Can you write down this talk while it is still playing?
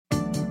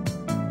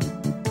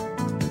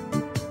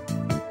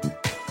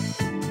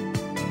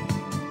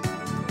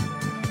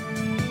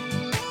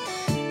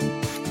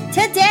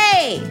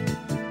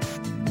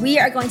we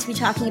are going to be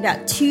talking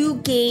about two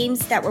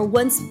games that were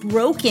once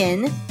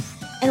broken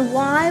and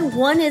why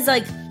one is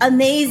like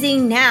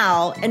amazing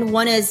now and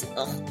one is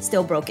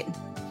still broken.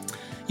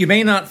 You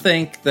may not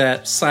think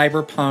that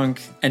Cyberpunk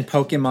and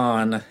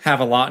Pokemon have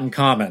a lot in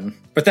common,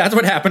 but that's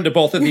what happened to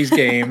both of these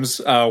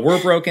games.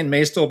 Were broken,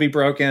 may still be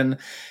broken.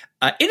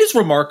 It is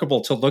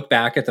remarkable to look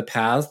back at the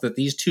paths that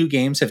these two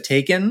games have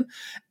taken,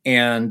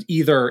 and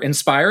either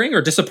inspiring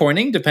or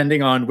disappointing,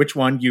 depending on which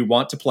one you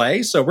want to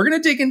play. So we're going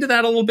to dig into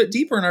that a little bit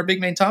deeper in our big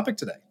main topic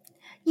today.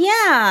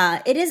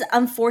 Yeah, it is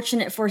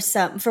unfortunate for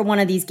one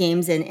of these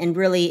games and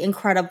really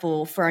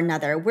incredible for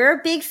another.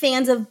 We're big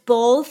fans of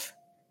both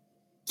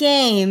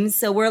games,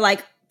 so we're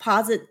like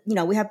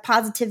we have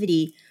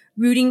positivity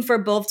rooting for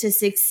both to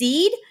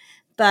succeed.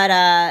 But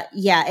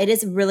it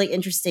is really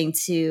interesting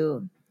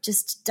to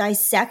just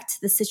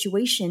dissect the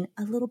situation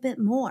a little bit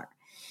more.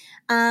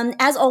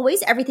 As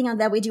always, everything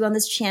that we do on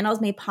this channel is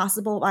made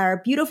possible by our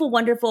beautiful,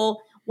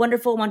 wonderful,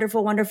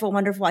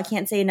 I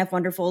can't say enough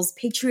wonderfuls,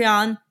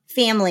 Patreon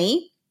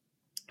family.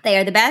 They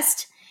are the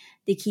best.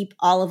 They keep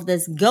all of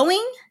this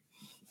going,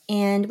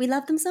 and we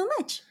love them so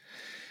much.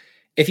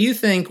 If you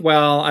think,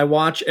 well, I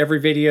watch every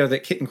video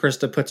that Kit and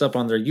Krista puts up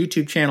on their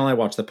YouTube channel, I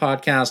watch the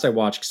podcast, I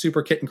watch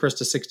Super Kit and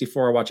Krista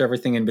 64, I watch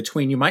everything in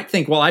between, you might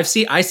think, well, I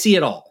see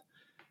it all.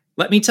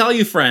 Let me tell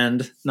you,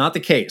 friend, not the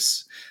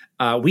case.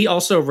 We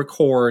also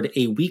record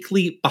a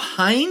weekly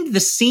behind the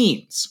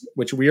scenes,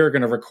 which we are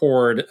going to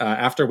record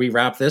after we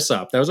wrap this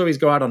up. Those always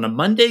go out on a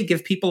Monday,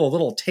 give people a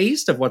little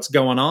taste of what's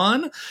going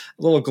on, a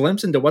little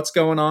glimpse into what's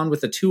going on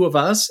with the two of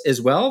us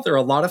as well. They're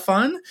a lot of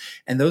fun,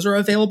 and those are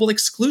available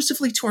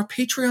exclusively to our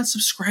Patreon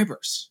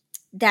subscribers.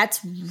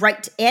 That's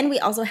right. And we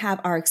also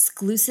have our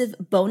exclusive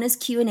bonus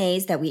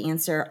Q&As that we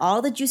answer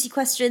all the juicy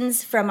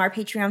questions from our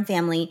Patreon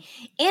family.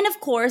 And of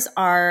course,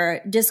 our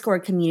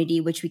Discord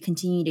community, which we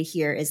continue to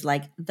hear is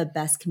like the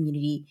best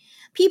community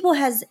people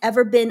has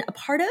ever been a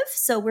part of.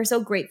 So we're so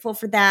grateful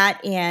for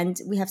that. And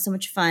we have so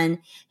much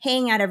fun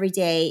hanging out every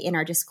day in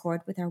our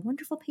Discord with our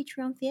wonderful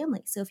Patreon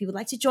family. So if you would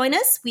like to join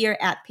us, we are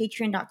at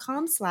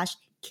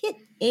patreon.com/Kit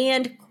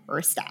and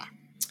Krista.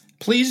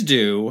 Please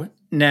do.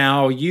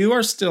 Now, you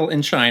are still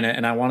in China,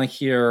 and I want to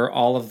hear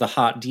all of the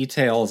hot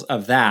details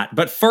of that.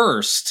 But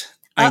first,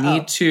 I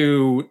need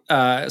to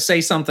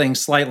say something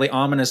slightly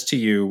ominous to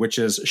you, which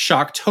is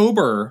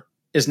Shocktober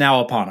is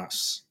now upon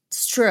us.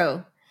 It's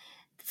true.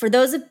 For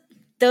those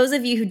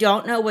of you who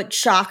don't know what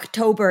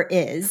Shocktober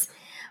is,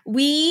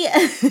 we've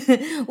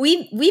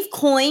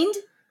coined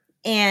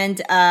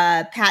and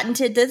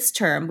patented this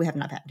term. We have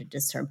not patented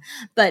this term,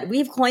 but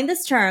we've coined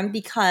this term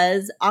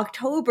because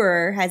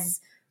October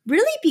has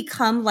really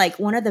become like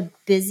one of the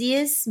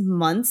busiest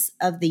months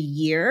of the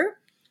year.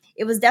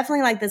 It was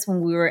definitely like this when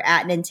we were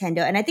at Nintendo.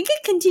 And I think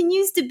it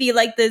continues to be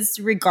like this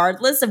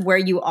regardless of where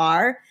you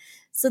are.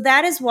 So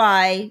that is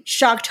why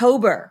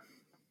Shocktober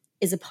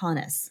is upon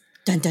us.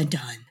 Dun, dun,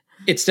 dun.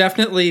 It's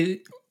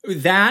definitely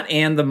that,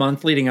 and the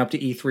month leading up to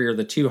E3 are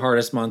the two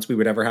hardest months we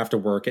would ever have to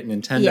work at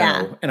Nintendo.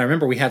 Yeah. And I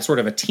remember we had sort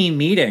of a team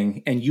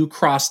meeting, and you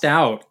crossed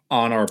out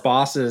on our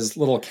boss's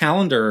little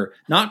calendar.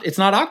 It's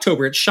not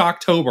October, it's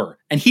Shocktober.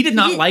 And he did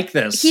not like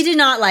this. He did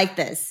not like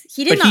this.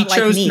 He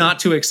chose not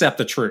to accept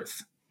the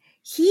truth.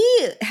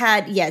 He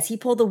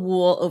pulled the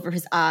wool over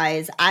his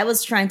eyes. I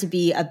was trying to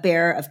be a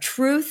bearer of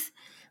truth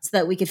so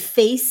that we could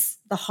face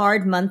the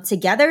hard month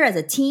together as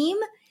a team.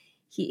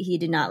 He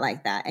did not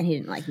like that, and he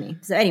didn't like me.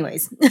 So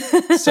anyways.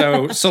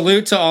 So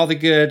salute to all the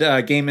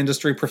good game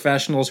industry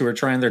professionals who are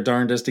trying their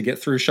darndest to get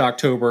through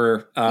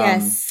Shocktober.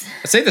 Yes.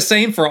 I say the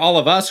same for all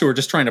of us who are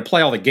just trying to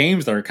play all the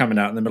games that are coming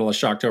out in the middle of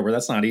Shocktober.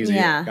 That's not easy.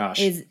 Yeah, gosh.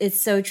 It's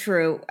so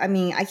true. I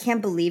mean, I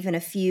can't believe in a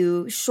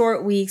few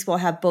short weeks we'll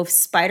have both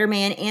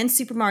Spider-Man and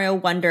Super Mario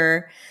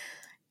Wonder.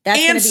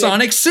 And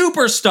Sonic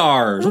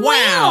Superstars.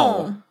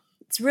 Wow.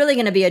 It's really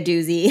going to be a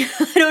doozy.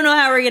 I don't know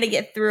how we're going to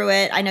get through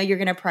it. I know you're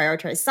going to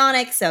prioritize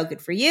Sonic, so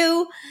good for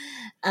you.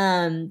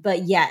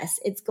 But yes,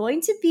 it's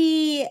going to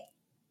be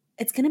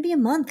a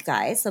month,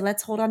 guys. So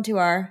let's hold on to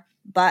our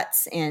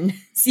butts and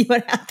see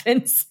what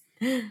happens.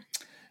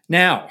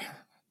 Now,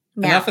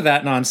 enough of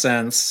that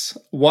nonsense.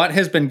 What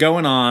has been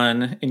going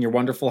on in your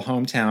wonderful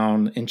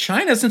hometown in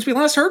China since we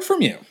last heard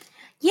from you?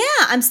 Yeah,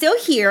 I'm still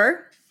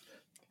here.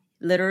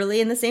 Literally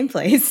in the same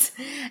place.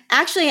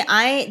 Actually,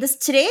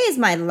 today is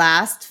my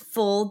last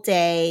full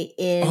day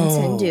in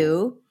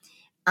Chengdu.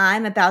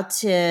 I'm about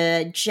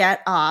to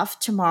jet off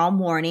tomorrow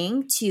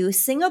morning to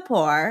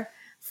Singapore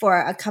for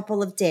a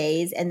couple of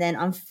days. And then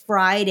on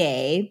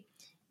Friday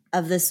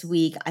of this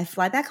week, I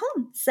fly back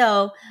home.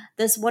 So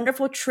this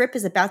wonderful trip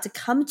is about to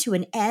come to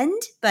an end.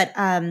 But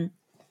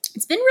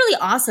it's been really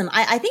awesome.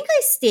 I think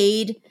I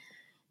stayed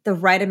the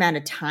right amount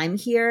of time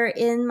here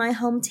in my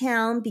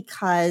hometown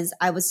because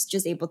I was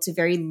just able to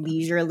very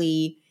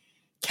leisurely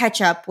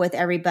catch up with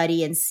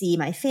everybody and see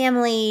my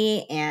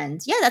family. And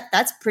yeah,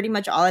 that's pretty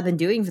much all I've been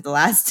doing for the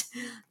last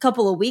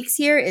couple of weeks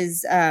here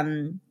is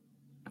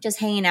just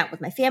hanging out with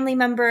my family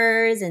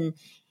members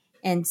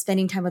and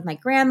spending time with my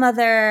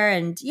grandmother.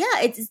 And yeah,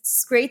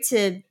 it's great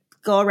to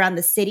go around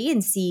the city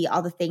and see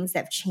all the things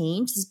that have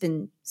changed. There's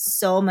been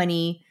so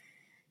many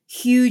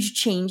huge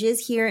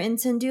changes here in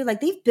Chengdu. Like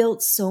they've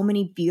built so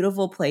many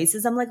beautiful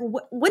places. I'm like,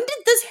 when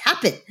did this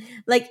happen?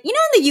 Like, in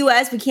the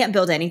US, we can't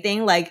build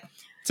anything. Like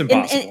It's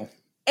impossible.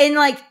 And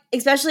like,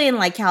 especially in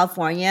like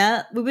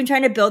California, we've been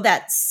trying to build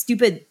that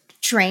stupid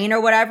train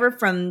or whatever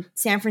from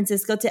San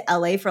Francisco to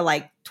LA for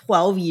like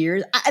 12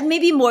 years,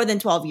 maybe more than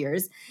 12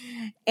 years.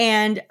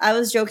 And I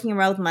was joking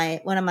around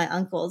with one of my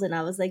uncles, and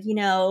I was like,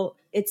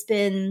 it's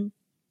been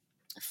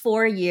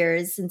 4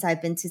 years since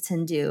I've been to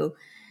Chengdu.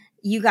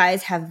 You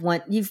guys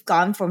you've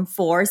gone from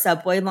 4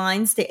 subway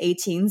lines to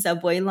 18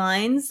 subway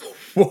lines.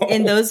 Whoa.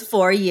 In those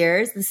 4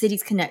 years. The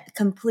city's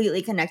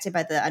completely connected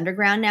by the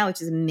underground now,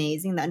 which is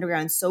amazing. The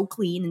underground is so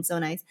clean and so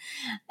nice.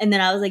 And then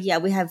I was like, yeah,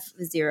 we have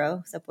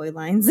 0 subway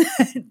lines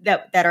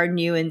that are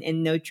new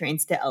and no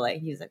trains to LA.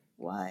 He was like,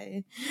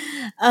 why?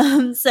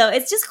 So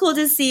it's just cool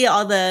to see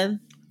all the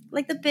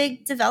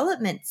big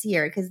developments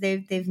here, because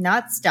they've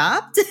not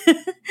stopped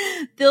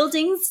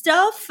building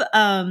stuff.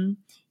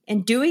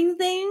 And doing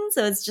things.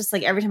 So it's just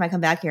like every time I come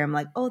back here, I'm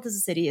like, oh,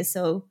 this city is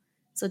so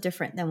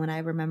different than when I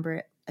remember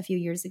it a few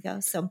years ago.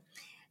 So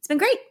it's been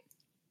great.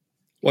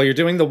 Well, you're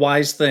doing the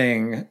wise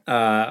thing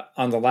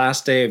on the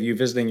last day of you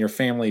visiting your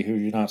family who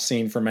you've not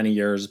seen for many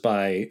years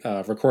by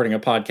recording a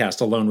podcast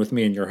alone with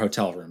me in your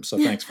hotel room. So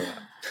thanks for that.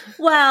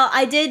 Well,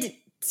 I did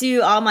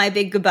do all my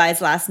big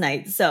goodbyes last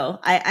night. So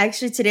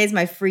today's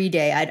my free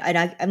day.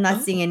 I'm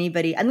not seeing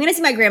anybody. I'm going to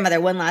see my grandmother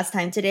one last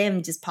time today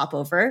and just pop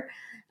over.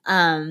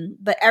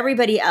 But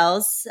everybody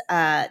else,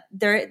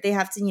 they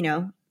have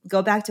to,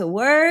 go back to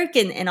work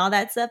and all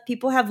that stuff.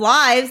 People have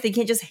lives. They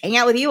can't just hang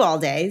out with you all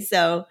day.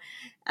 So,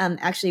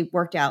 actually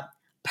worked out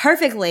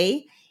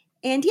perfectly.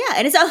 And yeah,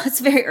 and it's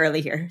very early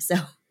here. So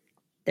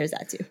there's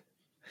that too.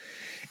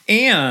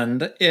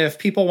 And if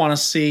people want to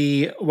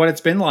see what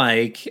it's been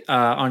like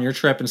on your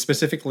trip, and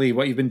specifically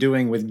what you've been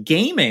doing with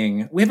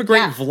gaming, we have a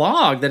great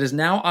vlog that is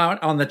now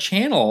out on the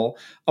channel,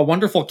 a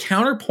wonderful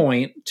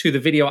counterpoint to the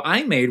video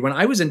I made when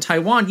I was in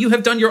Taiwan. You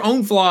have done your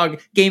own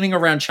vlog gaming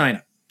around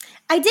China.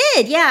 I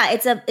did, yeah.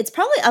 It's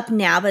probably up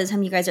now by the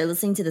time you guys are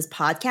listening to this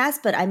podcast,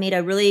 but I made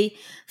a really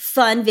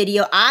fun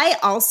video. I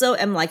also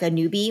am like a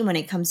newbie when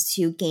it comes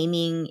to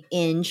gaming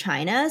in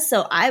China,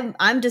 so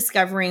I'm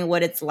discovering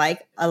what it's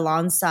like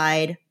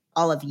alongside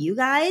all of you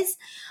guys.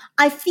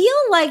 I feel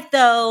like,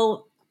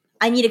 though,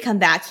 I need to come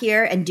back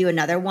here and do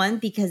another one,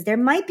 because there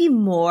might be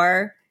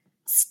more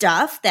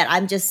stuff that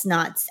I just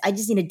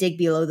need to dig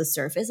below the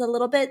surface a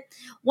little bit.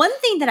 One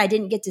thing that I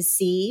didn't get to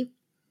see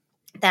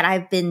that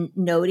I've been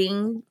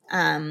noting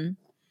on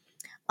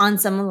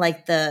some of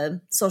like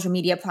the social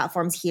media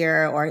platforms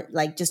here, or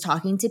like just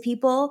talking to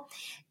people,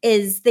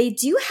 is they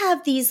do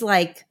have these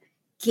like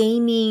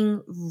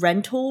gaming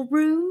rental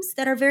rooms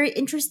that are very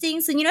interesting.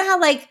 So you know how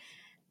like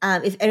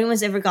if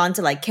anyone's ever gone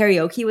to like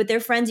karaoke with their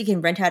friends, you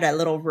can rent out a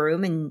little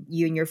room and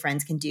you and your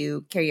friends can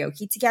do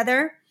karaoke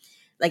together,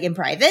 like in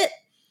private.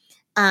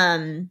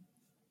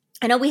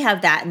 I know we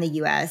have that in the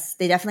US.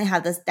 They definitely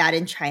have that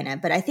in China.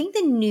 But I think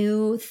the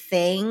new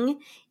thing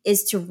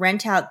is to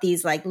rent out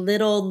these like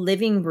little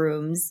living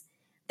rooms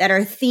that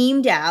are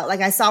themed out. Like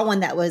I saw one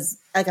that was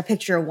like a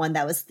picture of one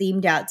that was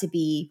themed out to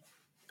be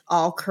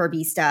all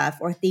Kirby stuff,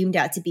 or themed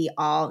out to be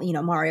all,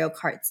 Mario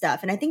Kart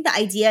stuff. And I think the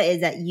idea is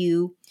that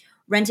you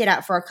rent it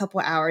out for a couple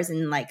of hours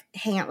and like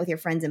hang out with your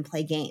friends and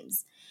play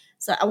games.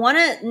 So I want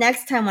to,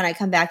 next time when I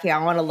come back here,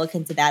 I want to look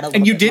into that a little bit.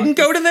 And you didn't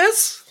go to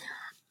this?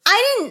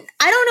 I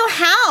don't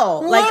know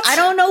how. What? Like, I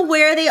don't know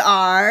where they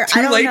are.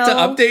 Too late to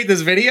update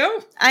this video?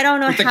 I don't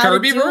know with how the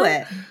Kirby to do room?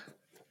 it.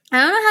 I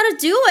don't know how to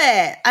do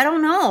it. I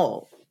don't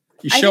know.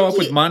 You show up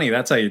with money.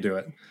 That's how you do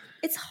it.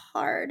 It's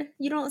hard.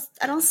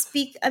 I don't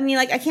speak. I mean,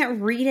 like, I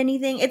can't read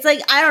anything. It's like,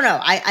 I don't know.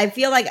 I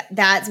feel like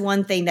that's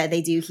one thing that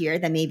they do here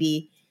that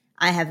maybe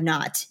I have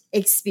not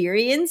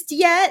experienced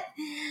yet.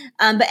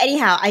 But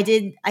anyhow, I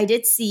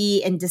did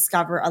see and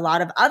discover a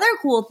lot of other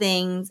cool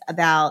things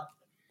about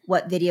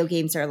what video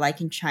games are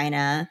like in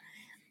China.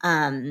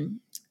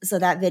 So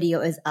that video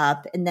is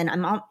up. And then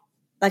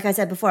like I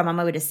said before, I'm on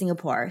my way to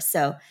Singapore.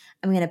 So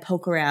I'm going to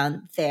poke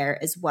around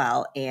there as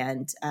well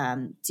and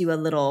do a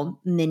little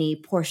mini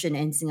portion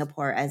in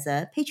Singapore as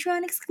a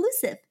Patreon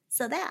exclusive.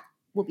 So that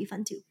will be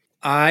fun too.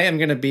 I am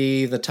going to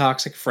be the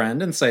toxic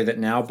friend and say that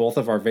now both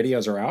of our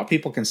videos are out.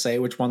 People can say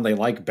which one they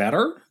like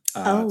better.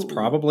 It's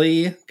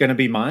probably going to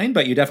be mine,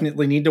 but you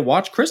definitely need to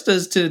watch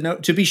Krista's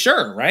to be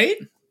sure, right?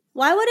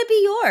 Why would it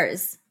be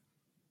yours?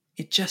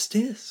 It just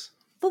is.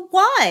 But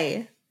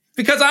why?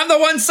 Because I'm the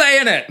one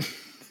saying it.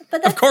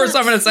 But of course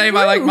I'm going to say if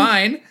I like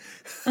mine.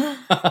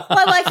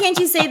 Why can't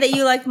you say that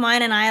you like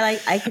mine and I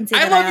can say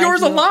I that love I like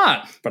yours a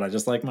lot, but I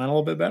just like mine a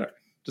little bit better.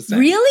 Just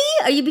saying.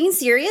 Really? Are you being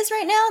serious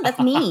right now? That's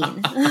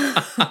mean.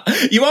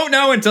 You won't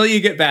know until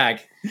you get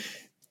back.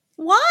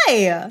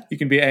 Why? You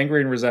can be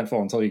angry and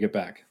resentful until you get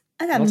back.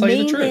 I got a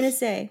main thing to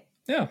say.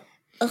 Yeah.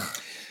 Ugh.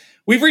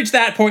 We've reached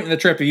that point in the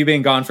trip of you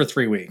being gone for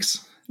 3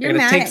 weeks. You're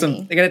mad at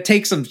me. I got to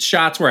take some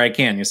shots where I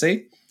can, you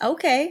see?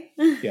 Okay.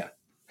 Yeah.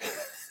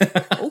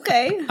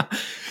 Okay.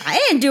 I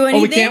didn't do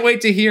anything. Well, we can't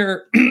wait to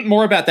hear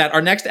more about that.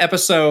 Our next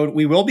episode,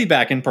 we will be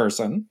back in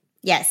person.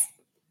 Yes.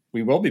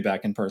 We will be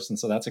back in person,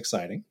 so that's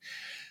exciting.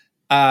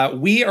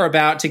 We are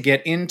about to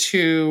get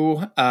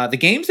into the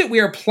games that we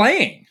are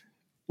playing,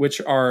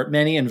 which are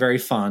many and very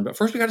fun. But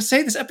first, we got to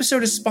say this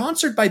episode is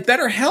sponsored by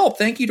BetterHelp.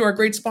 Thank you to our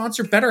great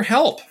sponsor,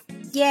 BetterHelp.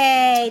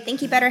 Yay.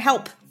 Thank you,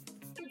 BetterHelp.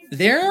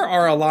 There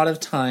are a lot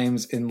of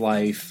times in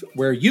life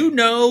where you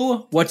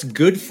know what's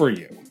good for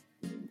you,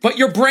 but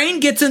your brain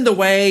gets in the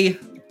way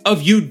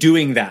of you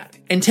doing that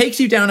and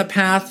takes you down a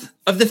path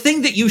of the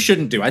thing that you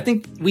shouldn't do. I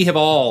think we have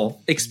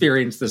all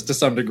experienced this to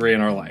some degree in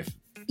our life.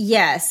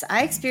 Yes,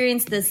 I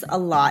experienced this a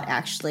lot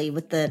actually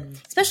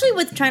especially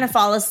with trying to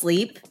fall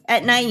asleep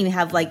at night. You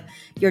have like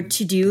your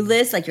to-do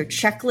list, like your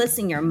checklist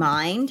in your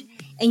mind,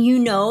 and you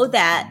know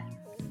that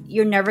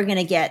you're never going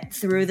to get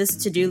through this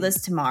to-do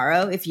list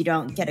tomorrow if you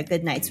don't get a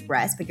good night's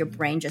rest, but your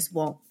brain just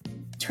won't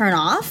turn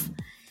off.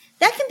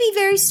 That can be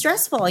very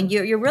stressful, and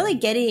you're really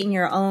getting in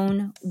your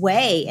own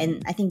way.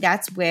 And I think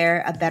that's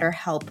where a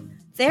BetterHelp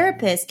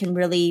therapist can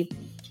really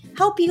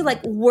help you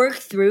like work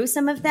through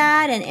some of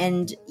that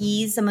and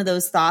ease some of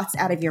those thoughts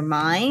out of your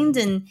mind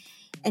and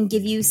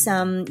give you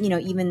some,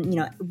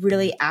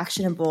 really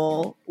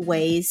actionable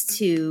ways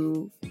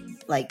to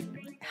like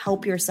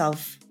help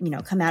yourself,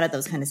 come out of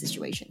those kind of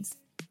situations.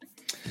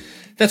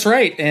 That's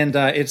right. And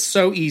it's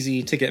so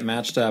easy to get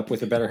matched up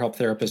with a BetterHelp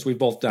therapist. We've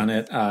both done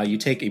it. You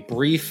take a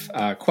brief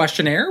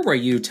questionnaire where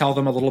you tell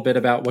them a little bit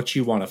about what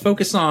you want to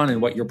focus on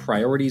and what your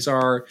priorities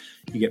are.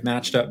 You get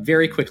matched up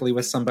very quickly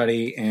with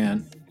somebody,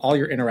 and all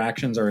your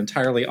interactions are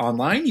entirely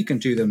online. You can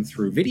do them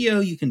through video.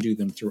 You can do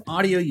them through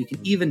audio. You can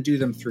even do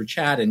them through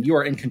chat, and you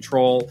are in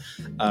control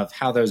of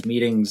how those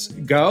meetings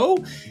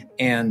go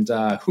and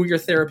who your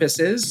therapist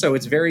is. So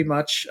it's very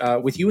much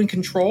with you in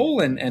control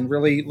and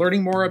really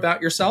learning more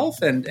about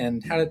yourself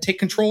and how to take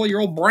control of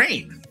your old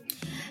brain.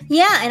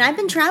 Yeah, and I've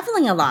been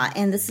traveling a lot,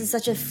 and this is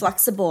such a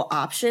flexible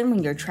option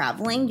when you're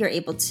traveling. You're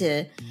able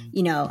to,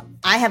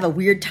 I have a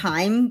weird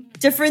time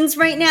difference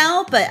right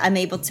now, but I'm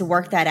able to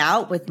work that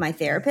out with my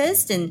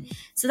therapist. And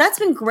so that's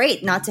been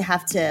great not to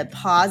have to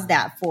pause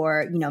that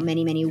for,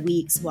 many, many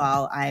weeks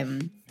while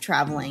I'm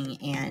traveling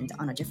and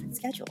on a different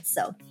schedule.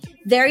 So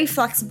very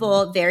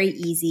flexible, very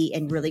easy,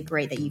 and really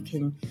great that you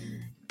can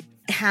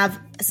have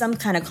some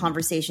kind of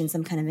conversation,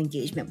 some kind of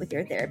engagement with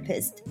your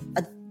therapist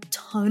a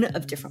ton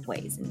of different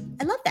ways.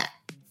 And I love that.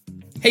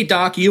 Hey,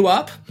 Doc, you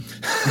up?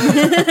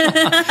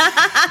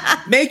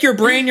 Make your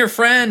brain your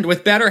friend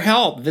with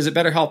BetterHelp. Visit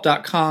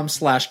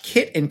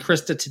BetterHelp.com/Kit and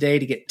Krista today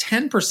to get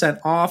 10%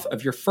 off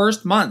of your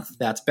first month.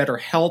 That's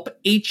BetterHelp,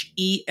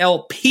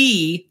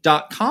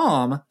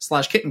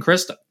 HELP.com/Kit and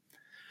Krista.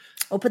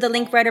 We'll put the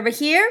link right over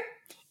here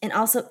and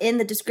also in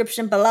the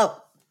description below.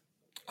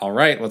 All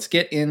right, let's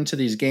get into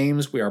these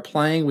games we are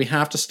playing. We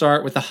have to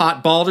start with the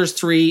hot Baldur's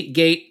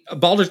Gate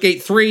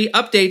 3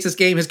 updates. This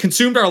game has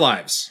consumed our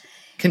lives.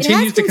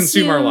 Continues to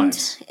consume our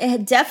lives.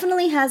 It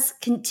definitely has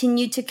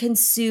continued to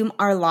consume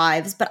our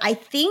lives, but I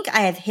think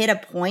I have hit a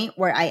point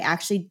where I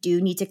actually do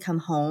need to come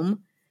home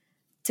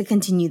to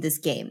continue this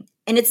game.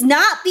 And it's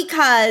not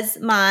because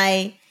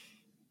my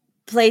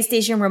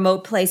PlayStation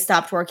Remote Play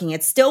stopped working.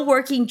 It's still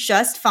working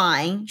just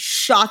fine.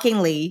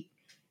 Shockingly,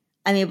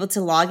 I'm able to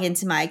log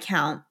into my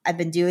account. I've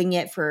been doing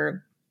it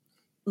for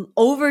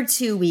over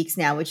 2 weeks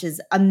now, which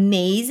is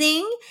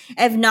amazing.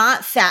 I have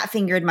not fat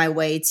fingered my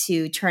way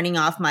to turning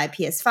off my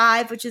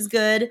PS5, which is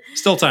good.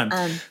 Still time.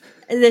 Now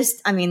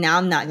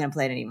I'm not going to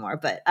play it anymore,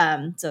 but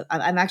so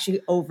I'm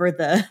actually over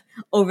the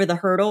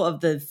hurdle of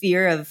the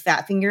fear of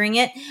fat fingering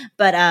it.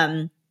 But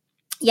I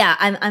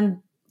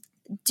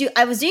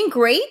was doing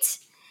great.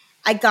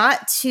 I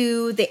got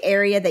to the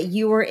area that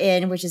you were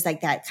in, which is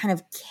like that kind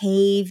of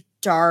cave,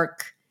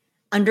 dark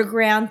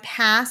underground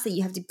pass that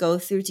you have to go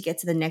through to get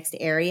to the next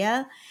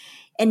area.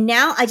 And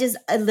now I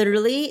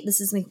literally,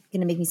 this is going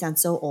to make me sound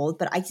so old,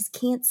 but I just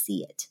can't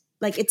see it.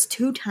 Like, it's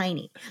too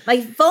tiny.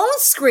 My phone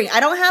screen, I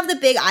don't have the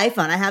big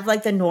iPhone. I have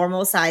like the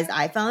normal sized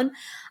iPhone.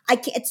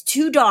 It's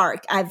too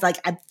dark. I've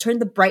turned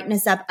the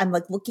brightness up. I'm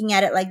like looking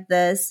at it like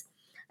this.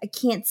 I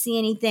can't see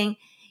anything.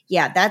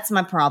 Yeah, that's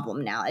my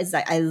problem now, is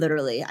that I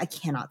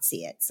cannot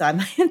see it. So I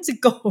might have to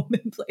go home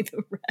and play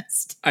the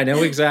rest. I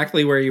know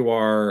exactly where you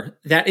are.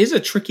 That is a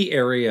tricky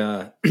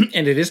area,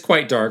 and it is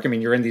quite dark. I mean,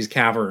 you're in these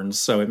caverns,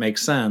 so it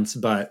makes sense,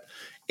 but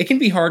it can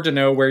be hard to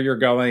know where you're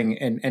going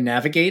and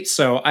navigate.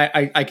 So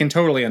I can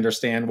totally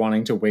understand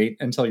wanting to wait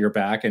until you're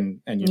back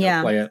and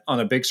play it on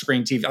a big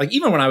screen TV. Like,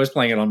 even when I was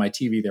playing it on my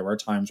TV, there were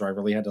times where I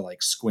really had to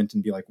like squint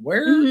and be like,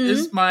 where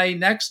is my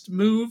next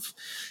move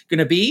going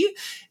to be?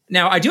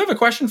 Now, I do have a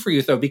question for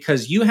you, though,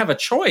 because you have a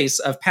choice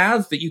of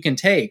paths that you can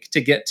take to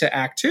get to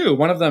Act 2.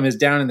 One of them is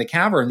down in the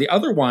cavern. The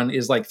other one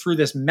is like through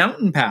this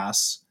mountain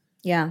pass.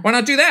 Yeah. Why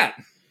not do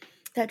that?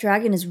 That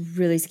dragon is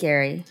really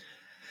scary.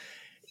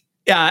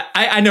 Yeah,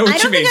 I know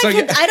what you mean. I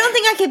don't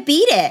think I could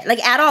beat it,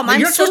 like, at all. You're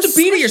not supposed to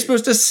beat it. You're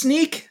supposed to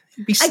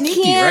be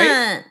sneaky,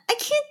 right? I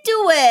can't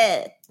do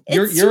it.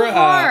 It's you're too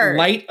hard.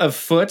 Light of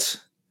foot,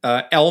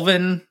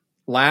 elven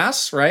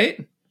lass,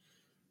 right?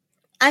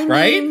 I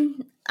right?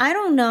 mean, I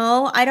don't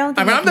know. I don't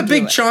think I'm the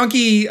big,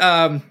 chunky,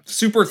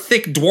 super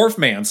thick dwarf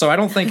man, so I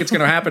don't think it's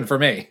going to happen for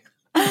me.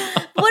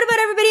 What about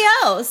everybody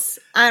else?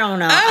 I don't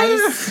know.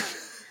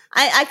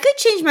 I could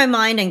change my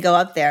mind and go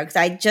up there because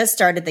I just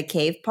started the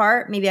cave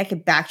part. Maybe I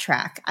could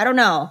backtrack. I don't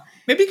know.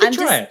 Maybe you could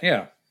try it.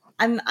 Yeah.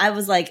 I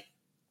was like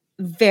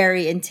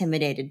very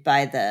intimidated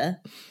by the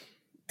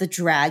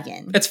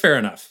dragon. It's fair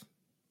enough.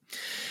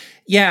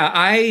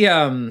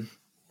 Yeah,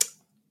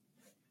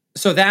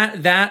 so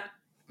that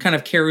kind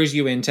of carries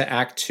you into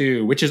Act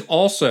 2, which is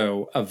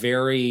also a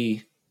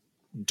very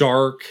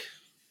dark,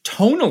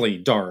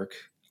 tonally dark,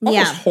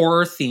 almost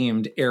horror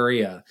themed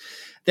area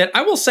that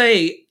I will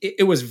say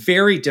it was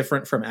very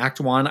different from Act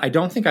 1. I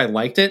don't think I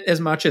liked it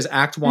as much as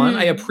Act 1.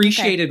 I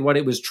appreciated what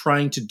it was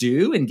trying to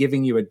do and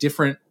giving you a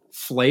different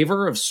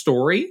flavor of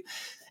story.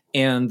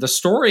 And the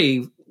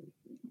story,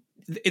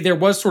 there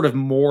was sort of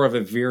more of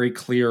a very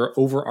clear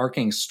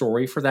overarching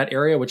story for that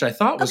area, which I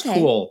thought was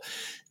cool.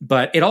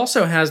 But it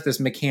also has this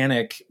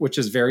mechanic, which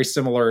is very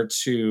similar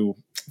to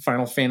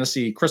Final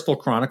Fantasy Crystal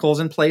Chronicles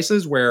in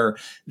places where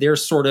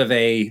there's sort of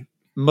a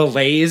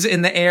malaise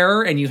in the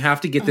air and you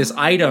have to get this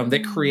item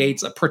that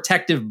creates a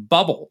protective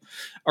bubble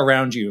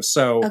around you.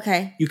 So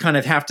you kind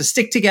of have to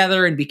stick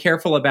together and be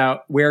careful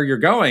about where you're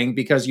going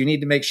because you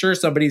need to make sure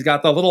somebody's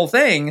got the little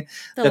thing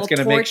that's going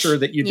to make sure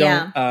that you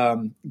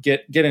don't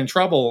get in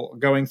trouble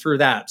going through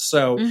that.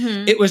 So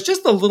it was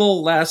just a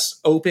little less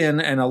open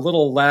and a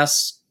little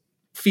less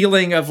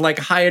feeling of like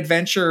high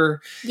adventure.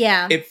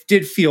 Yeah. It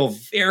did feel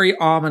very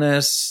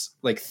ominous.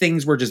 Like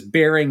things were just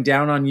bearing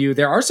down on you.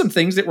 There are some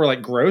things that were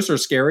like gross or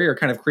scary or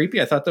kind of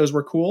creepy. I thought those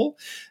were cool,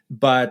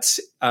 but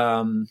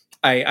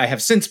I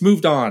have since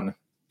moved on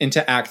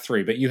into Act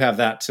 3, but you have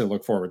that to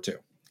look forward to.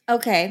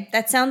 Okay,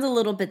 that sounds a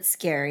little bit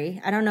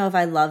scary. I don't know if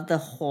I love the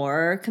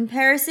horror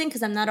comparison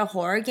because I'm not a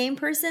horror game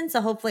person.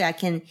 So hopefully I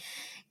can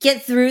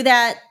get through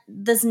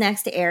this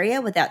next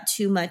area without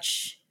too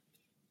much,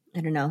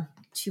 I don't know,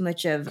 too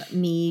much of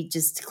me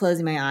just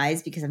closing my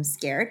eyes because I'm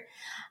scared.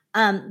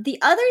 The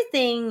other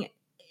thing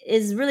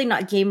is really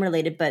not game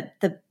related, but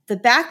the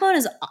backbone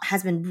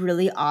has been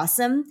really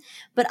awesome,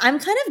 but I'm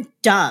kind of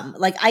dumb.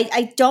 Like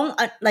I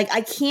don't like,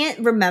 I can't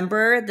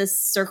remember the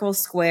circle,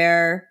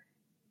 square,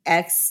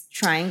 X,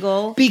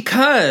 triangle.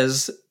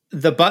 Because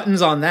the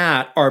buttons on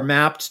that are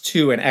mapped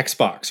to an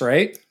Xbox,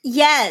 right?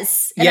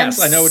 Yes. And yes,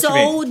 I know what you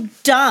mean.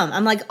 So dumb.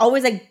 I'm like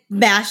always like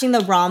mashing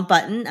the wrong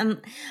button.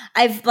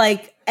 I've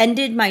like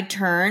ended my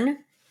turn.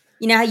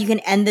 You know how you can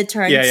end the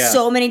turn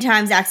so many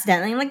times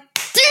accidentally. I'm like,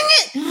 dang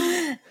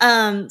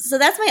it. So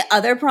that's my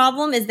other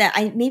problem is that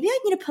maybe I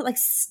need to put like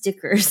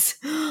stickers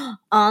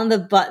on the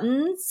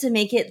buttons to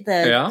make it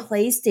the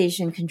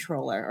PlayStation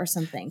controller or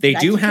something. They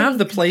do have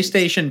the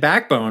PlayStation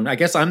backbone. I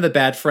guess I'm the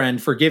bad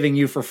friend for giving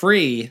you for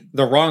free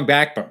the wrong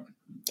backbone.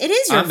 It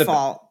is your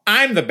fault.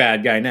 I'm the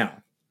bad guy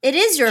now. It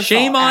is your fault.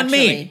 Shame on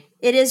me.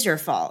 It is your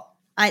fault.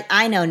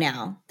 I know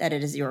now that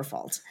it is your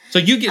fault.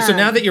 So so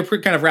now that you're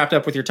kind of wrapped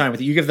up with your time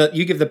with it, you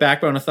give the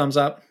backbone a thumbs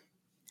up.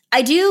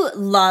 I do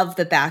love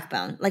the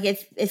backbone. Like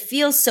it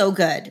feels so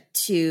good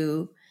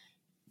to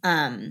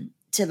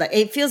like,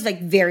 it feels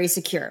like very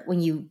secure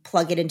when you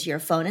plug it into your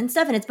phone and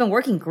stuff. And it's been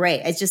working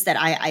great. It's just that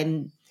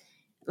I'm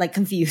like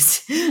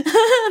confused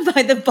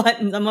by the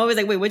buttons. I'm always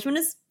like, wait, which one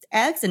is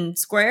X and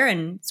square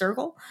and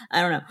circle?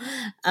 I don't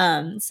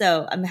know.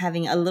 So I'm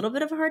having a little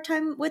bit of a hard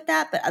time with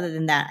that. But other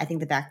than that, I think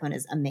the backbone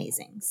is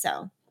amazing.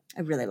 So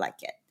I really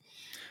like it.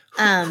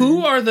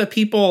 Who are the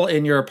people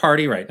in your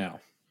party right now?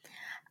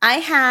 I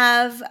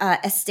have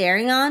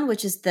Asterion,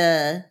 which is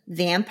the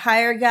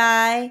vampire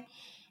guy.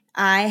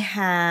 I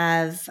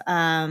have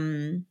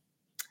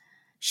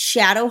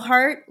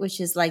Shadowheart, which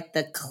is like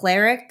the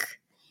cleric.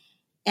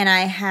 And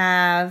I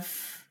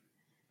have,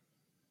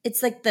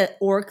 it's like the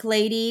orc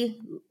lady,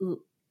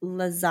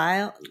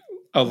 Lazael.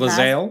 Oh,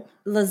 Lazael?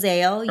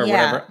 Lazael, or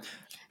whatever.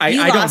 I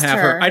don't have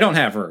her. I don't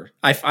have her.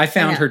 I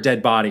found her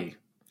dead body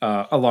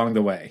along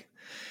the way.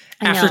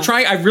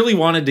 I really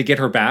wanted to get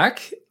her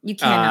back. You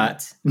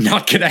cannot.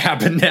 Not going to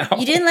happen now.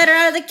 You didn't let her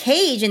out of the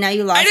cage, and now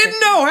you lost her. I didn't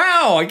know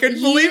how. I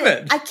couldn't believe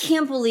it. I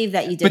can't believe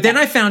that you did. But then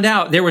I found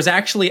out there was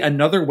actually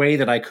another way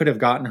that I could have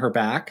gotten her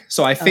back.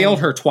 So I failed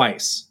her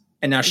twice,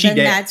 and now she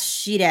dead.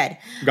 She dead.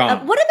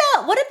 Gone. What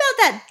about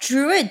that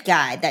druid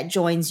guy that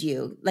joins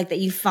you, like that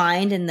you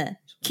find in the?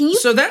 Can you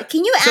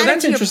add him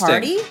to your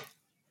party?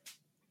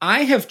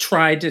 I have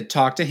tried to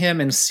talk to him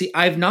and see.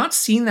 I've not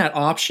seen that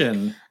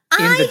option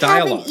in the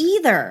dialogue. I haven't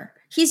either.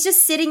 He's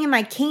just sitting in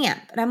my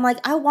camp. And I'm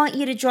like, I want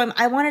you to join.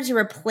 I wanted to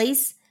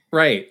replace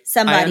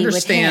somebody. I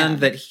understand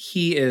that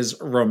he is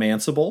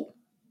romanceable,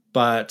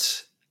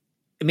 but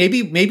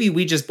maybe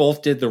we just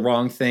both did the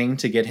wrong thing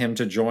to get him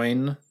to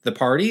join the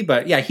party.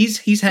 But yeah,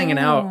 he's hanging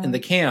out in the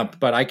camp,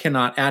 but I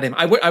cannot add him.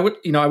 I would,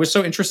 I was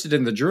so interested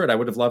in the druid. I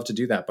would have loved to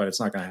do that, but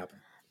it's not going to happen.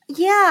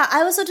 Yeah,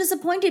 I was so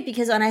disappointed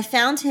because when I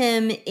found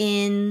him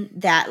in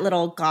that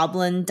little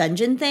goblin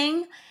dungeon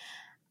thing,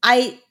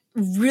 I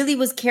really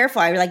was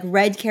careful. I like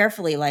read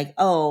carefully, like,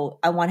 oh,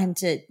 I want him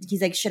to.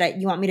 He's like,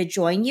 you want me to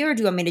join you, or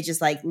do you want me to just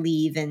like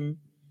leave and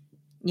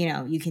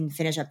you can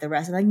finish up the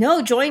rest. I'm like,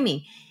 no, join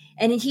me.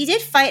 And he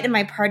did fight in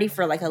my party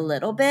for like a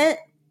little bit.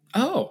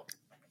 Oh.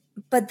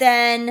 But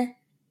then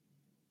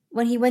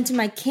when he went to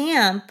my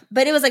camp,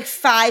 but it was like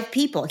 5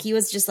 people. He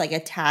was just like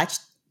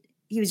attached.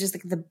 He was just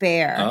like the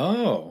bear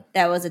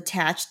that was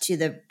attached to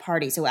the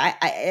party. So I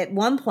at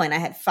one point I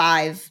had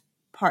 5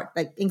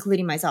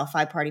 including myself,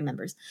 5 party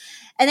members.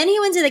 And then he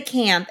went to the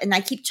camp and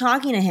I keep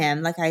talking to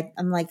him. Like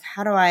I'm like,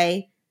 how do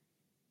I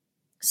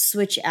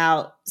switch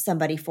out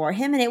somebody for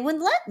him? And it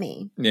wouldn't let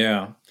me.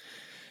 Yeah.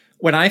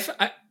 When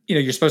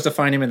you're supposed to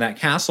find him in that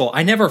castle.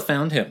 I never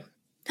found him.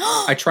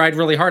 I tried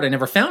really hard. I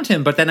never found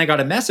him, but then I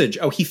got a message.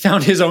 Oh, he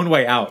found his own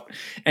way out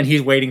and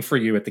he's waiting for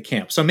you at the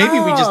camp. So maybe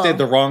we just did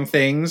the wrong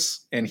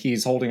things and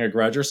he's holding a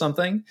grudge or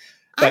something.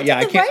 But yeah,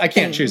 I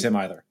can't choose him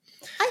either.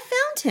 I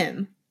found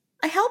him.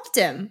 I helped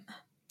him.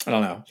 I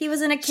don't know. He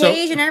was in a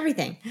cage and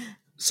everything.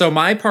 So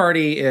my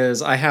party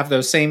is, I have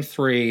those same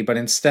 3, but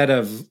instead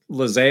of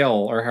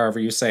Lae'zel, or however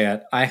you say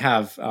it, I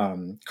have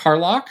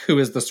Karlach, who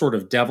is the sort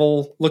of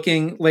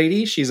devil-looking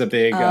lady. She's a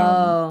big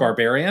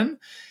barbarian.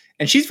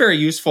 And she's very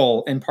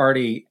useful in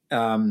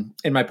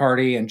my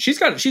party. And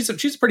she's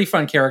a pretty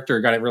fun character,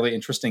 got a really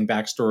interesting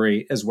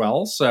backstory as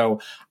well. So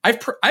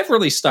I've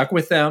really stuck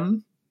with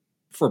them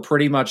for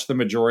pretty much the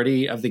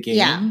majority of the game.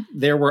 Yeah.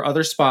 There were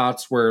other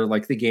spots where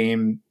like the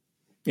game,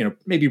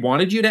 maybe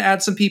wanted you to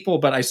add some people,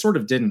 but I sort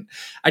of didn't.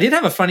 I did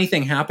have a funny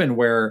thing happen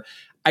where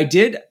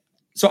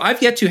so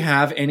I've yet to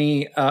have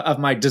any of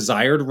my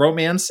desired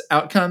romance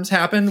outcomes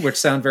happen, which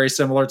sound very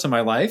similar to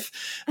my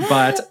life.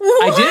 But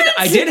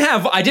I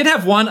did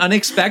have one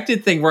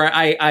unexpected thing where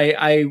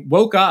I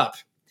woke up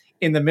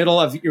in the middle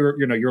of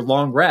your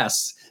long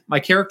rests.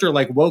 My character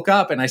like woke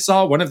up and I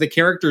saw one of the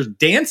characters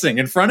dancing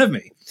in front of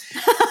me,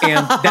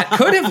 and that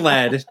could have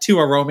led to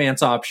a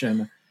romance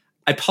option.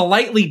 I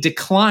politely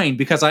declined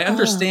because I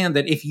understand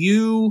that if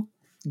you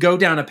go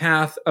down a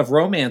path of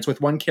romance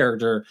with one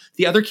character,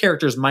 the other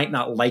characters might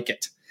not like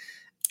it.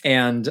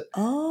 And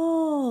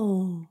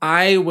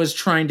I was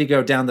trying to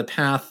go down the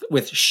path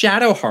with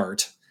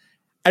Shadowheart.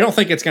 I don't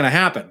think it's going to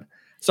happen.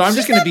 So I'm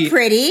just going to be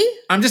pretty.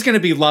 I'm just going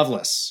to be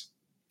loveless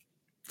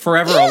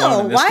forever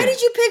alone in this why game. did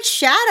you pick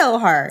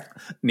Shadowheart?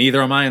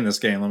 Neither am I in this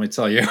game, let me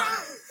tell you.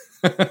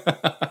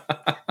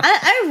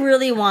 I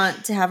really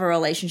want to have a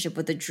relationship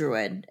with a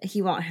druid.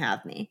 He won't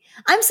have me.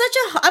 I'm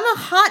a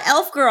hot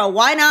elf girl.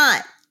 Why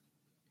not?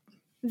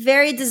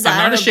 Very desirable.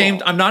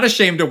 I'm not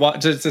ashamed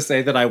to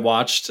say that I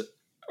watched,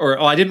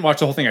 I didn't watch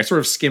the whole thing. I sort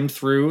of skimmed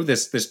through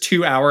this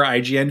 2-hour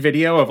IGN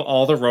video of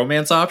all the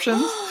romance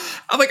options.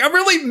 I'm like, I'm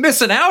really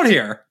missing out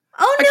here.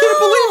 Oh no! I can't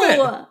believe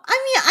it. I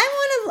mean,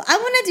 I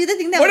want to do the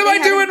thing that. What am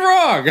I doing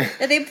wrong?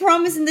 That they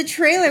promised in the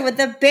trailer with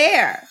the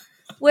bear.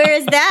 Where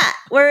is that?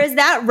 Where is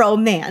that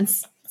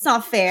romance? It's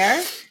not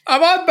fair.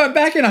 I'm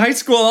back in high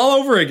school all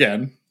over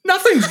again.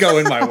 Nothing's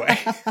going my way.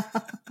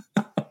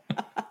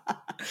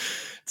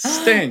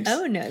 Stinks.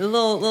 Oh no, a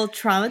little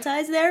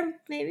traumatized there,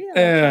 maybe.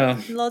 Yeah.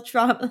 A little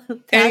trauma.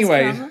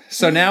 Anyway, trauma.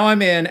 So now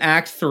I'm in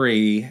Act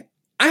 3.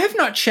 I have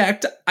not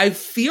checked. I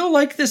feel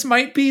like this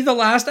might be the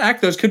last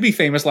act. Those could be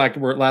famous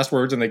last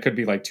words, and they could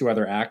be like 2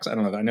 other acts. I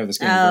don't know. I know this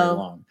game is very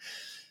long,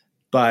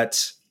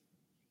 but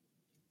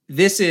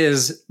this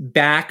is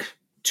back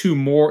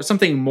to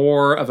something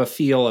more of a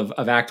feel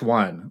of Act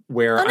 1,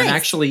 where I'm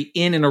actually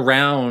in and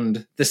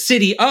around the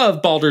city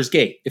of Baldur's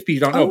Gate. If you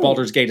don't know,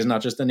 Baldur's Gate is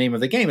not just the name of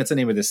the game, it's the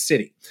name of this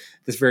city,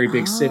 this very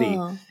big city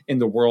in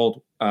the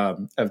world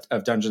of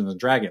Dungeons and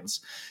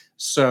Dragons.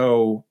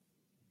 So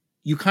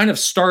you kind of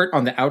start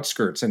on the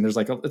outskirts, and it's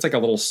like a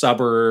little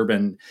suburb,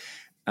 and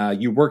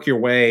you work your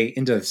way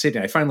into the city.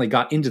 I finally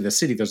got into the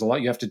city. There's a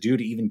lot you have to do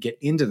to even get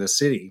into the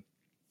city.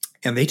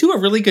 And they do a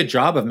really good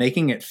job of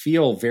making it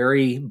feel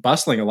very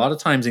bustling. A lot of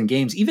times in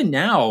games, even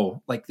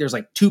now, like there's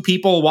like 2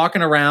 people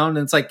walking around,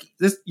 and it's like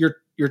this.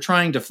 You're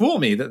trying to fool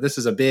me that this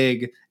is a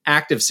big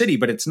active city,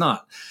 but it's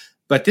not.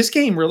 But this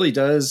game really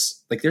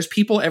does, like, there's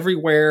people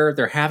everywhere.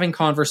 They're having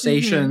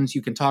conversations. Mm-hmm.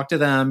 You can talk to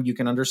them. You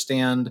can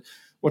understand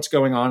what's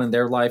going on in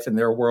their life and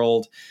their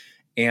world.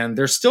 And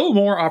there's still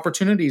more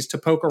opportunities to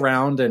poke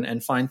around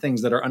and find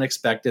things that are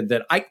unexpected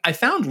that I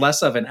found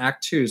less of in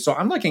Act 2. So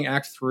I'm liking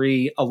Act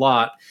 3 a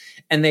lot.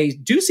 And they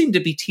do seem to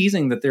be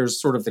teasing that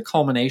there's sort of the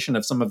culmination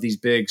of some of these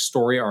big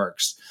story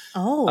arcs.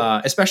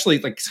 Especially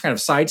like kind of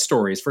side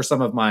stories for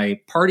some of my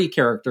party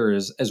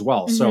characters as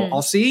well. Mm-hmm. So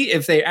I'll see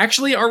if they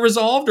actually are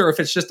resolved or if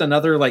it's just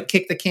another like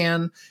kick the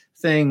can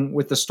thing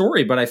with the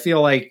story. But I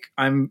feel like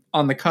I'm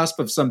on the cusp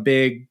of some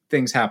big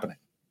things happening.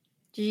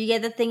 Did you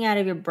get the thing out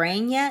of your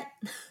brain yet?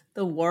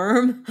 The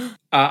worm?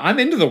 I'm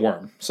into the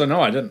worm. So no,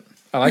 I didn't.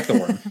 I like the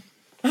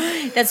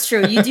worm. That's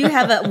true. You do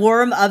have a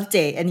worm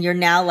update, and you're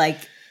now like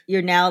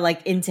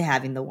into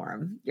having the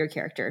worm, your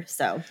character.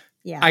 So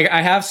yeah.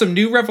 I have some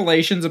new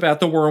revelations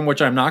about the worm,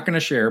 which I'm not going to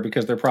share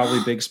because they're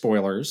probably big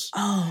spoilers.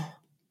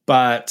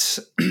 But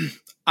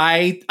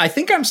I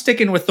think I'm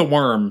sticking with the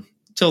worm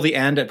till the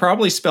end. It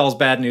probably spells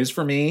bad news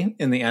for me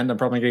in the end. I'm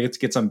probably going to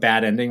get some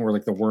bad ending where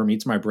like the worm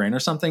eats my brain or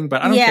something,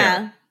 but I don't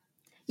care.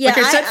 Yeah, like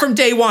I said from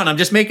day one, I'm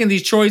just making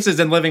these choices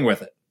and living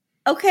with it.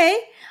 Okay.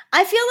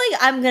 I feel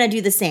like I'm going to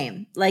do the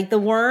same. Like the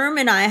worm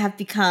and I have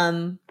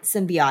become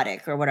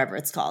symbiotic or whatever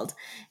it's called.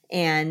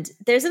 And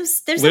there's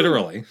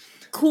Literally. some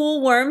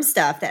cool worm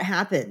stuff that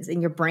happens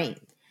in your brain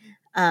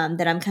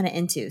that I'm kind of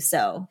into.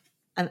 So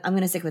I'm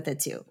going to stick with it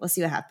too. We'll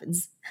see what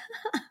happens.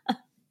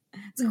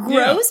 It's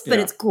gross, but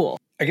it's cool.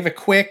 I give a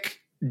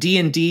quick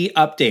D&D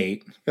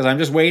update because I'm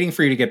just waiting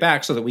for you to get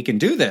back so that we can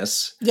do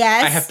this.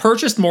 Yes. I have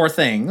purchased more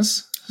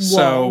things. Whoa.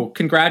 So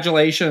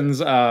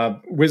congratulations,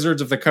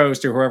 Wizards of the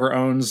Coast or whoever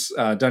owns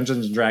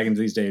Dungeons and Dragons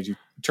these days. You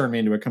turned me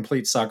into a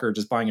complete sucker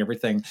just buying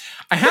everything.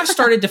 I have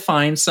started to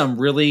find some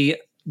really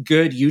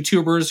good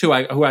YouTubers who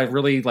I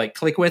really like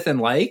click with and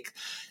like.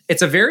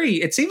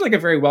 It seems like a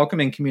very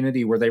welcoming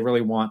community where they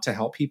really want to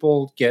help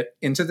people get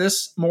into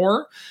this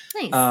more.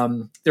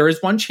 Nice. There is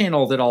one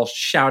channel that I'll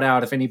shout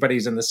out if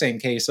anybody's in the same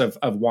case of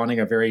wanting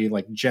a very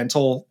like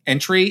gentle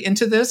entry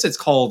into this. It's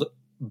called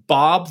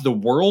Bob the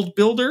World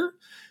Builder,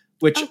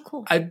 which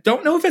cool. I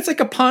don't know if it's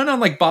like a pun on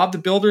like Bob the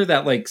Builder,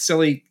 that like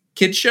silly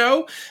kid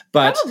show,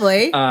 but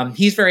probably.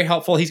 He's very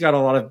helpful. He's got a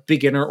lot of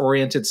beginner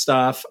oriented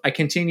stuff. I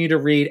continue to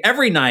read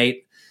every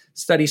night,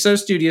 study so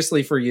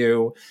studiously for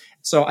you.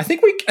 So I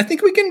think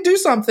we can do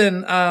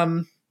something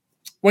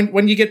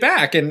when you get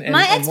back and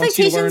my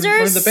expectations are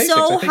learn the basics.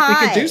 so I think high.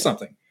 we can do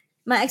something.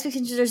 My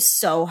expectations are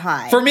so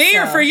high. For me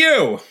or for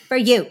you? For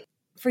you.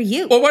 For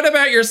you. Well, what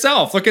about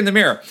yourself? Look in the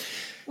mirror.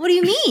 What do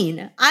you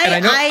mean?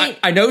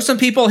 I know some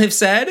people have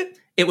said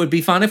it would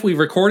be fun if we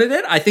recorded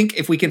it. I think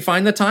if we can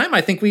find the time,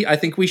 I think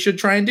we should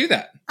try and do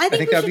that. I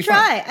think we should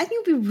try. I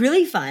think it'd be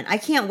really fun. I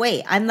can't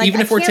wait. I'm like, even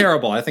if we're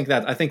terrible, I think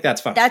that's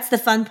fun. That's the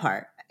fun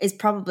part. Is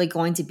probably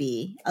going to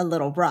be a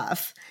little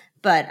rough,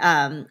 but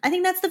I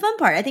think that's the fun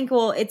part. I think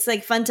it's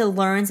like fun to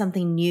learn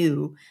something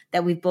new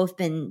that we've both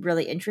been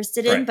really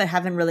interested in, but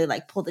haven't really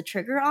like pulled the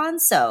trigger on.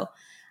 So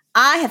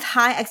I have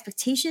high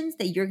expectations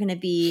that you're going to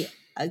be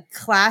a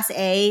class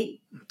A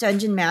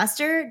dungeon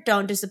master.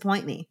 Don't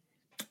disappoint me.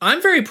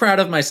 I'm very proud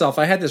of myself.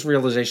 I had this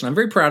realization. I'm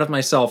very proud of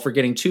myself for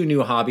getting 2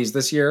 new hobbies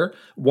this year.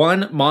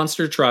 1,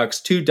 monster trucks,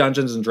 2,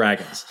 Dungeons and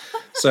Dragons.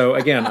 So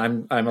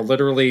again, I'm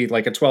literally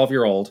like a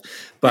 12-year-old,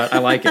 but I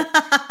like it.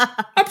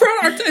 I'm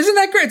proud. Isn't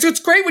that great? So it's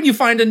great when you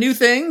find a new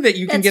thing that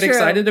you can get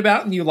excited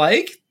about and you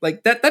like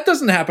that. That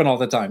doesn't happen all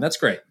the time. That's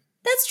great.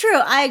 That's true.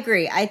 I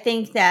agree. I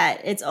think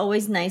that it's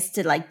always nice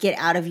to like get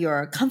out of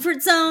your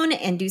comfort zone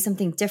and do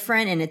something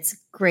different. And it's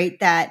great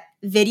that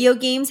video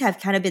games have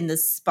kind of been the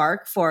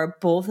spark for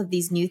both of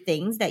these new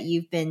things that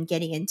you've been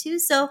getting into.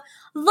 So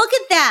look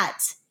at that.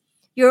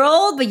 You're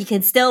old, but you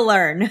can still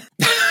learn.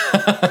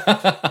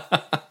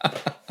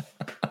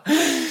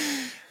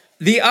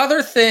 The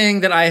other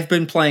thing that I've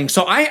been playing,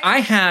 so I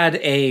had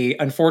a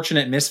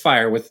unfortunate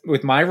misfire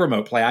with my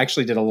remote play. I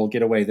actually did a little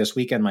getaway this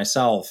weekend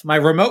myself. My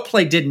remote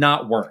play did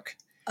not work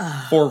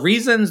for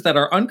reasons that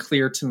are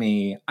unclear to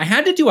me. I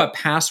had to do a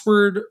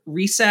password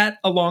reset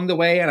along the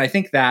way, and I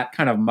think that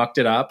kind of mucked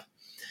it up.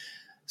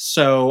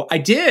 So I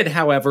did,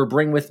 however,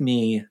 bring with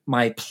me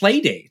my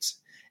Playdate.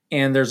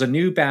 And there's a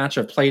new batch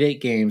of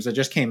Playdate games that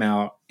just came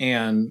out.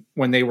 And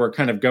when they were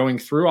kind of going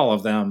through all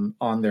of them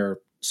on their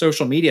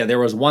social media, there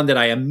was one that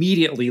I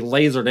immediately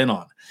lasered in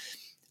on.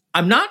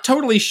 I'm not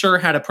totally sure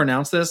how to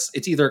pronounce this.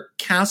 It's either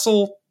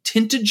Castle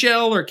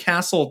Tintagel or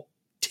Castle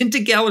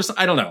Tintagel or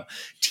something. I don't know.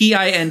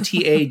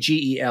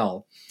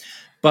 Tintagel.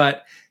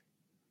 But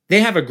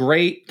they have a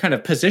great kind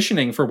of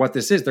positioning for what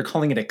this is. They're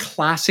calling it a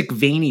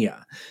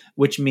Classicvania,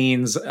 which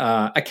means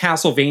a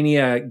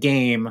Castlevania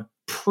game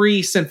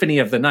pre-Symphony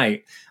of the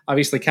Night.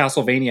 Obviously,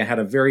 Castlevania had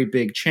a very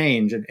big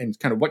change in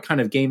kind of what kind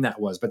of game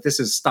that was, but this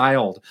is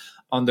styled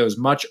on those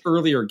much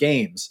earlier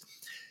games.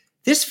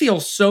 This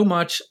feels so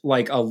much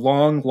like a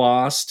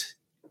long-lost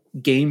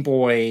Game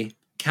Boy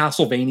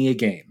Castlevania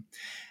game.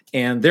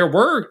 And there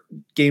were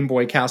Game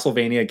Boy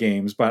Castlevania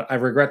games, but I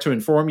regret to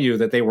inform you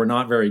that they were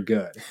not very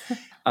good.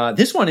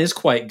 This one is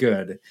quite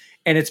good.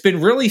 And it's been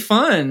really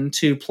fun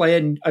to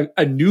play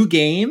a new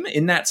game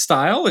in that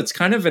style. It's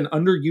kind of an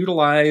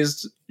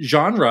underutilized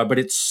genre, but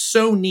it's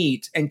so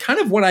neat and kind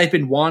of what I've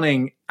been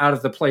wanting out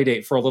of the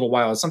Playdate for a little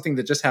while is something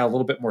that just had a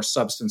little bit more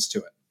substance to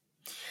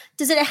it.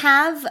 Does it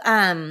have,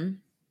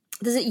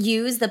 does it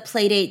use the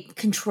Playdate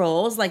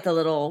controls, like the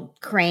little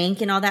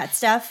crank and all that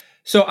stuff?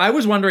 So I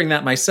was wondering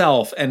that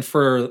myself. And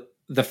for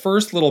the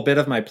first little bit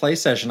of my play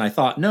session, I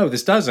thought, no,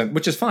 this doesn't,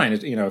 which is fine.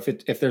 You know,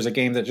 if there's a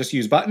game that just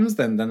use buttons,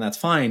 then that's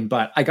fine.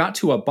 But I got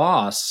to a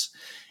boss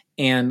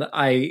and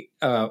I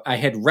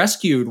had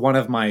rescued one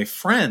of my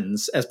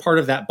friends as part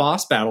of that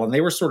boss battle. And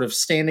they were sort of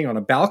standing on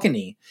a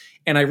balcony.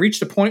 And I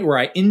reached a point where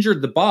I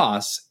injured the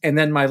boss. And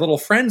then my little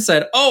friend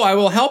said, "Oh, I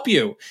will help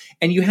you."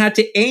 And you had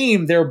to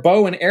aim their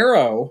bow and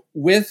arrow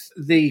with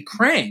the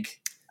crank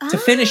to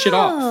finish it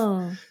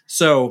off.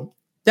 So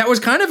that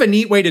was kind of a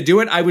neat way to do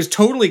it. I was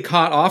totally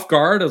caught off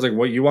guard. I was like,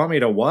 "What, you want me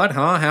to what?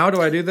 Huh? How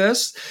do I do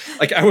this?"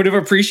 Like, I would have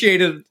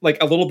appreciated like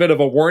a little bit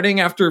of a warning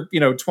after,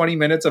 20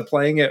 minutes of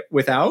playing it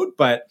without,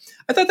 but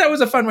I thought that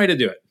was a fun way to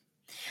do it.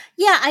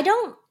 Yeah, I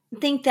don't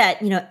think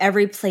that,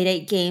 every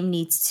Playdate game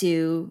needs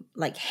to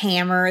like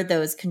hammer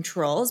those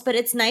controls, but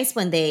it's nice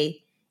when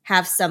they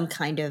have some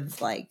kind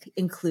of like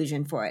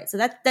inclusion for it. So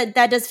that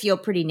does feel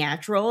pretty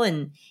natural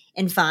and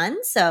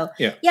fun. So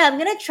Yeah. I'm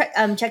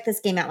gonna check this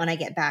game out when I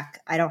get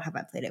back. I don't have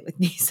my Played It with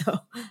me, so.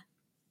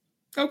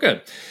 Oh,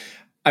 good.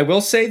 I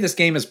will say this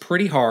game is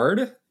pretty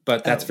hard,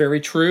 but that's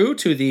very true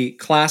to the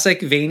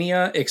classic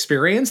Vania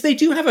experience. They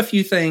do have a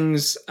few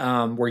things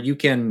where you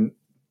can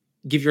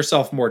give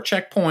yourself more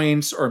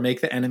checkpoints or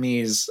make the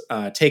enemies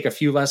take a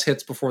few less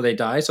hits before they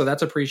die. So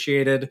that's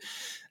appreciated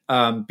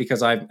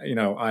because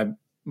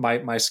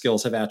my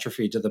skills have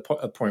atrophied to the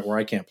point where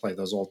I can't play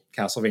those old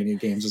Castlevania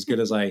games as good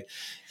as I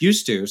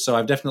used to. So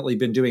I've definitely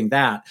been doing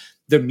that.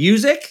 The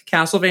music,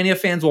 Castlevania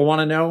fans will want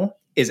to know,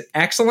 is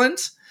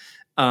excellent.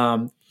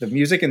 The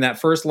music in that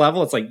first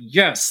level, it's like,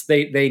 yes,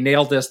 they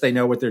nailed this. They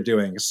know what they're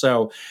doing.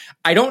 So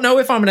I don't know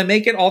if I'm going to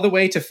make it all the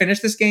way to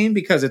finish this game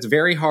because it's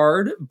very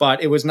hard,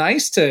 but it was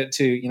nice to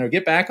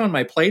get back on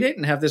my Played It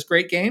and have this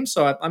great game.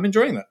 So I'm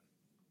enjoying that.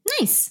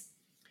 Nice.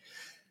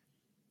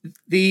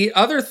 The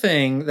other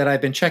thing that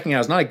I've been checking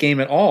out is not a game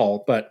at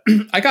all, but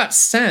I got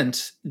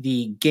sent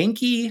the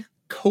Genki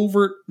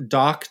Covert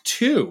Dock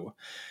 2,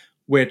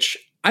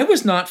 which I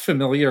was not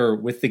familiar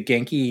with the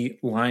Genki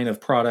line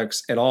of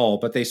products at all,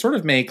 but they sort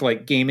of make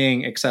like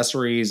gaming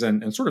accessories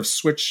and sort of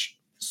Switch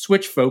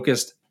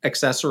focused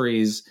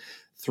accessories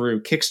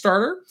through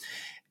Kickstarter.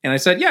 And I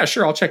said, yeah,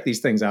 sure, I'll check these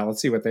things out.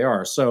 Let's see what they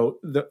are. So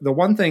the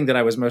one thing that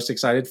I was most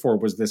excited for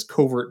was this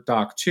Covert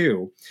Dock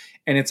 2.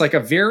 And it's like a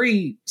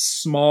very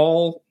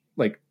small,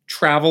 like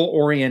travel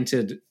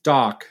oriented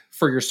dock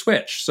for your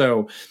Switch.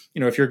 So,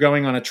 if you're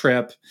going on a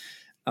trip,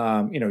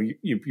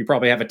 you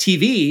probably have a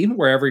TV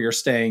wherever you're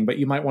staying, but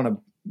you might want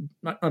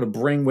to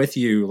bring with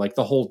you like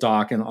the whole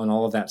dock and on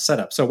all of that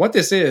setup. So what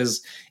this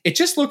is, it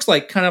just looks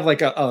like kind of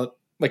like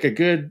a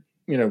good,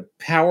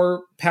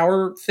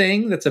 power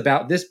thing that's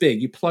about this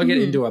big. You plug it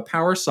into a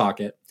power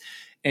socket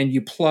and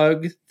you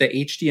plug the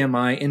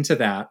HDMI into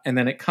that. And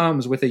then it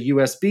comes with a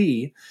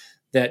USB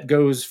that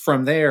goes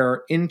from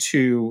there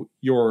into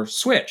your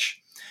Switch.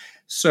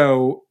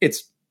 So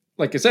it's,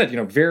 like I said,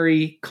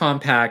 very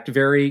compact,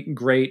 very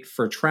great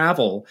for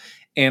travel.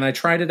 And I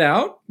tried it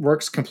out.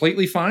 Works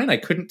completely fine. I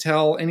couldn't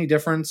tell any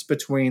difference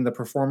between the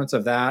performance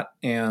of that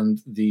and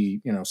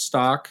the,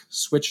 stock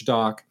Switch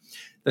dock.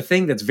 The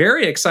thing that's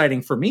very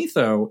exciting for me,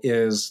 though,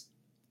 is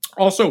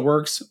also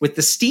works with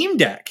the Steam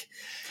Deck.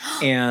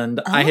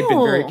 And I had been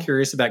very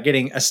curious about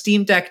getting a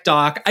Steam Deck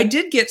dock. I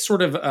did get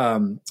sort of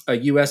a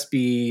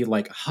USB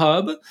like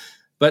hub,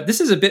 but this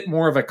is a bit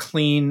more of a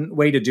clean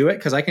way to do it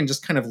because I can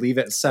just kind of leave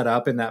it set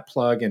up in that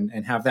plug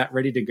and have that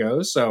ready to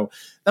go. So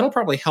that'll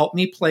probably help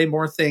me play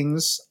more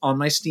things on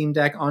my Steam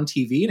Deck on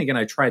TV. And again,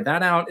 I tried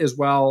that out as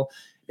well.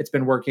 It's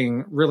been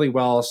working really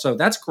well. So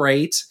that's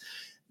great.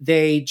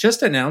 They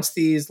just announced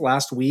these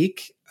last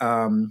week.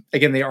 Again,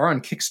 they are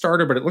on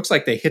Kickstarter, but it looks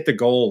like they hit the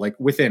goal like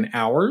within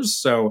hours.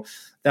 So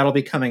that'll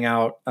be coming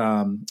out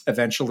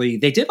eventually.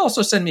 They did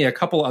also send me a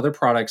couple other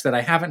products that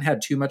I haven't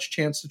had too much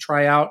chance to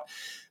try out.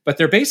 But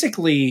they're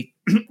basically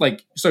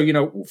like, so,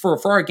 for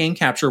our game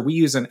capture, we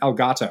use an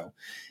Elgato.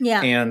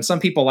 Yeah. And some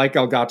people like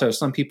Elgato,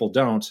 some people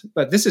don't.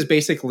 But this is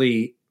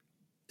basically,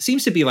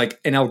 seems to be like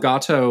an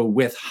Elgato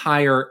with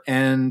higher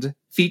end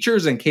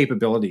features and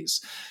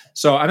capabilities.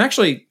 So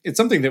it's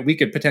something that we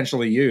could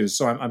potentially use.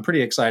 So I'm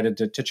pretty excited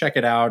to check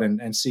it out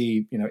and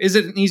see, is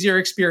it an easier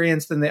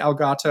experience than the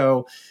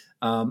Elgato?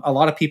 A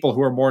lot of people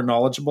who are more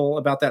knowledgeable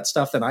about that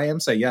stuff than I am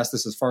say, yes,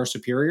 this is far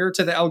superior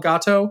to the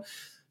Elgato.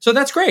 So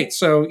that's great.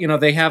 So,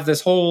 they have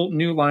this whole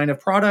new line of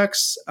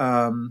products.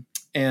 And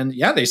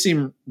yeah, they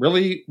seem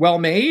really well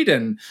made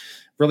and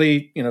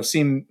really,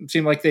 seem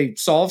like they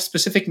solve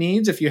specific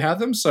needs if you have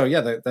them. So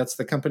yeah, that's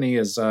the company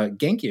is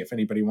Genki if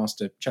anybody wants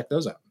to check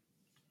those out.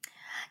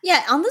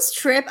 Yeah, on this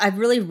trip, I've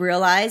really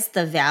realized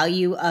the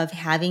value of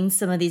having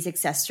some of these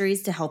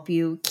accessories to help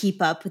you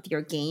keep up with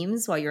your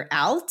games while you're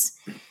out.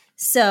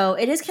 So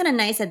it is kind of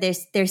nice that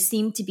there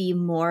seem to be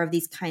more of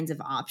these kinds of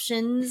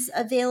options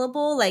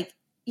available. Like,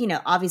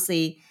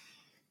 obviously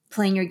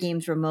playing your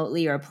games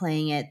remotely or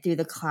playing it through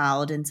the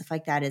cloud and stuff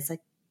like that is like,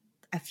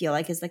 I feel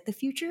like is like the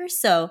future.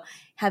 So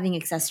having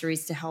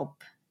accessories to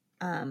help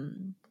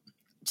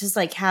just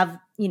like have,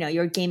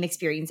 your game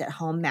experience at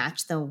home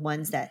match the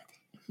ones that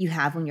you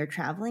have when you're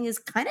traveling is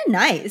kind of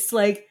nice.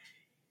 Like,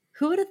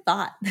 who would have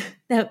thought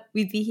that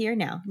we'd be here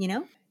now,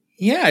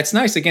 Yeah, it's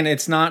nice. Again,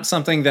 it's not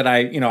something that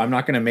I'm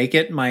not going to make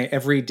it my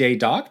everyday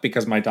dock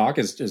because my dock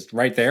is just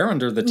right there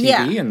under the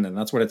TV and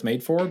that's what it's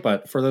made for.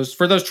 But for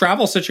those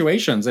travel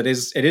situations, it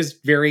is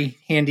very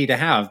handy to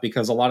have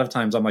because a lot of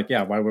times I'm like,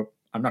 yeah,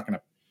 I'm not going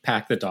to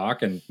pack the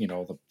dock and,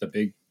 the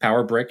big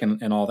power brick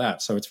and all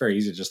that. So it's very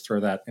easy to just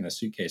throw that in a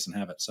suitcase and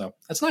have it. So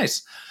that's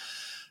nice.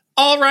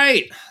 All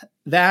right.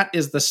 That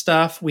is the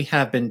stuff we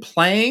have been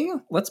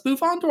playing. Let's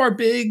move on to our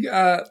big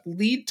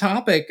lead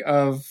topic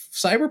of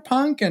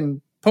Cyberpunk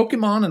and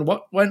Pokemon and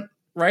what went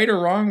right or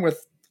wrong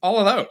with all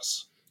of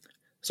those.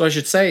 So I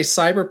should say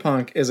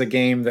Cyberpunk is a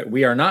game that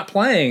we are not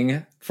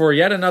playing for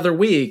yet another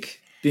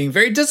week, being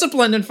very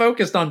disciplined and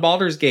focused on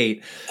Baldur's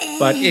Gate.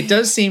 But it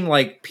does seem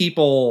like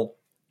people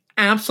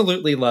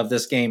absolutely love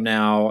this game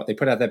now. They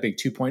put out that big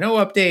 2.0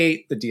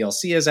 update. The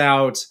DLC is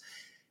out.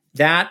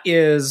 That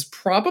is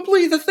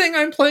probably the thing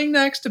I'm playing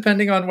next,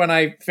 depending on when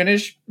I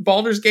finish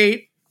Baldur's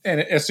Gate, and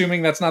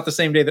assuming that's not the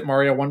same day that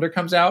Mario Wonder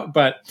comes out.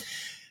 But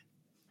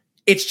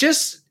it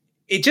just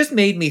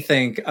made me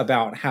think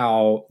about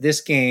how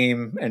this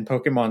game and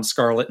Pokemon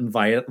Scarlet and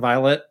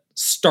Violet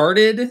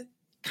started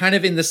kind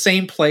of in the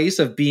same place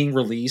of being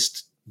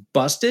released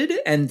busted,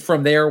 and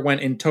from there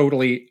went in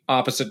totally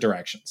opposite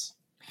directions.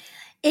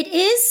 It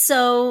is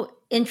so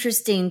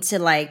interesting to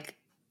like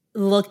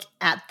look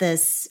at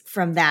this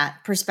from that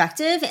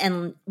perspective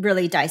and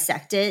really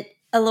dissect it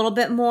a little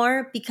bit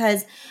more,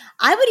 because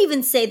I would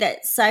even say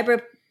that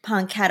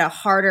Cyberpunk had a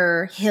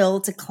harder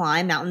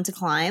mountain to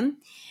climb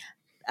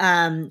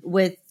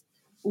with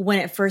when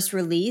it first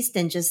released,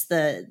 and just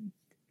the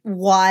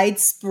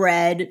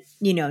widespread,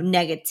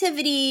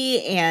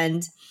 negativity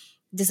and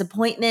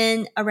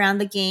disappointment around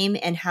the game,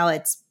 and how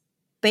it's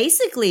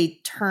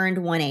basically turned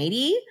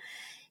 180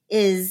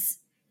 is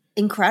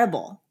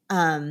incredible.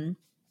 And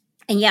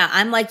yeah,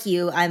 I'm like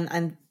you.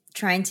 I'm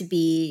trying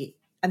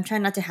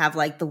not to have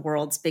like the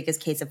world's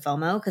biggest case of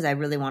FOMO, because I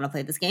really want to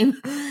play this game.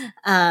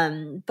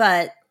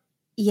 But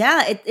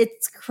yeah,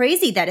 it's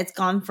crazy that it's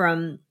gone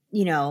from,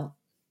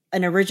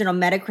 an original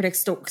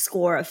Metacritic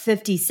score of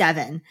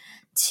 57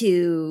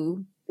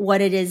 to what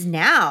it is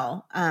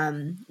now.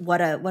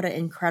 What an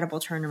incredible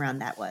turnaround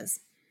that was.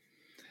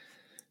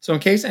 So in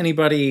case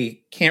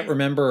anybody can't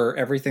remember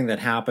everything that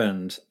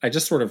happened, I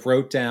just sort of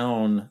wrote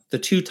down the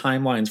two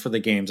timelines for the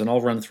games, and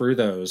I'll run through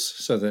those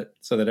so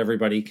that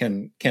everybody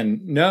can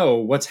know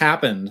what's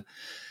happened.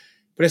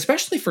 But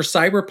especially for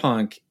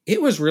Cyberpunk,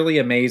 it was really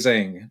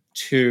amazing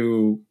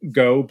to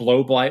go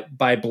blow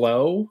by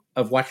blow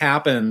of what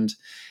happened.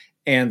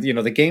 And,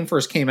 the game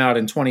first came out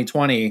in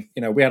 2020.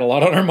 We had a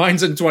lot on our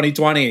minds in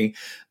 2020,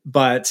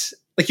 but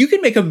like you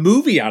can make a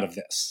movie out of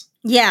this.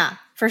 Yeah,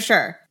 for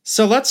sure.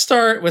 So let's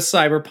start with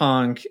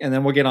Cyberpunk, and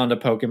then we'll get on to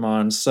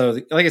Pokemon. So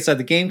like I said,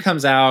 the game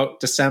comes out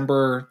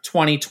December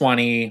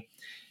 2020,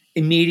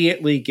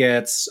 immediately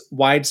gets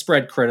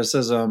widespread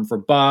criticism for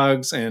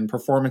bugs and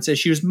performance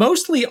issues,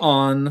 mostly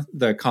on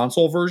the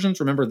console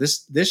versions. Remember,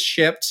 this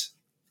shipped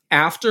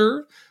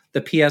after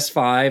the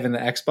PS5 and the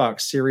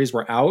Xbox Series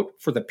were out.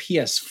 For the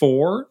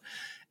PS4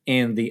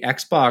 and the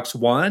Xbox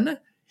One.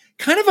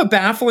 Kind of a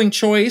baffling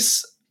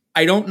choice.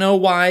 I don't know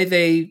why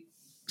they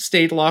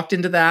stayed locked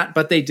into that,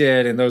 but they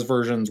did, and those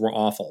versions were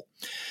awful.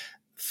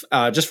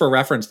 Just for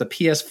reference, the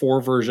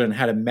PS4 version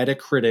had a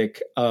Metacritic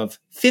of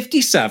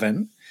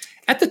 57.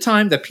 At the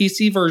time, the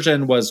PC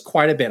version was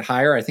quite a bit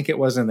higher. I think it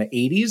was in the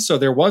 80s, so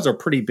there was a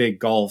pretty big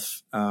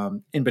gulf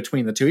in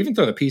between the two, even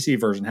though the PC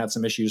version had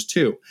some issues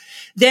too.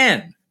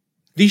 Then,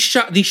 the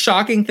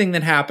shocking thing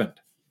that happened,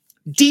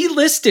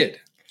 delisted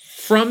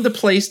from the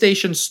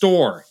PlayStation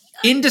Store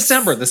in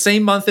December, the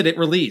same month that it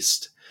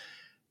released,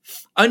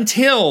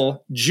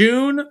 until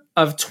June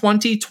of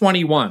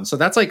 2021. So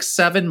that's like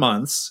 7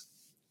 months.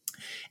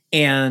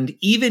 And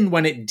even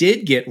when it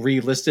did get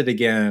relisted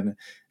again,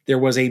 there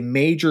was a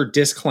major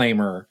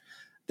disclaimer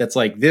that's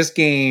like, this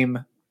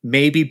game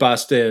may be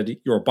busted.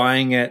 You're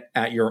buying it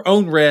at your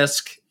own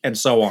risk, and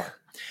so on.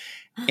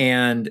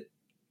 And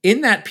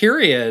in that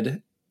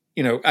period,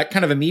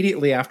 kind of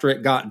immediately after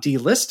it got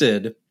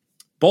delisted,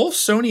 both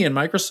Sony and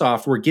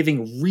Microsoft were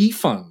giving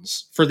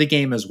refunds for the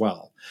game as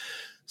well.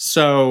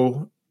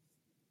 So,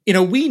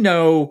 we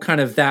know kind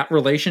of that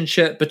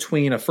relationship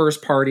between a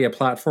first party, a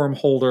platform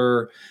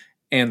holder,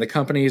 and the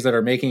companies that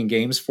are making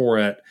games for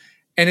it.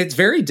 And it's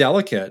very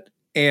delicate.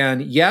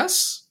 And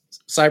yes,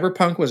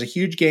 Cyberpunk was a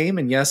huge game.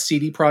 And yes,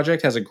 CD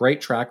Projekt has a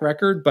great track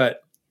record.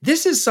 But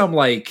this is some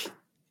like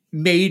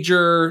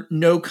major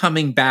no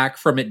coming back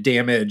from it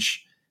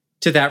damage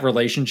to that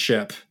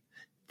relationship.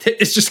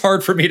 It's just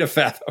hard for me to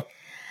fathom.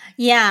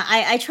 Yeah,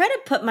 I try to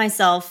put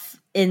myself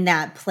in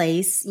that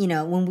place.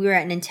 When we were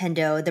at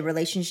Nintendo, the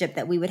relationship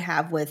that we would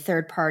have with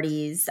third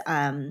parties,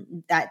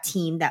 that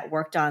team that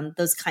worked on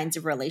those kinds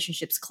of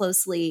relationships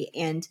closely,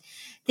 and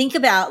think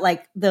about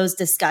like those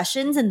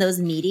discussions and those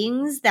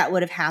meetings that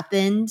would have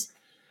happened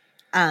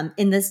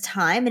in this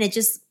time. And it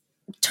just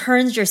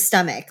turns your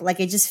stomach. Like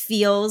it just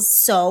feels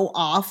so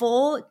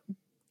awful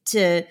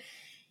to,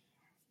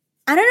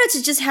 I don't know,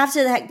 to just have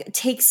to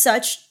take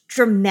such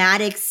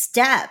dramatic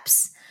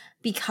steps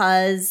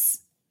because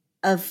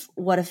of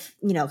what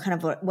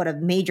a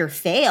major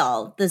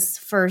fail this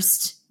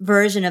first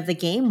version of the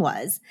game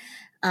was.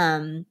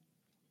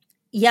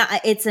 Yeah,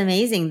 it's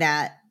amazing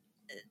that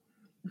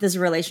this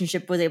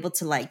relationship was able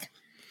to like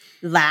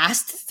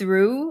last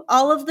through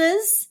all of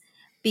this,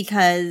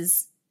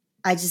 because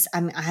I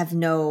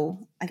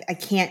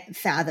can't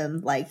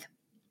fathom like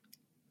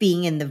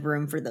being in the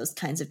room for those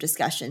kinds of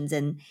discussions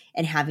and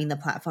having the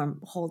platform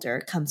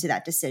holder come to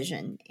that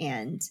decision.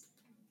 And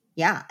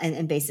yeah,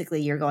 and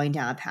basically you're going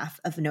down a path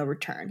of no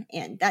return.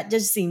 And that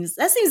seems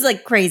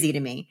like crazy to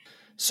me.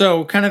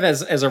 So kind of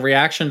as a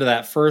reaction to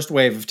that first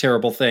wave of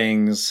terrible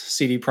things,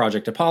 CD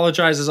Projekt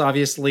apologizes,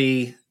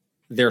 obviously.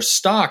 Their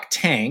stock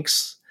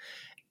tanks.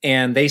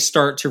 and they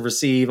start to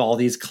receive all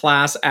these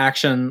class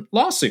action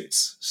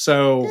lawsuits.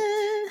 So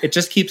it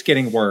just keeps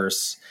getting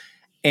worse.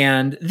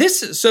 And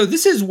this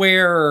is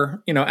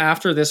where,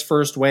 after this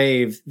first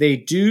wave, they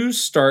do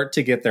start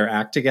to get their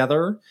act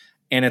together,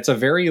 and it's a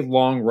very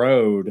long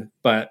road,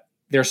 but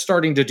they're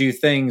starting to do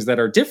things that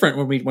are different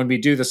when we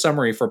do the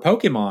summary for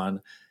Pokemon.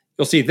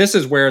 You'll see this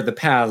is where the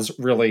paths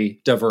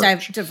really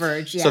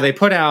diverge. Yeah. So they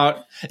put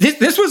out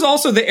this was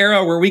also the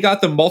era where we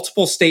got the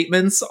multiple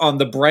statements on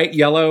the bright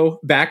yellow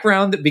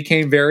background that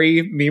became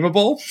very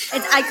memeable.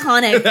 It's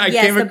iconic.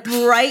 Yes, the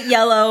bright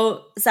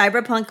yellow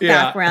cyberpunk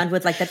background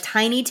with like the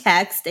tiny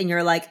text, and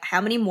you're like,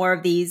 how many more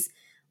of these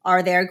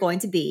are there going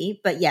to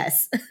be? But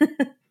yes.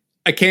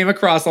 I came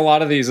across a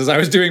lot of these as I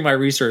was doing my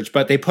research,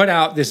 but they put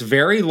out this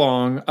very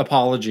long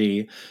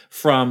apology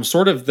from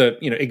sort of the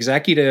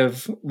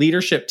executive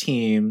leadership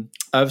team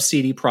of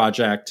CD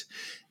Projekt.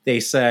 They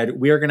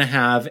said, we are going to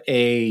have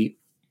a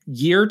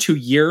year to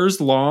years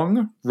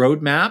long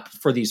roadmap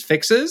for these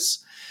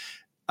fixes.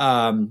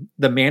 The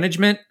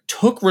management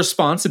took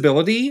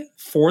responsibility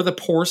for the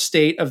poor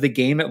state of the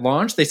game at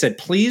launch. They said,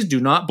 please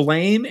do not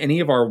blame any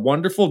of our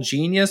wonderful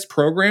genius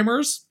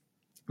programmers.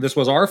 This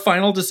was our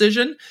final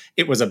decision.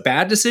 It was a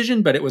bad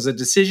decision, but it was a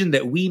decision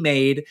that we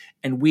made,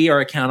 and we are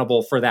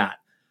accountable for that.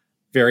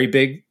 Very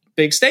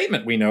big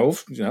statement. We know,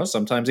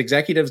 sometimes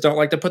executives don't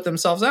like to put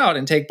themselves out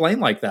and take blame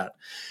like that.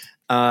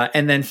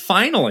 And then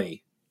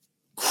finally,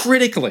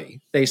 critically,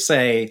 they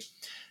say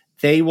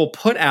they will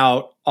put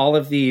out all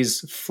of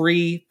these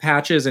free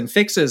patches and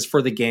fixes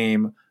for the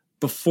game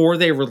before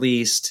they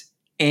released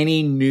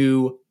any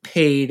new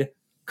paid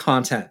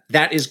content.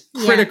 That is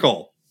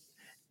critical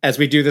as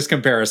we do this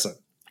comparison.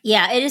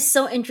 Yeah, it is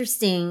so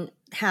interesting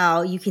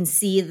how you can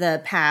see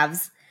the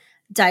paths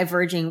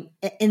diverging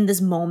in this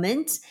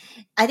moment.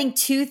 I think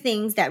two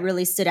things that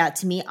really stood out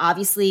to me,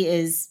 obviously,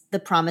 is the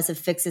promise of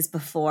fixes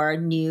before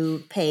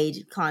new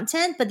paid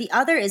content, but the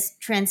other is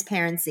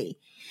transparency.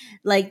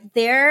 Like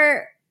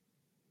their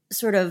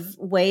sort of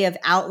way of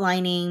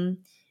outlining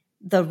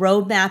the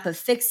roadmap of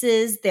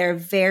fixes, their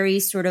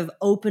very sort of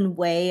open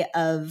way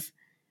of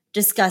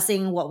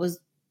discussing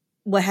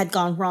what had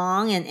gone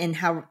wrong and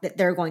how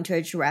they're going to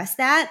address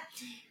that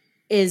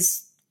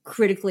is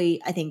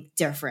critically, I think,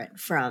 different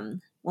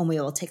from when we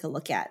will take a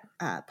look at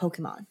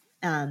Pokemon.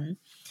 And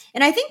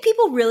I think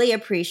people really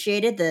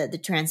appreciated the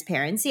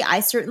transparency.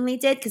 I certainly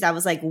did, because I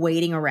was like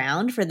waiting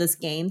around for this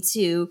game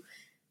to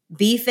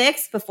be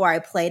fixed before I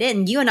played it.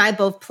 And you and I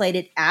both played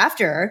it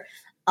after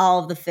all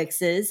of the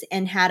fixes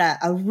and had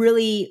a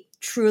really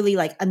truly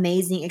like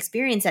amazing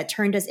experience that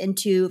turned us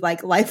into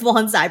like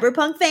lifelong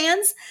cyberpunk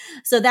fans.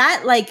 So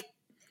that like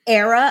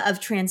era of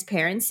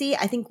transparency,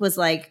 I think, was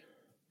like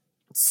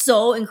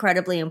so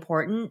incredibly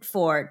important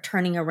for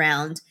turning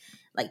around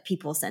like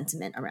people's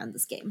sentiment around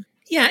this game.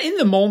 Yeah, in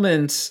the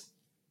moment,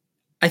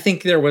 I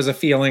think there was a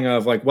feeling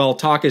of like, well,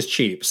 talk is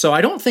cheap. So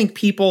I don't think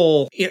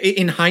people,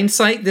 in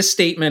hindsight, this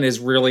statement is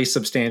really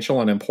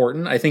substantial and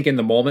important. I think in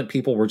the moment,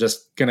 people were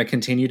just going to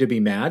continue to be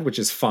mad, which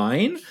is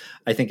fine.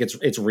 I think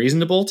it's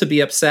reasonable to be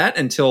upset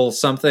until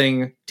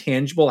something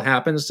tangible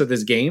happens to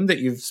this game that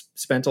you've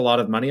spent a lot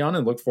of money on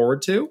and look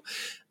forward to.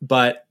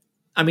 But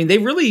I mean, they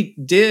really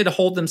did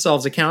hold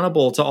themselves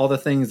accountable to all the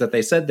things that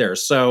they said there.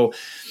 So,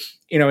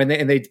 and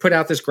they put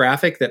out this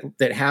graphic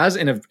that has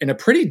in a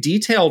pretty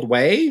detailed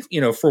way,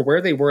 for where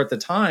they were at the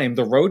time,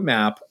 the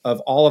roadmap of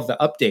all of the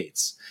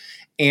updates.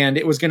 And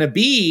it was going to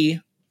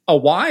be a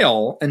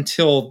while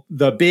until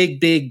the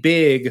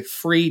big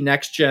free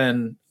next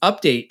gen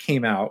update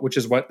came out,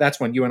 that's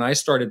when you and I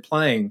started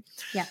playing.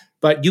 Yeah.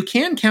 But you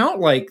can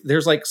count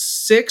there's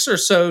 6 or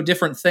so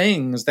different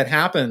things that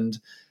happened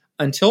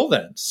until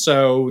then.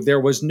 So there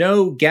was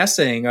no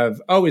guessing of,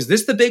 oh, is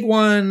this the big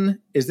one?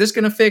 Is this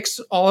going to fix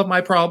all of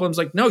my problems?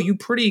 Like, no, you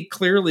pretty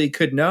clearly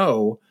could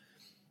know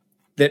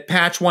that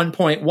patch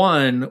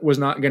 1.1 was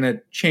not going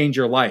to change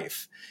your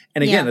life.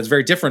 And again, that's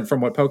very different from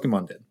what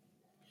Pokemon did.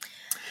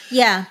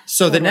 Yeah.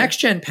 So the next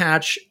gen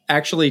patch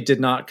actually did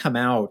not come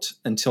out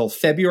until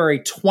February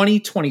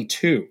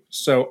 2022.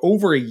 So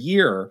over a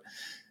year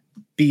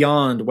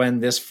beyond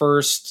when this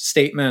first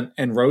statement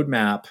and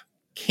roadmap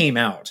came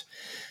out,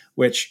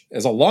 which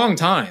is a long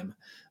time,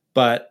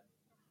 but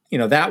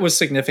that was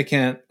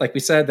significant. Like we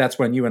said, that's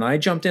when you and I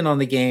jumped in on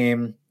the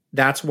game.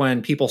 That's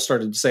when people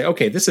started to say,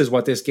 okay, this is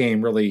what this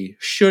game really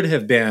should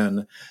have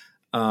been.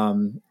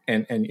 And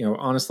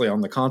honestly,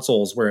 on the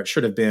consoles where it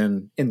should have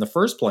been in the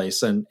first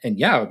place. And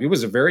yeah, it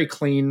was a very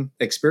clean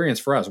experience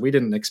for us. We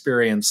didn't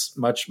experience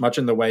much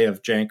in the way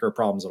of jank or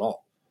problems at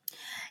all.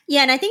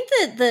 Yeah, and I think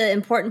that the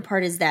important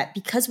part is that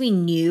because we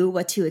knew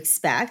what to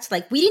expect,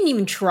 like we didn't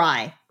even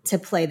try to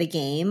play the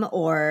game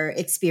or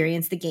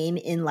experience the game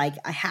in like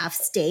a half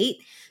state,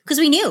 because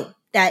we knew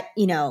that,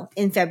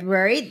 in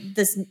February,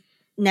 this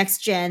next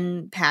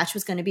gen patch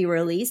was going to be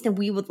released and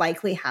we would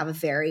likely have a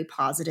very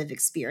positive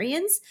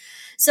experience.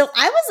 So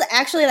I was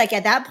actually like,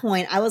 at that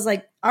point, I was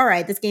like, all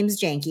right, this game's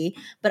janky,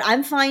 but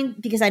I'm fine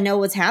because I know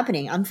what's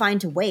happening. I'm fine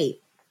to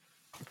wait.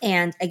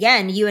 And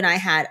again, you and I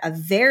had a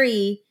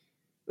very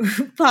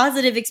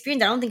positive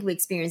experience. I don't think we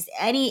experienced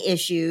any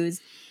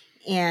issues.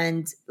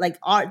 And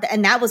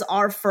that was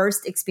our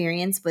first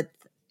experience with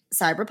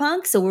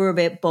Cyberpunk. So we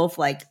were both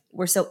like,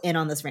 we're so in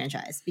on this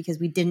franchise because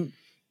we didn't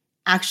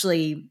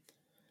actually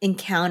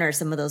encounter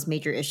some of those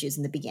major issues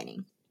in the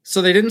beginning.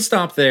 So they didn't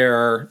stop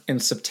there. In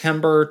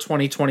September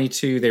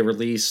 2022, they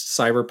released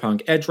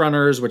Cyberpunk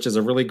Edgerunners, which is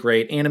a really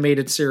great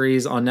animated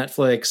series on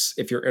Netflix.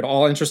 If you're at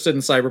all interested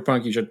in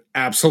Cyberpunk, you should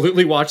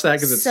absolutely watch that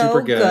because it's So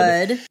super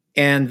good.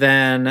 And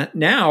then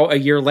now, a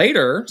year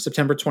later,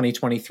 September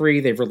 2023,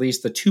 they've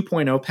released the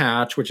 2.0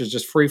 patch, which is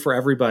just free for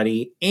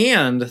everybody,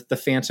 and the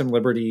Phantom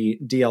Liberty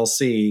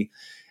DLC.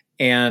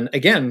 And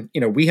again,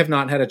 we have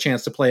not had a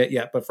chance to play it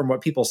yet, but from what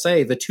people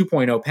say, the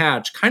 2.0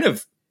 patch kind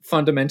of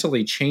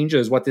fundamentally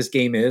changes what this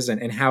game is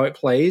and how it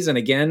plays. And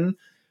again,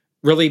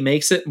 really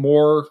makes it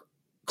more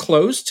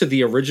close to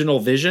the original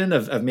vision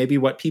of maybe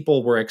what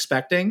people were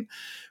expecting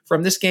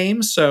from this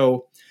game.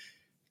 So,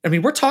 I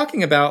mean, we're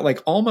talking about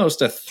like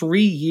almost a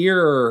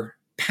 3-year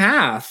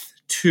path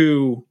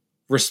to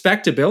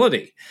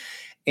respectability.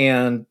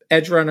 And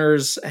Phantom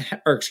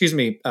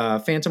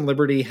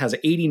Liberty has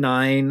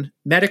 89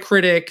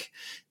 Metacritic.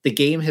 The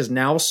game has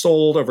now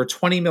sold over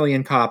 20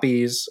 million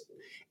copies.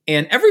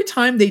 And every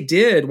time they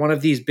did one of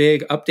these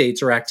big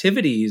updates or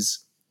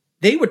activities,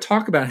 they would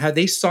talk about how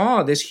they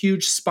saw this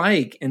huge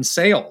spike in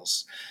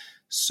sales.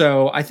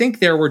 So I think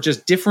there were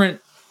just different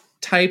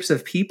types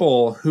of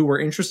people who were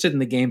interested in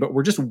the game, but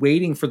were just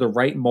waiting for the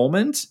right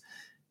moment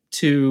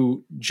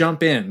to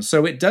jump in.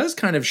 So it does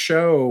kind of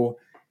show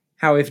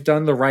how, if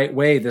done the right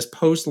way, this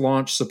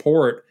post-launch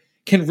support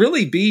can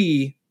really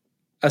be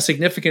a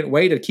significant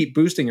way to keep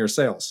boosting your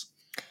sales.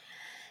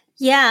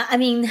 Yeah, I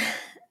mean,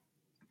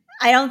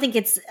 I don't think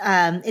it's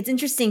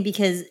interesting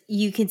because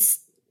you can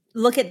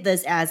look at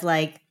this as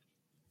like,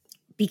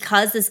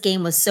 because this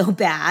game was so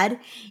bad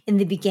in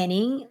the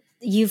beginning,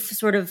 you've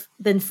sort of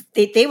been,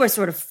 they were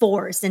sort of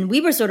forced, and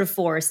we were sort of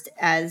forced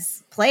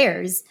as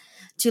players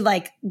to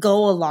like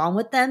go along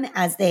with them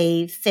as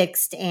they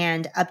fixed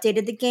and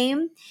updated the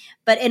game.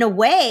 But in a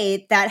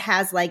way that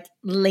has like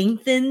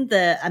lengthened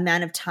the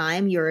amount of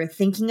time you're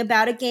thinking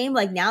about a game.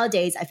 Like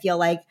nowadays, I feel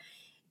like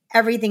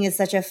everything is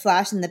such a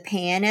flash in the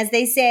pan, as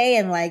they say.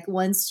 And like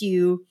once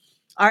you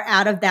are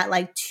out of that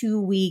like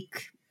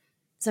 2-week,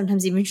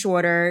 sometimes even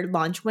shorter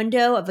launch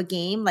window of a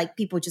game, like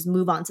people just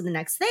move on to the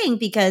next thing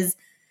because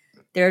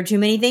there are too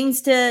many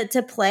things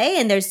to play,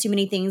 and there's too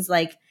many things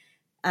like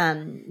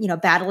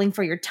battling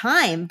for your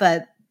time.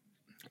 But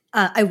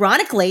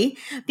ironically,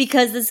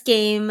 because this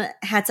game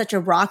had such a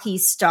rocky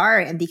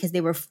start, and because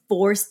they were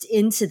forced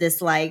into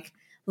this like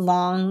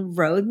long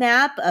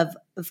roadmap of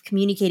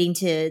communicating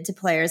to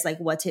players like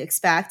what to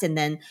expect, and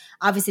then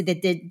obviously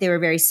they were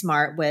very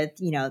smart with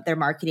their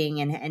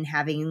marketing and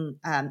having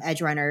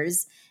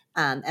Edgerunners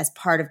as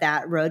part of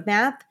that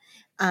roadmap.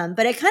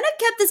 But it kind of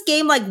kept this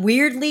game like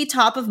weirdly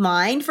top of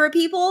mind for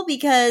people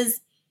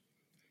because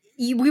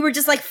we were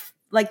just like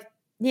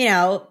we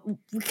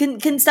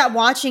couldn't stop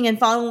watching and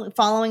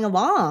following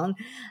along.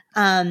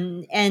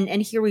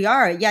 And here we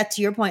are. Yeah,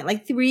 to your point,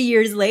 like 3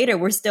 years later,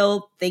 we're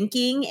still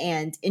thinking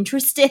and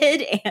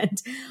interested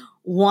and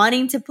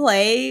wanting to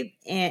play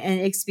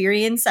and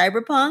experience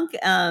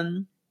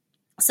Cyberpunk.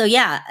 So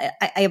yeah,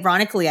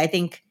 ironically, I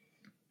think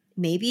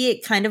maybe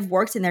it kind of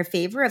worked in their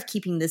favor of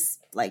keeping this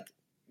like,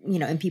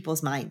 in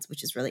people's minds,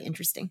 which is really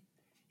interesting.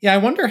 Yeah, I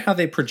wonder how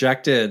they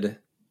projected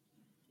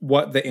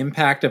what the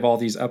impact of all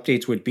these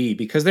updates would be,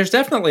 because there's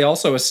definitely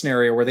also a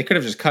scenario where they could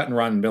have just cut and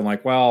run and been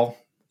like, well,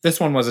 this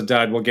one was a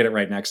dud, we'll get it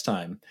right next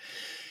time.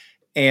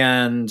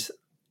 And,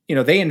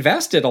 they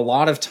invested a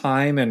lot of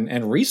time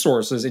and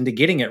resources into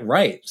getting it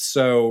right.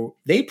 So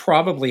they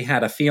probably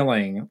had a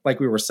feeling, like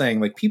we were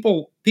saying, like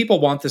people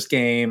want this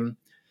game.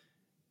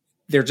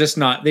 They just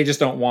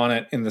don't want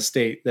it in the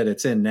state that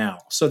it's in now.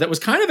 So that was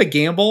kind of a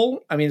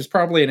gamble. I mean, it's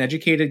probably an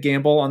educated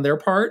gamble on their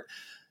part.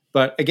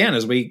 But again,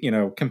 as we,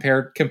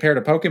 compare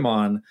to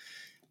Pokemon,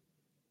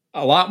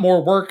 a lot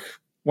more work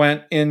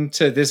went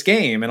into this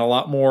game and a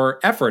lot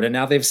more effort. And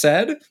now they've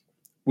said,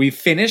 we've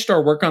finished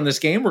our work on this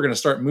game. We're going to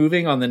start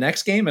moving on the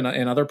next game and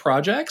other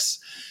projects.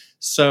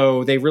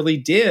 So they really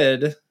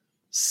did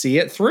see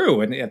it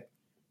through. And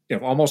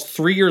almost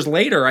 3 years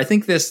later, I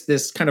think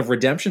this kind of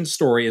redemption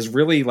story is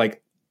really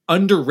like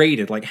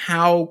underrated. Like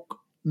how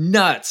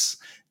nuts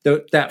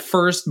that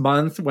first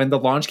month when the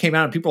launch came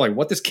out and people are like,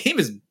 what, this game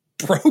is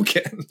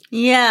broken.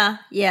 Yeah.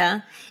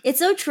 It's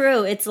so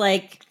true. It's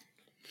like,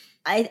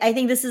 I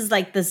think this is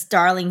like this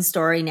darling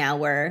story now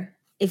where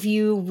if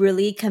you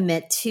really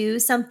commit to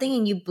something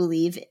and you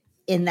believe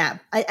in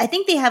that, I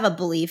think they have a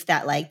belief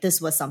that like this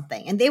was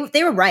something. And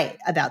they were right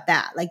about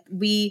that. Like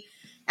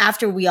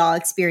after we all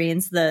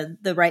experienced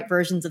the right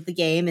versions of the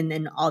game and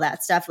then all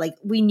that stuff, like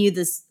we knew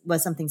this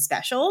was something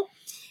special.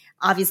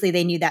 Obviously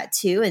they knew that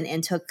too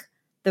and took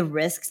the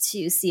risk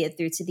to see it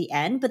through to the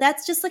end. But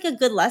that's just like a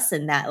good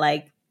lesson that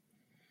like,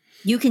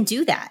 you can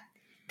do that.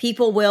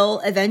 People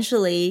will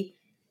eventually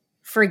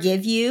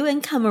forgive you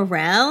and come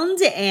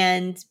around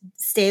and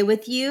stay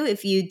with you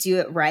if you do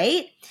it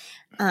right.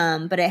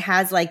 but it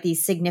has like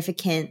these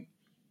significant.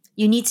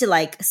 You need to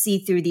like see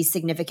through these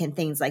significant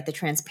things like the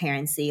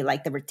transparency,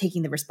 like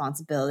taking the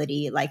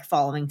responsibility, like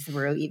following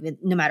through, even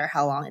no matter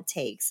how long it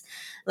takes.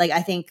 Like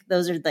I think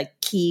those are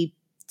like key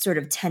sort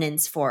of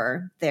tenets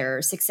for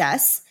their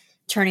success,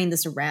 turning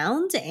this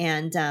around.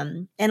 And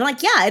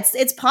like, yeah,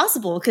 it's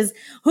possible, because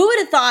who would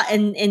have thought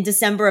in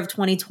December of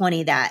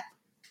 2020 that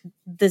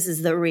this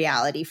is the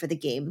reality for the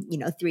game,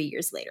 3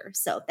 years later.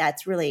 So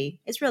it's really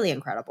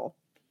incredible.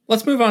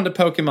 Let's move on to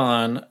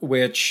Pokemon,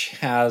 which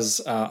has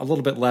a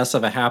little bit less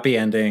of a happy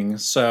ending.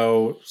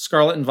 So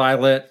Scarlet and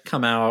Violet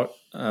come out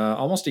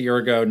almost a year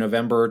ago,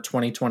 November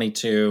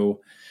 2022.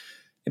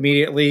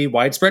 Immediately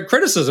widespread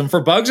criticism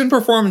for bugs and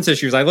performance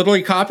issues. I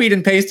literally copied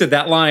and pasted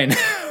that line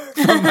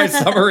from my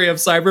summary of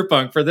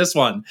Cyberpunk for this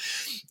one.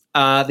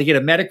 They get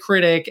a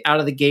Metacritic out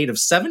of the gate of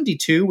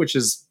 72, which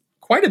is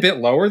quite a bit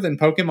lower than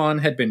Pokemon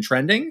had been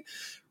trending.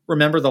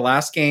 Remember the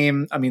last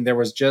game, I mean, there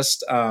was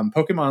just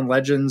Pokemon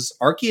Legends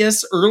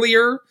Arceus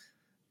earlier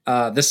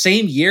the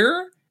same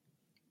year.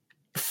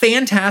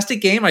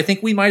 Fantastic game. I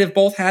think we might have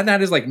both had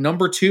that as like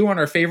number 2 on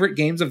our favorite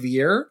games of the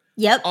year.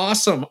 Yep.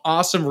 Awesome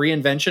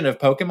reinvention of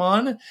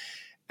Pokemon.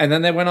 And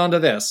then they went on to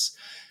this.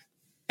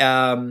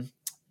 On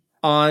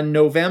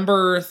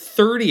November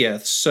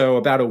 30th, so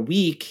about a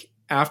week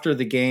after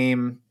the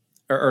game,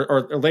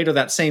 or later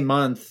that same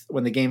month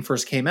when the game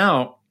first came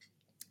out,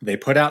 they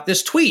put out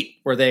this tweet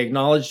where they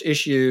acknowledged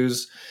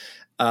issues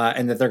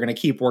and that they're going to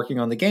keep working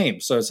on the game.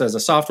 So it says a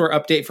software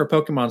update for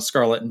Pokemon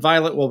Scarlet and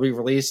Violet will be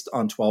released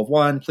on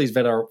 12/1. Please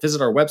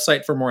visit our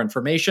website for more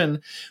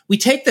information. We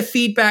take the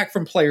feedback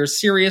from players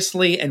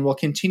seriously and will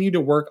continue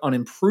to work on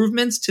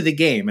improvements to the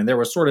game. And there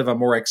was sort of a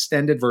more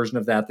extended version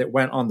of that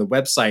went on the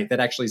website that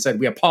actually said,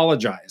 we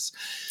apologize.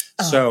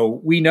 Oh.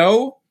 So we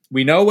know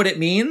what it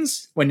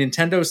means when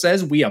Nintendo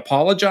says we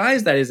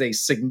apologize. That is a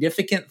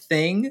significant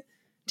thing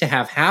to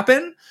have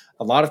happen.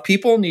 A lot of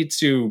people need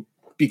to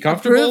be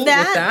comfortable with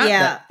that.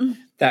 Yeah.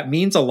 That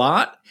means a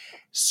lot.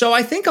 So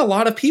I think a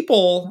lot of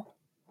people,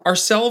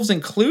 ourselves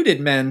included,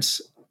 meant,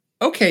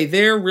 okay,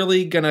 they're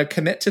really going to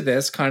commit to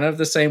this kind of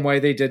the same way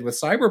they did with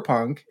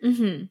Cyberpunk.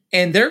 Mm-hmm.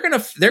 And they're going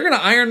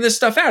to iron this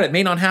stuff out. It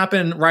may not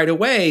happen right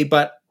away,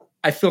 but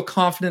I feel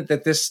confident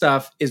that this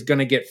stuff is going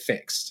to get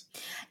fixed.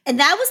 And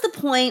that was the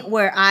point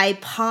where I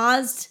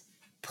paused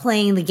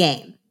playing the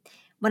game.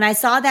 When I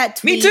saw that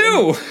tweet. Me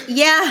too.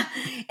 Yeah.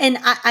 And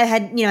I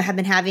had, have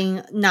been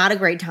having not a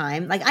great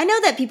time. Like, I know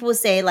that people will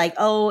say like,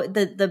 oh,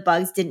 the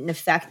bugs didn't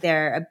affect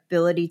their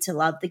ability to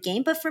love the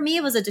game. But for me,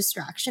 it was a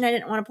distraction. I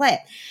didn't want to play it.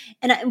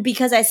 And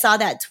because I saw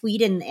that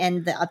tweet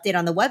and the update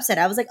on the website,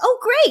 I was like, oh,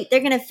 great. They're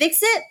going to fix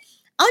it.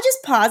 I'll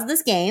just pause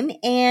this game.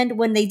 And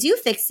when they do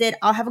fix it,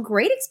 I'll have a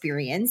great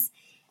experience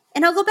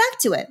and I'll go back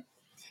to it.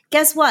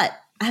 Guess what?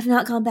 I have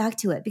not gone back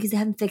to it because they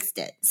haven't fixed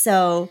it.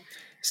 So.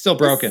 Still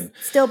broken.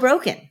 Still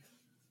broken.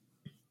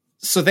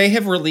 So they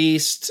have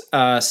released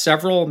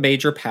several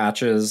major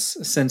patches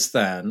since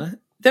then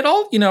that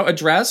all,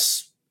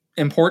 address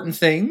important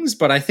things.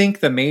 But I think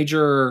the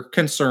major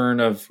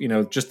concern of,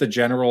 just the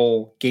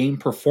general game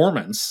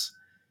performance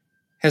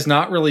has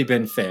not really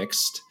been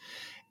fixed.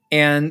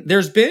 And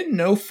there's been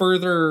no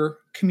further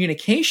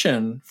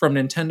communication from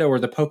Nintendo or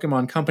the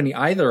Pokemon Company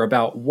either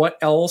about what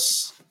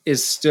else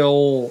is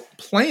still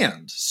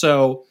planned.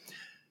 So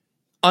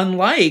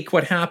unlike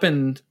what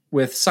happened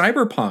with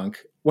Cyberpunk,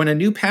 when a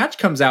new patch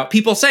comes out,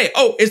 people say,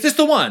 oh, is this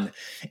the one?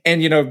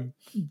 And,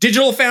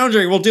 Digital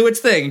Foundry will do its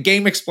thing.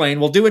 Game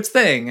Explain will do its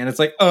thing. And it's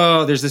like,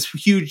 oh, there's this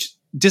huge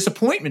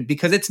disappointment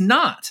because it's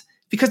not.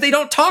 Because they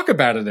don't talk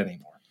about it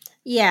anymore.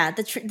 Yeah,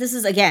 this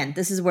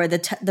is where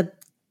the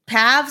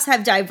paths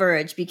have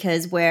diverged,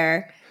 because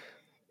where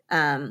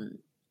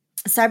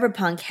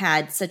Cyberpunk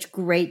had such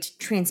great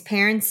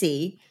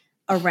transparency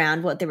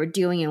around what they were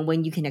doing and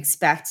when you can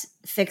expect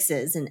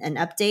fixes and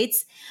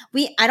updates.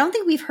 I don't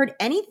think we've heard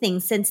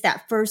anything since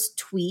that first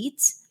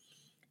tweet.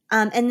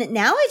 And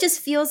now it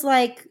just feels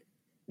like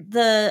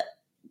they're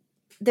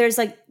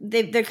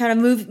kind of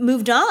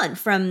moved on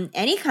from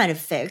any kind of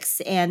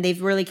fix, and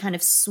they've really kind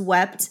of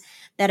swept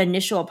that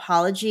initial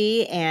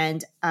apology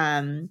and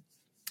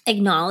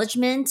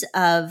acknowledgement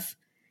of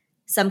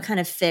some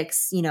kind of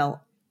fix,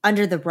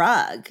 under the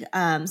rug.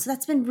 So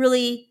that's been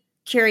really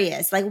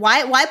curious. Like,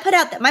 why put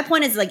out that? My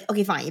point is like,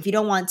 okay, fine. If you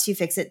don't want to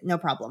fix it, no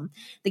problem.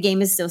 The game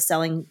is still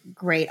selling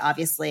great,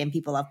 obviously, and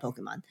people love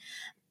Pokemon.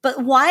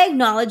 But why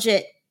acknowledge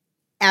it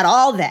at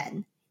all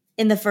then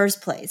in the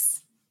first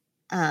place?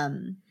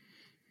 That's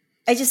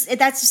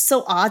just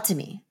so odd to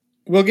me.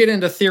 We'll get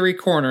into Theory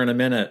Corner in a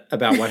minute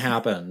about what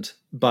happened.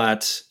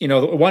 But,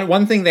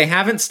 one thing they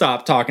haven't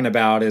stopped talking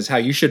about is how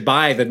you should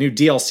buy the new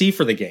DLC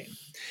for the game.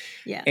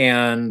 Yeah.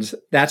 And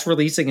that's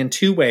releasing in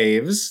 2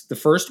 waves. The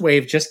first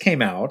wave just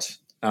came out.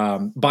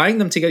 Buying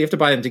them together, you have to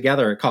buy them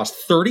together. It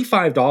costs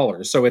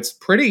 $35. So it's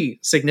pretty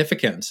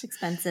significant. It's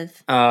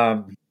expensive.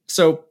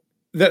 So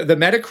the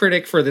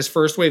Metacritic for this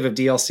first wave of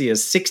DLC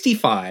is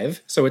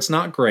 65. So it's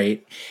not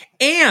great.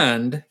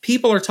 And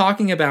people are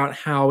talking about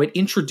how it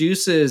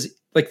introduces,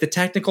 like, the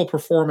technical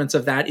performance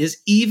of that is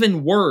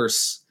even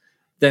worse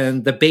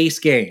than the base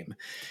game.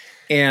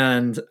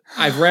 And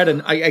I've read,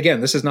 and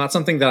again, this is not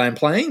something that I'm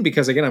playing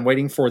because, again, I'm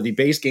waiting for the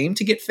base game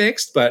to get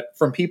fixed. But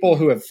from people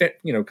who have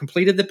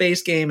completed the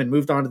base game and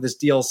moved on to this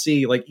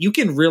DLC, like, you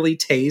can really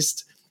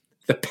taste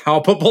the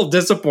palpable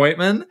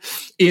disappointment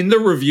in the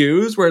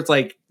reviews where it's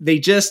like they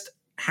just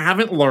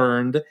haven't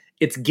learned.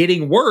 It's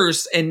getting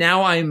worse, and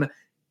now I'm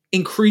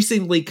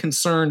increasingly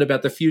concerned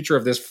about the future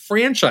of this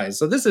franchise.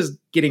 So this is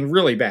getting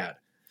really bad.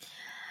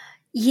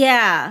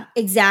 Yeah,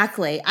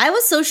 exactly. I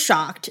was so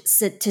shocked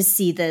to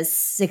see this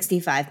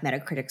 65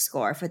 Metacritic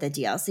score for the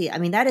DLC. I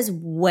mean, that is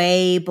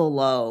way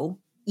below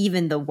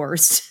even the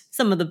worst,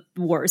 some of the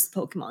worst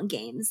Pokemon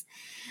games.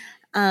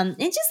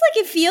 It's just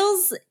like it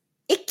feels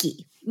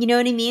icky. You know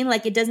what I mean?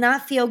 Like, it does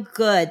not feel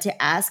good to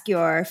ask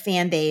your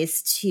fan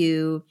base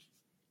to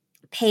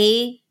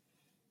pay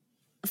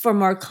for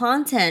more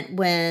content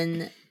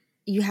when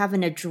you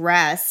haven't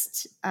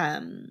addressed,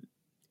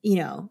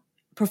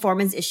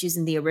 performance issues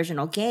in the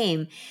original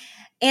game,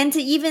 and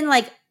to even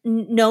like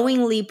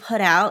knowingly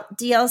put out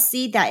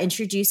DLC that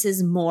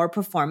introduces more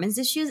performance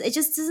issues. It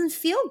just doesn't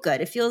feel good.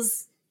 It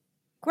feels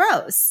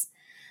gross.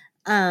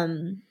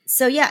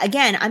 So yeah,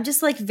 again, I'm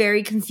just like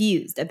very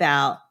confused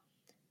about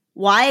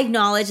why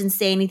acknowledge and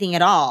say anything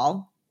at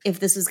all if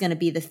this is going to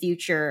be the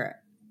future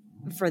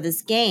for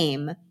this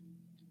game.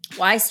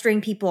 Why string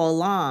people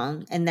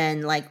along, and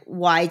then like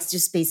why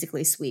just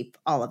basically sweep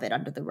all of it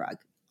under the rug?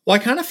 Well, I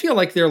kind of feel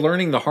like they're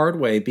learning the hard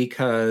way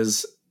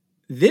because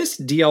this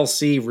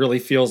DLC really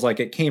feels like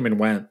it came and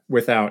went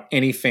without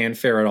any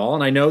fanfare at all.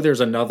 And I know there's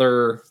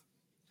another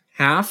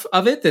half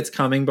of it that's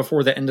coming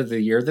before the end of the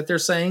year that they're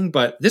saying,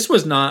 but this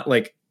was not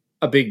like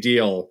a big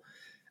deal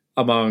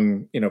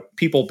among,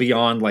 people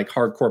beyond like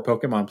hardcore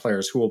Pokemon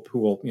players who will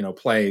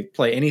play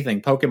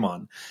anything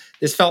Pokemon.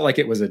 This felt like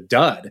it was a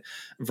dud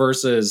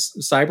versus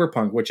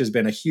Cyberpunk, which has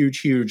been a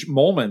huge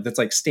moment that's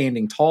like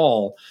standing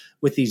tall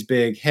with these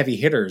big heavy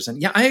hitters.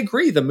 And yeah, I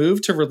agree. The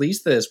move to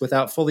release this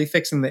without fully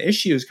fixing the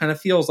issues kind of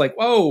feels like,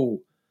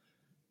 whoa,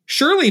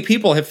 surely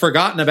people have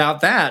forgotten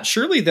about that.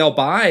 Surely they'll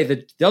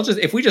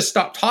if we just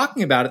stop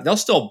talking about it, they'll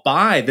still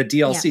buy the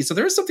DLC. Yeah. So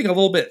there is something a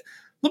little bit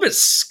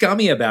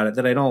scummy about it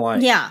that I don't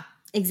like. Yeah,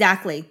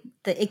 exactly.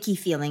 The icky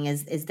feeling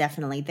is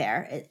definitely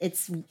there.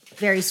 It's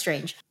very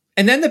strange.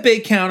 And then the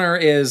big counter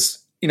is,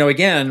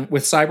 again,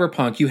 with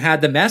Cyberpunk, you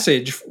had the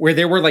message where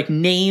there were like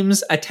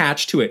names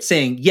attached to it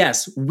saying,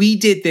 yes, we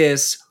did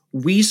this.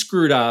 We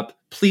screwed up.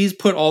 Please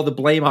put all the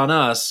blame on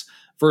us,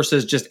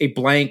 versus just a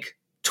blank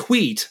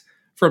tweet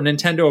from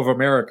Nintendo of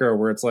America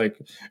where it's like,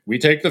 we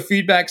take the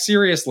feedback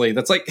seriously.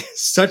 That's like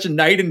such a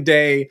night and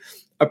day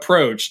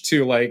approach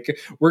to like,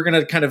 we're going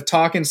to kind of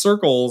talk in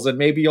circles and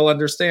maybe you'll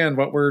understand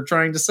what we're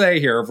trying to say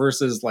here,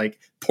 versus like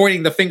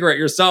pointing the finger at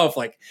yourself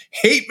like,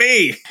 hate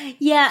me.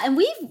 Yeah, and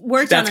we've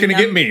worked That's going to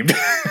get memed.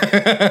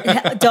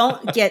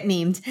 Don't get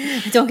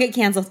memed. Don't get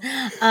canceled.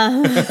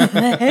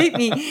 Hate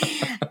me.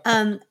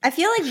 I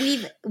feel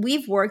like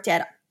we've worked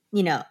at,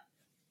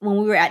 when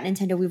we were at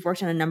Nintendo, we've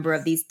worked on a number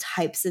of these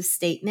types of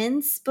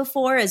statements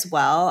before as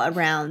well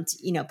around,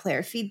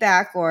 player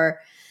feedback or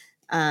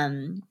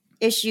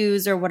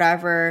issues or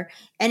whatever.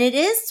 And it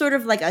is sort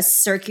of like a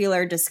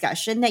circular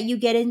discussion that you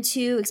get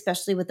into,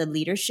 especially with the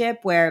leadership,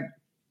 where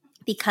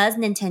because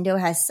Nintendo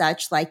has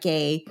such like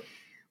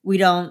we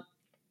don't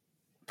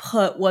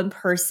put one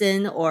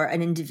person or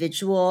an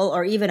individual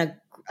or even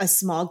a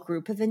small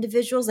group of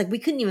individuals, like we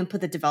couldn't even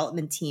put the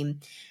development team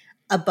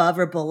above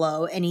or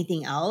below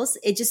anything else.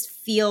 It just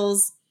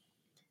feels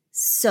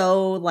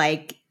so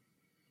like,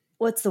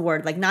 what's the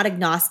word? Like not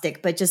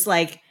agnostic, but just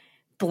like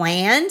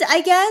bland,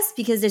 I guess,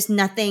 because there's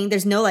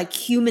no like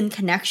human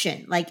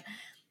connection. Like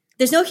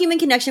there's no human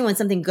connection when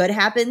something good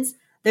happens.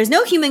 There's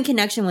no human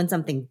connection when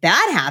something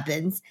bad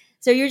happens.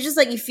 So you're just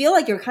like, you feel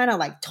like you're kind of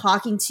like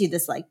talking to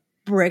this like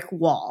brick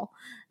wall,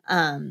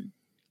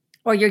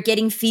 or you're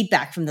getting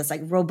feedback from this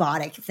like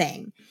robotic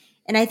thing.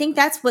 And I think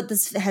that's what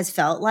this has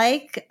felt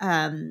like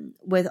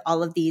with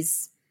all of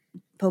these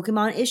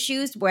Pokemon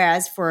issues.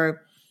 Whereas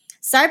for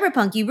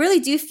Cyberpunk, you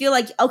really do feel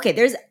like, okay,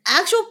 there's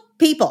actual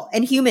people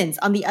and humans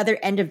on the other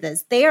end of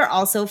this. They are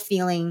also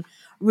feeling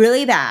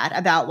really bad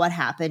about what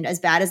happened, as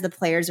bad as the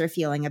players are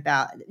feeling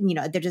about,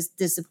 they're just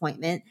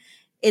disappointment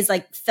is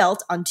like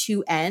felt on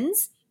two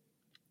ends.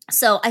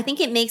 So I think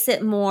it makes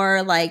it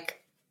more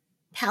like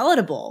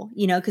palatable,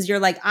 because you're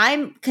like,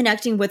 I'm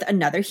connecting with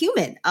another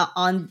human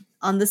on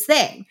this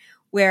thing.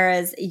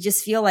 Whereas you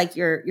just feel like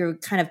you're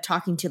kind of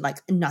talking to like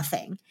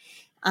nothing.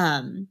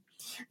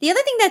 The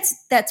other thing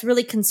that's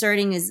really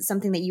concerning is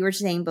something that you were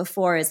saying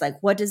before is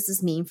like, what does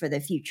this mean for the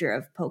future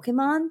of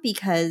Pokemon?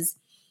 Because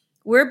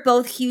we're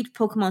both huge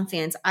Pokemon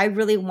fans. I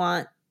really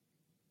want,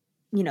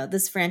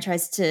 this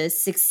franchise to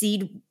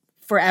succeed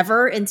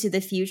forever into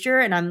the future.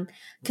 And I'm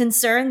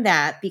concerned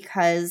that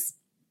because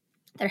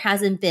there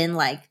hasn't been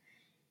like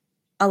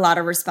a lot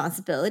of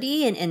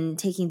responsibility in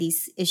taking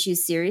these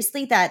issues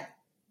seriously, that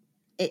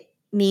it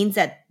means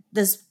that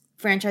this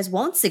franchise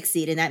won't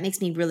succeed. And that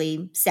makes me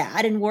really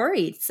sad and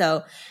worried.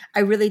 So I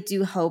really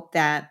do hope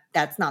that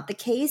that's not the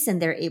case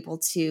and they're able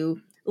to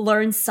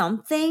learn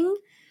something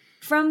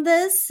from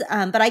this.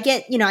 But I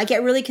get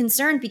really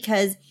concerned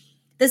because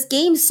this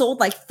game sold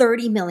like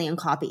 30 million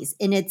copies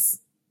in its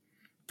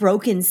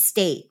broken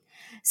state.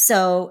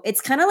 So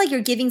it's kind of like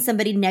you're giving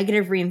somebody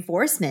negative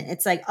reinforcement.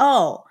 It's like,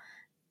 oh,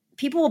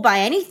 people will buy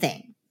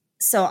anything.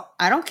 So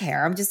I don't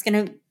care.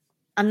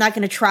 I'm not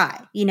going to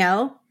try,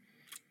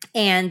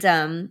 And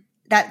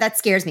that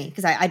scares me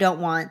because I don't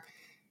want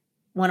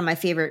one of my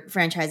favorite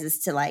franchises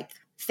to like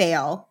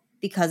fail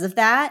because of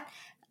that.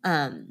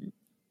 And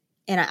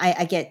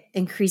I get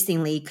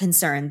increasingly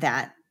concerned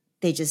that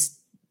they just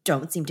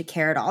don't seem to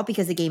care at all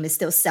because the game is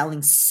still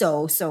selling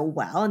so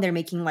well and they're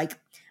making like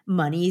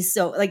money.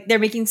 So like they're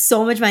making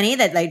so much money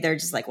that like they're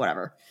just like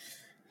whatever.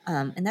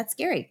 And that's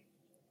scary.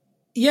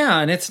 Yeah,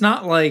 and it's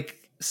not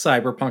like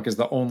Cyberpunk is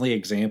the only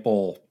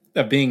example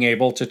of being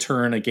able to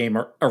turn a game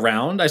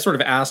around. I sort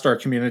of asked our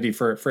community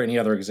for any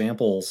other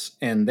examples,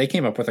 and they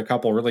came up with a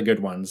couple really good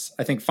ones.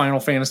 I think Final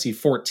Fantasy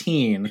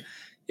 14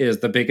 is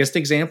the biggest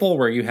example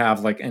where you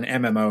have like an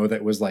MMO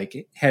that was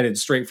like headed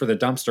straight for the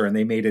dumpster and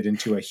they made it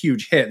into a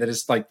huge hit that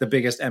is like the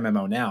biggest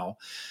MMO now.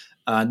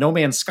 No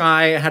Man's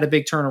Sky had a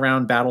big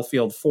turnaround.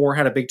 Battlefield 4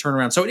 had a big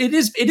turnaround. So it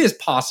is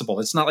possible.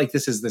 It's not like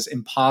this is this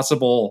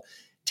impossible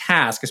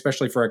task,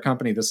 especially for a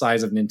company the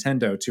size of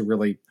Nintendo, to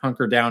really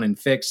hunker down and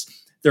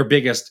fix their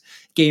biggest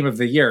game of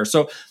the year.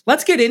 So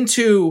let's get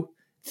into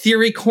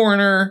theory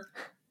corner,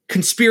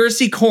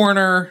 conspiracy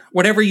corner,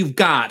 whatever you've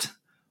got.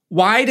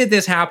 Why did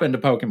this happen to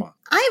Pokemon?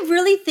 I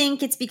really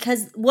think it's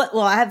because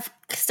I have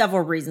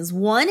several reasons.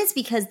 One is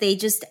because they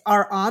just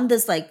are on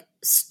this like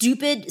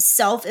stupid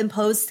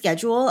self-imposed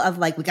schedule of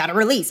like, we got to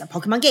release a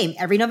Pokemon game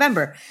every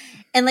November.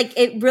 And like,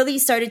 it really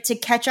started to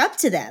catch up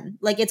to them.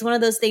 Like, it's one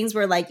of those things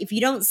where like, if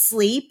you don't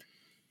sleep,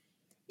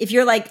 if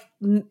you're like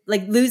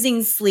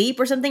losing sleep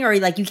or something, or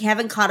like you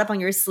haven't caught up on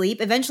your sleep,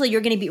 eventually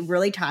you're going to be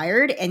really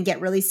tired and get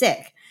really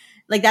sick.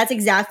 Like that's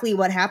exactly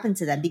what happened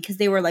to them because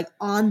they were like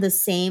on the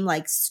same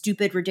like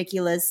stupid,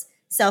 ridiculous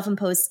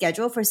self-imposed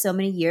schedule for so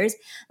many years.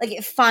 Like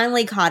it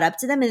finally caught up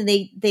to them and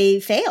they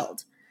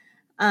failed.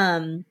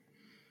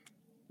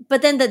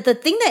 But then the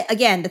thing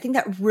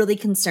that really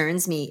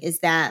concerns me is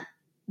that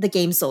the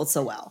game sold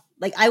so well.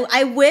 Like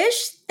I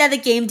wish that the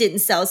game didn't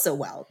sell so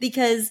well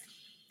because,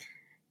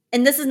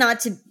 and this is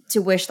not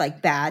to wish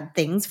like bad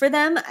things for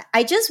them.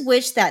 I just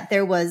wish that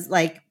there was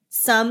like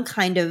some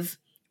kind of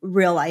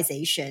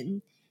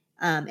realization.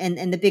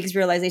 And the biggest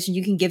realization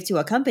you can give to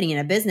a company and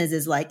a business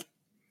is like,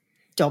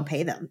 don't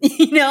pay them,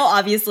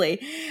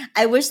 obviously.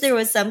 I wish there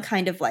was some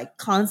kind of like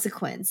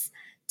consequence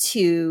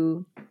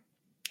to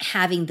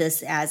having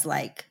this as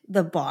like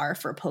the bar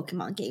for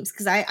Pokemon games.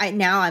 Cause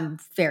I'm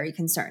very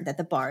concerned that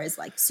the bar is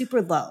like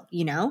super low,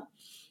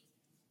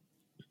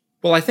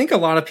 Well, I think a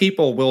lot of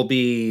people will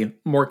be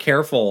more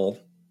careful,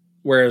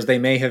 whereas they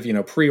may have,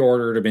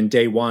 pre-ordered or been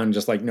day one,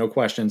 just like no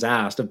questions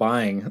asked of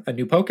buying a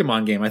new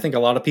Pokemon game. I think a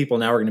lot of people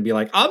now are going to be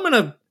like, I'm going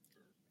to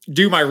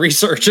do my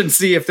research and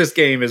see if this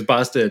game is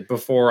busted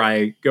before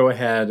I go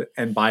ahead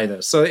and buy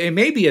this. So it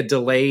may be a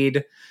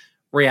delayed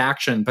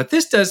reaction, but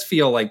this does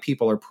feel like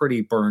people are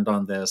pretty burned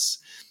on this.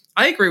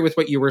 I agree with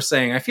what you were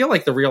saying. I feel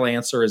like the real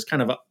answer is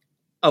kind of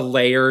a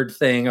layered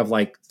thing of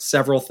like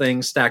several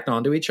things stacked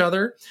onto each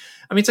other.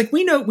 I mean, it's like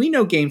we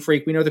know Game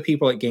Freak. We know the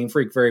people at Game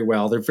Freak very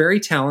well. They're very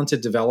talented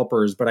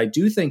developers, but I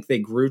do think they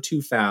grew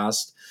too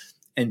fast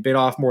and bit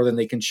off more than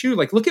they can chew.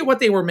 Like, look at what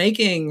they were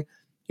making,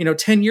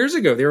 10 years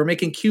ago. They were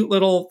making cute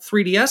little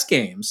 3DS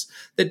games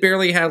that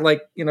barely had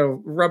like,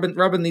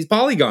 rubbing these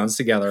polygons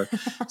together.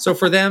 So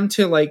for them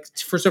to like,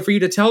 for you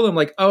to tell them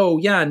like, oh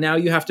yeah, now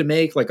you have to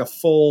make like a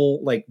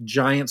full, like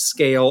giant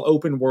scale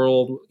open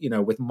world,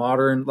 with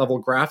modern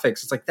level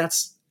graphics. It's like,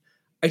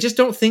 I just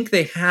don't think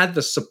they had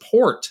the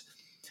support.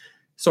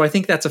 So I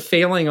think that's a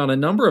failing on a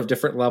number of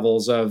different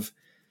levels of,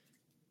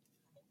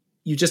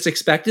 you just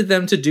expected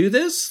them to do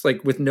this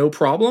like with no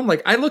problem.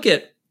 Like I look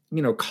at,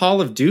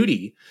 Call of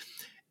Duty,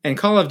 and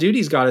Call of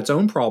Duty's got its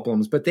own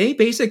problems, but they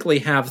basically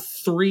have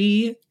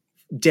 3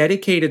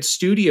 dedicated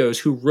studios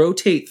who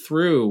rotate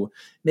through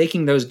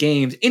making those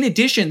games. In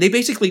addition, they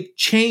basically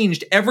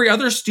changed every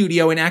other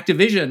studio in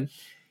Activision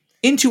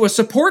into a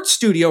support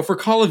studio for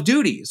Call of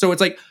Duty. So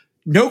it's like,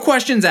 no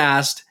questions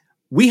asked.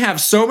 We have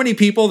so many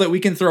people that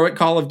we can throw at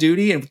Call of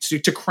Duty and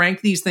to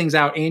crank these things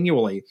out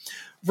annually.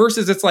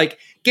 Versus it's like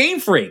Game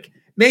Freak,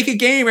 make a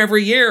game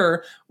every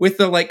year with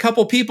the like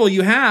couple people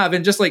you have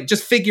and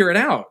just figure it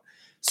out.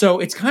 So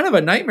it's kind of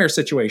a nightmare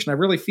situation. I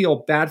really feel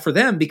bad for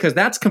them because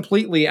that's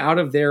completely out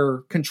of their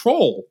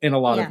control in a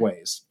lot of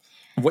ways,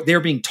 what they're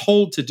being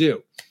told to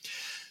do.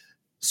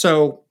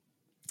 So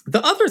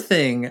the other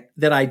thing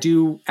that I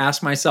do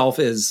ask myself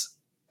is,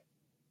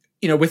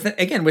 with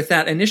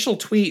that initial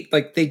tweet,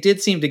 like they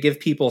did seem to give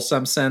people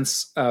some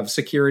sense of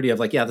security of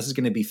like, yeah, this is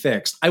going to be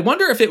fixed. I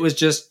wonder if it was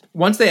just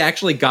once they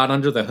actually got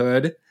under the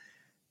hood,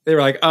 they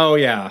were like, oh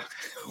yeah,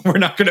 we're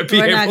not going to be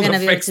able to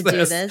fix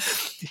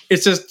this.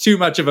 It's just too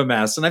much of a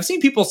mess. And I've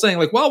seen people saying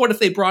like, well, what if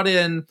they brought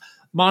in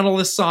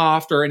Monolith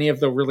Soft or any of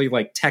the really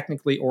like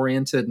technically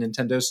oriented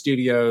Nintendo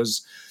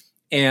studios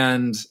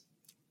and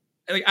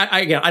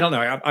again, I don't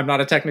know. I'm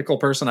not a technical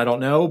person. I don't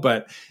know,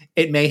 but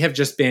it may have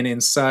just been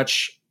in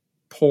such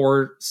a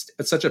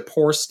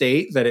poor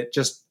state that it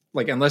just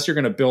like, unless you're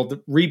going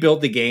to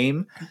rebuild the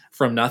game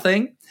from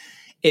nothing,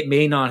 it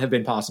may not have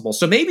been possible.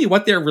 So maybe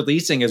what they're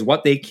releasing is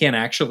what they can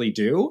actually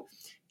do.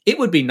 It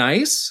would be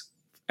nice,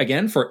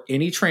 again, for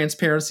any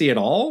transparency at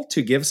all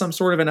to give some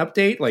sort of an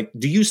update. Like,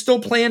 do you still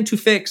plan to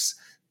fix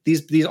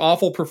these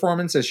awful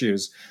performance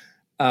issues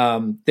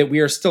that we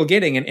are still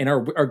getting and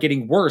are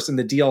getting worse in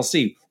the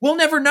DLC? We'll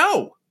never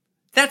know.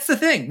 That's the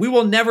thing. We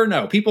will never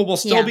know. People will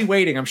still be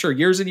waiting, I'm sure,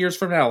 years and years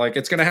from now. Like,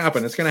 it's going to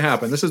happen. It's going to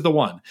happen. This is the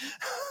one.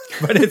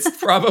 But it's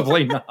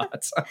probably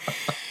not.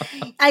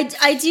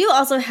 I do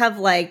also have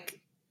like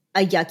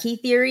a yucky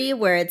theory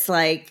where it's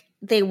like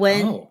they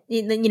went,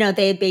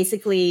 they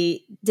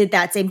basically did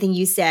that same thing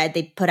you said.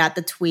 They put out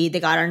the tweet, they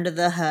got under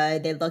the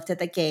hood, they looked at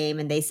the game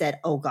and they said,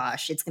 oh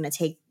gosh, it's going to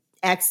take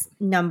X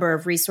number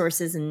of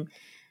resources and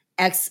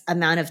X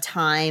amount of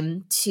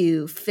time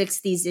to fix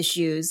these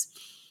issues.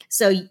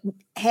 So,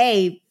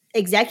 hey,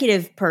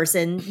 executive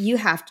person, you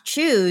have to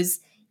choose.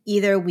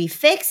 Either we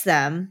fix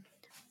them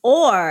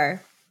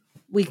or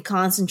we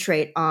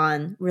concentrate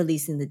on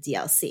releasing the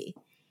DLC.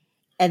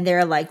 And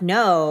they're like,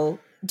 no,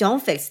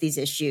 don't fix these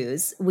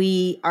issues.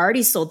 We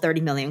already sold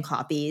 30 million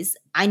copies.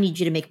 I need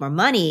you to make more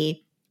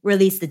money.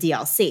 Release the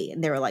DLC.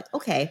 And they were like,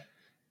 okay.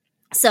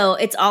 So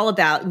it's all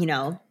about,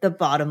 the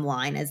bottom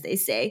line, as they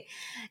say.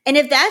 And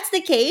if that's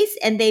the case,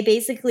 and they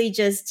basically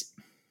just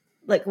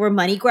like were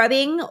money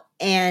grubbing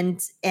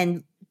and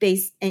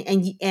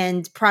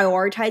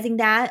prioritizing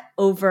that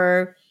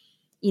over,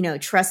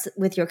 trust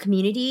with your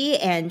community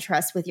and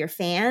trust with your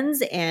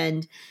fans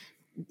and,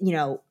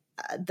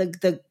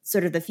 the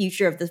sort of the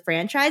future of the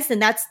franchise, then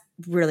that's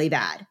really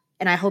bad.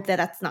 And I hope that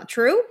that's not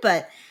true,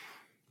 but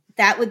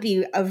that would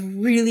be a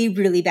really,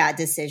 really bad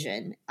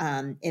decision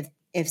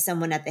if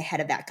someone at the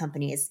head of that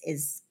company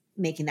is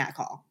making that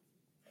call.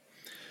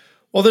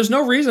 Well, there's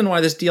no reason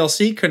why this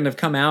DLC couldn't have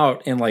come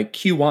out in like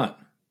Q1,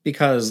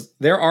 because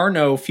there are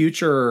no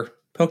future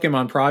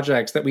Pokemon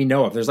projects that we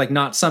know of. There's like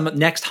not some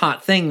next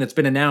hot thing that's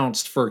been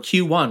announced for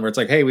Q1 where it's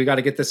like, hey, we got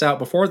to get this out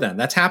before then.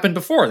 That's happened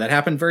before. That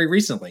happened very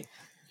recently.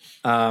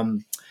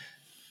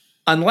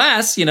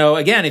 Unless,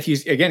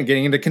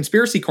 getting into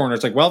conspiracy corner,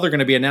 it's like, well, they're going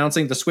to be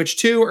announcing the Switch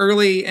 2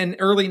 early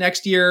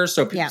next year.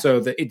 So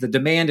the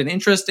demand and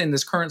interest in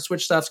this current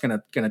Switch stuff's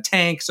going to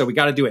tank. So we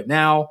got to do it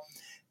now.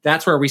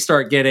 That's where we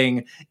start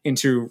getting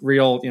into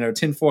real,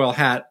 tinfoil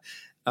hat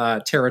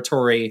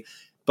territory.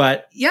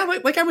 But yeah,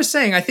 like I was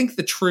saying, I think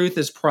the truth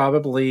is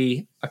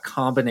probably a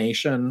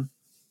combination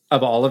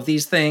of all of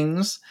these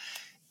things.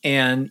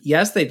 And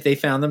yes, they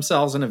found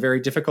themselves in a very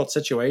difficult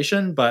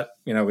situation, but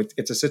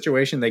it's a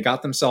situation they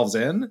got themselves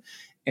in.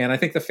 And I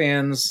think the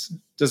fans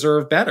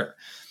deserve better.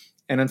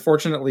 And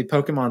unfortunately,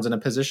 Pokemon's in a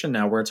position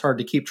now where it's hard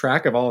to keep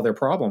track of all of their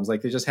problems.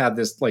 Like they just had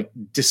this like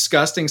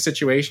disgusting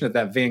situation at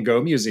that Van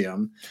Gogh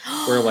museum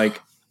where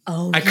like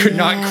I could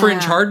not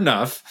cringe hard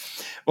enough.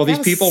 Well, these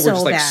people were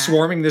just like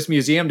swarming this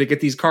museum to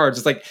get these cards.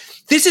 It's like,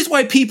 this is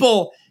why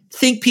people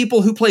think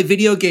people who play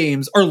video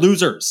games are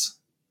losers.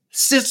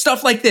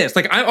 Stuff like this.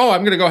 Like, I'm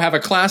going to go have a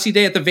classy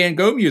day at the Van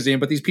Gogh Museum,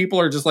 but these people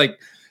are just like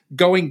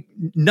going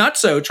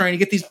nutso trying to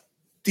get these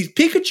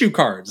Pikachu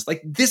cards.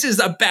 Like, this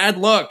is a bad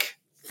look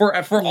for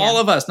all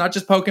of us, not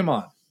just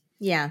Pokemon.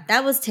 Yeah,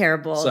 that was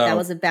terrible. So, that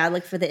was a bad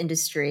look for the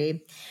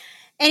industry.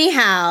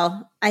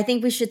 Anyhow, I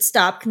think we should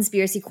stop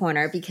Conspiracy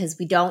Corner because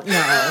we don't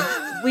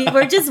know.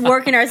 We're just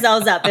working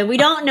ourselves up and we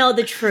don't know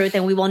the truth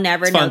and we will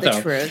never know the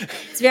truth.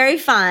 It's very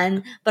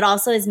fun, but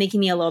also is making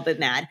me a little bit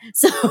mad.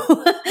 So,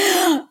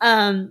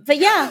 but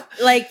yeah,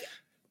 like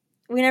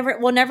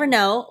we'll never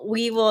know.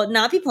 We will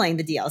not be playing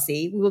the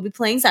DLC. We will be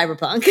playing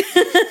Cyberpunk.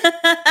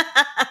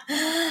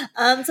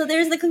 So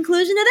there's the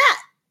conclusion of that.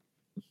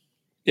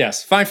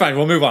 Yes, fine.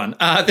 We'll move on.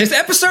 This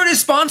episode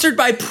is sponsored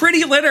by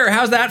Pretty Litter.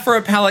 How's that for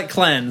a palate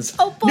cleanse?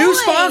 Oh, boy. New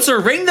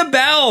sponsor, ring the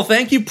bell.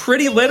 Thank you,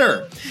 Pretty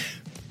Litter.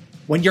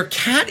 When your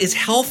cat is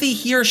healthy,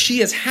 he or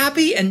she is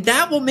happy, and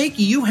that will make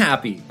you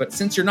happy. But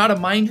since you're not a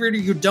mind reader,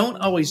 you don't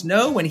always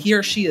know when he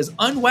or she is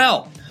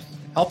unwell.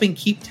 Helping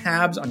keep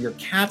tabs on your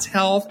cat's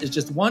health is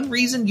just one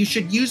reason you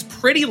should use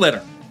Pretty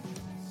Litter.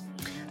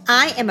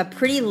 I am a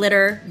Pretty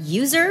Litter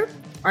user.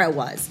 Or I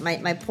was.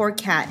 My poor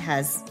cat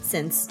has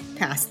since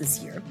passed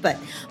this year. But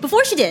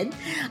before she did,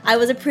 I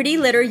was a Pretty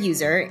Litter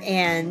user.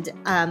 And there's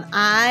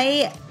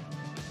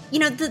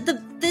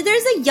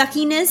a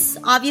yuckiness,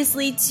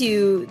 obviously,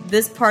 to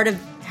this part of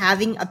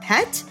having a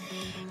pet.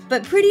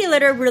 But Pretty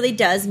Litter really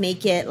does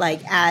make it like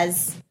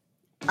as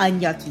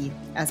unyucky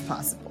as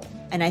possible.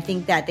 And I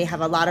think that they have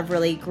a lot of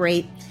really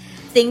great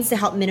things to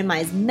help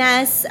minimize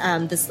mess.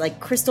 This like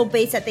crystal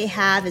base that they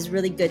have is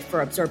really good for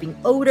absorbing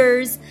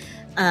odors.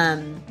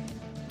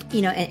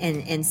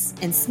 And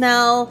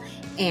smell,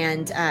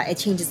 and it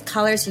changes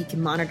color so you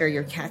can monitor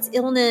your cat's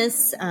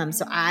illness.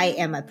 So I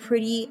am a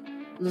Pretty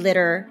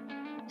Litter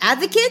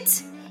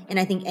advocate, and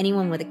I think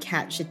anyone with a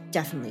cat should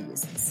definitely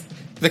use this.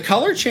 The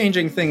color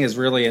changing thing is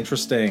really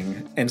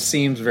interesting and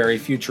seems very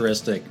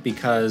futuristic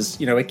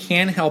because, it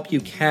can help you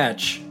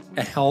catch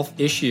a health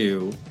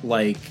issue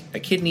like a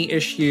kidney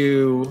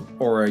issue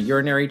or a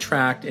urinary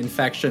tract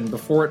infection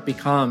before it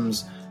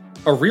becomes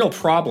a real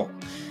problem.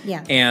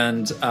 Yeah.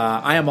 And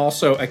I am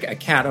also a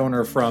cat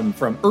owner from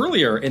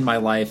earlier in my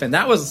life. And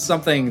that was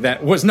something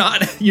that was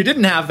not, you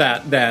didn't have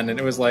that then. And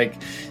it was like,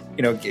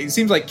 you know, it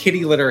seems like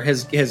kitty litter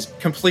has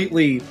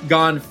completely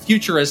gone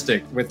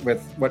futuristic with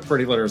what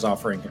Pretty Litter is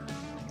offering here.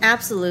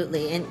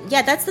 Absolutely. And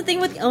yeah, that's the thing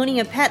with owning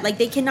a pet. Like,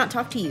 they cannot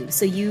talk to you.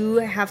 So you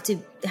have to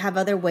have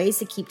other ways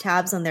to keep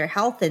tabs on their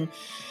health. And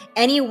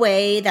any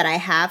way that I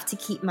have to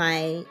keep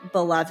my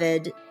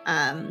beloved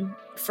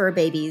fur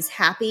babies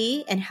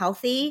happy and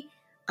healthy,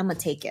 I'm going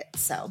to take it.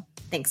 So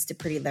thanks to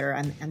Pretty Litter,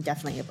 I'm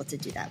definitely able to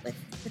do that with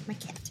my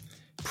cat.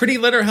 Pretty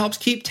Litter helps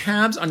keep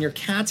tabs on your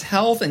cat's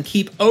health and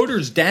keep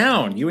odors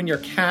down. You and your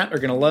cat are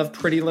going to love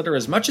Pretty Litter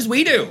as much as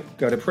we do.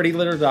 Go to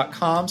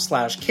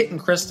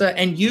prettylitter.com/KittenKrista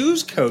and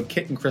use code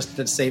KittenKrista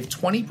to save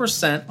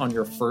 20% on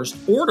your first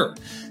order.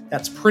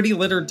 That's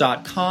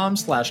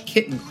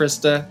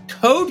prettylitter.com/KittenKrista,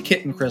 code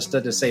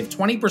KittenKrista to save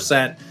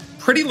 20%.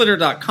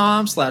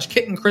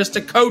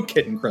 prettylitter.com/KittenKrista, code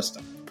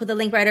KittenKrista. Put the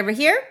link right over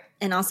here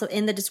and also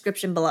in the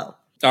description below.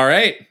 All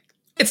right.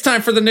 It's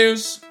time for the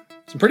news.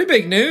 Some pretty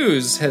big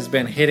news has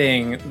been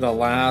hitting the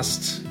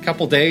last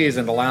couple days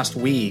and the last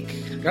week.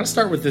 Got to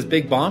start with this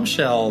big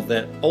bombshell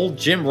that old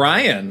Jim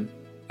Ryan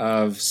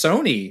of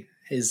Sony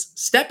is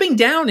stepping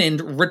down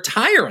and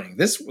retiring.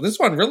 This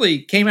one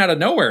really came out of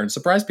nowhere and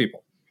surprised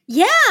people.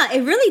 Yeah,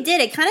 it really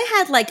did. It kind of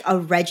had like a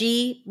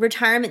Reggie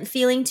retirement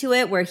feeling to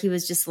it, where he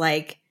was just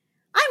like,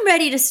 I'm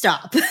ready to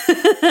stop.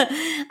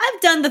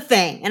 I've done the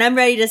thing and I'm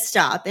ready to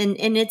stop. And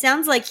it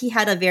sounds like he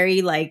had a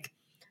very like,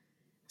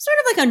 sort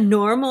of like a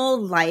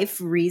normal life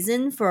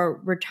reason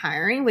for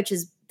retiring, which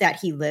is that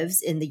he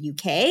lives in the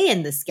UK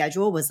and the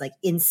schedule was like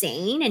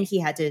insane and he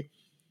had to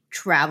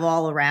travel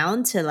all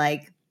around to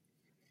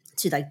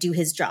do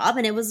his job,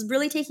 and it was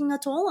really taking a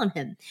toll on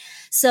him.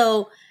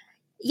 So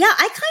yeah,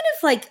 I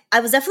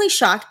was definitely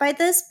shocked by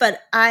this,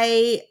 but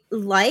I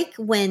like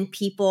when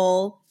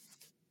people,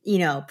 you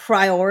know,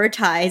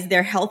 prioritize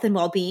their health and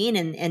well-being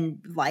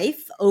and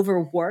life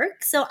over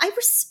work. So I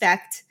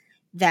respect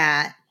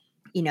that,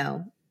 you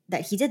know,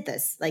 that he did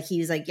this. Like, he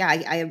was like, yeah,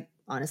 I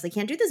honestly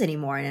can't do this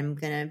anymore, and I'm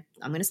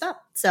gonna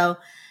stop. So,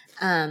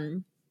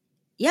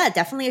 yeah,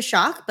 definitely a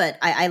shock, but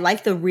I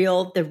like the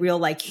real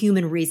like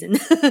human reason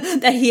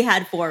that he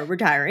had for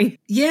retiring.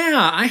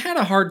 Yeah, I had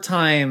a hard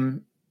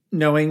time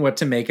knowing what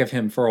to make of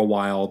him for a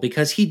while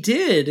because he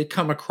did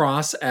come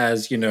across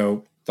as, you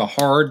know, the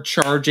hard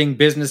charging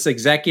business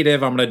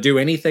executive. I'm going to do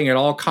anything at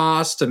all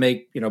costs to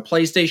make, you know,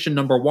 PlayStation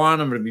number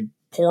one. I'm going to be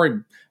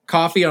pouring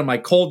coffee on my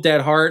cold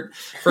dead heart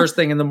first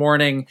thing in the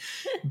morning.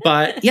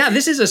 But yeah,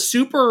 this is a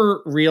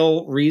super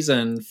real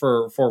reason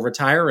for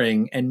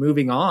retiring and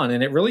moving on.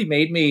 And it really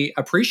made me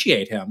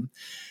appreciate him.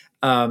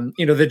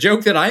 You know, the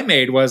joke that I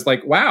made was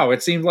like, wow,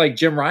 it seemed like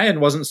Jim Ryan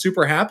wasn't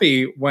super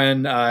happy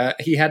when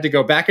he had to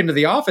go back into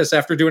the office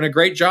after doing a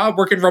great job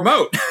working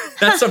remote.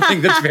 That's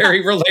something that's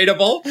very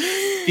relatable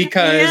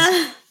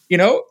because, you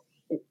know,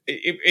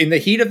 in the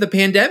heat of the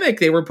pandemic,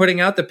 they were putting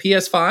out the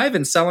PS5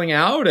 and selling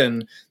out,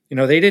 and you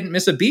know, they didn't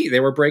miss a beat.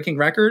 They were breaking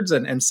records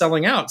and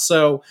selling out.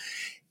 So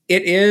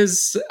it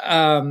is,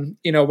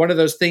 you know, one of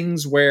those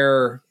things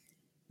where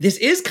this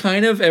is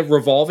kind of a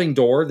revolving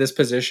door, this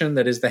position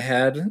that is the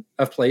head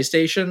of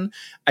PlayStation.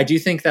 I do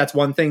think that's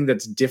one thing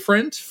that's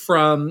different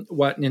from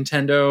what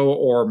Nintendo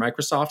or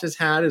Microsoft has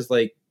had, is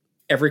like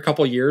every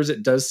couple of years,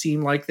 it does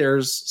seem like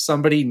there's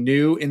somebody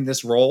new in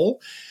this role.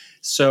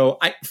 So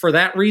for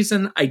that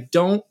reason, I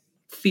don't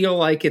feel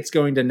like it's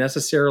going to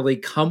necessarily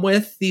come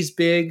with these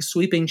big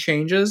sweeping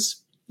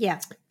changes.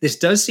 Yeah. This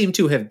does seem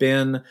to have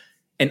been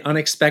an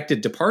unexpected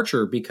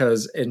departure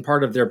because in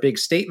part of their big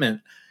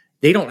statement,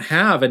 they don't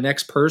have a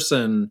next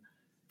person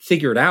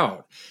figured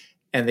out.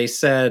 And they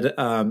said,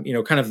 you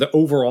know, kind of the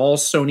overall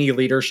Sony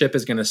leadership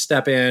is going to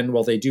step in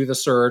while they do the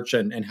search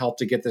and help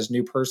to get this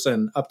new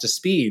person up to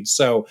speed.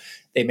 So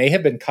they may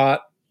have been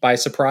caught by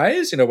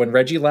surprise. You know, when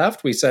Reggie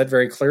left, we said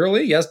very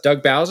clearly, yes,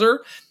 Doug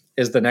Bowser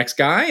is the next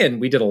guy. And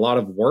we did a lot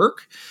of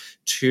work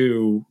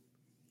to,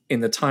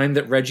 in the time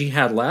that Reggie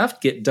had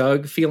left, get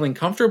Doug feeling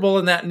comfortable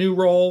in that new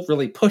role,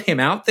 really put him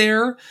out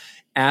there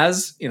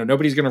as, you know,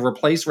 nobody's going to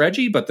replace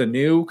Reggie, but the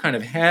new kind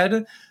of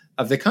head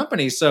of the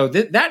company. So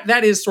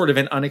that is sort of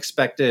an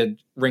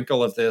unexpected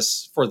wrinkle of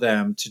this for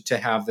them to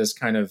have this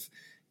kind of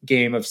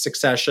game of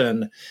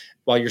succession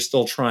while you're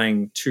still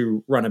trying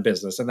to run a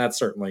business. And that's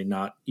certainly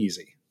not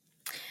easy.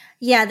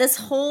 Yeah, this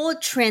whole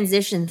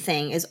transition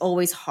thing is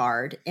always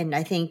hard. And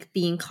I think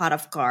being caught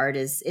off guard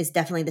is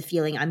definitely the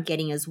feeling I'm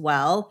getting as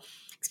well,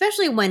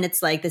 especially when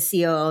it's like the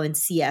COO and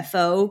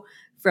CFO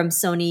from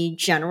Sony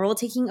General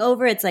taking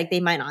over. It's like they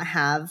might not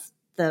have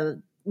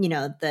the, you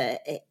know,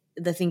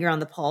 the finger on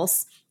the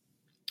pulse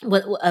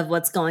of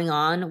what's going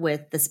on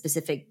with the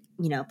specific,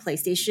 you know,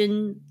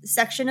 PlayStation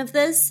section of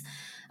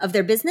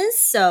their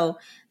business. So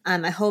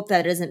I hope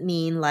that doesn't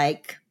mean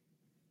like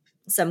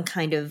some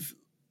kind of,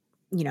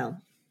 you know,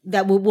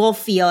 that we'll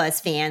feel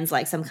as fans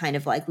like some kind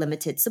of like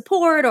limited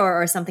support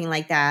or something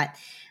like that.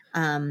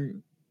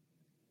 and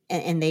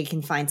they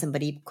can find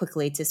somebody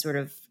quickly to sort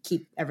of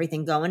keep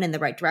everything going in the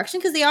right direction,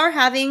 because they are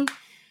having,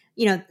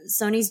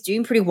 Sony's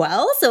doing pretty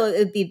well. So it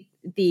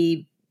would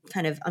be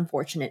kind of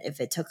unfortunate if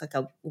it took like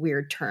a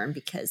weird turn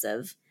because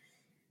of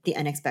the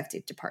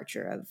unexpected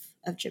departure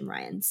of Jim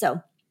Ryan.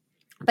 So,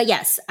 but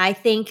yes, I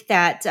think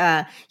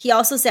that he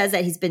also says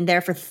that he's been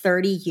there for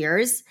 30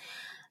 years.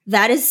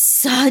 That is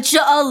such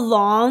a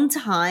long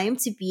time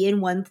to be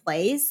in one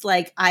place.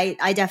 Like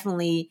I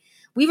definitely,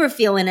 we were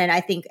feeling it,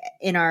 I think,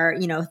 in our,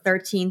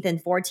 13th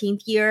and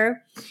 14th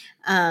year.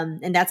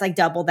 And that's like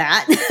double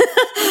that.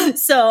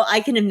 So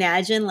I can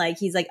imagine, like,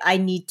 he's like, I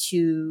need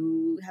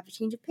to have a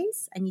change of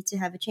pace. I need to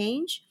have a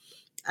change.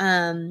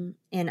 And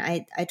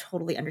I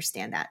totally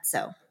understand that.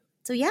 So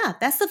yeah,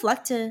 best of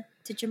luck to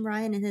Jim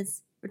Ryan and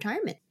his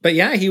retirement. But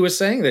yeah, he was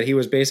saying that he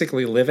was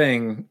basically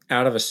living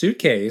out of a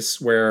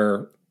suitcase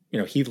where,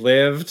 he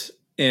lived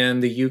in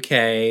the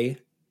UK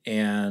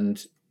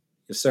and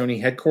the Sony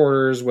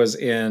headquarters was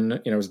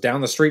was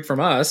down the street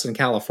from us in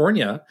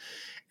California.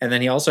 And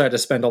then he also had to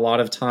spend a lot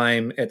of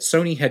time at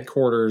Sony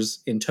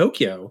headquarters in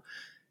Tokyo.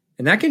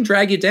 And that can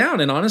drag you down.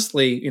 And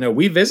honestly,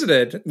 we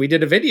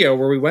did a video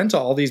where we went to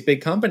all these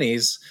big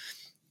companies.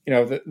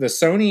 The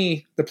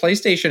Sony, the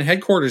PlayStation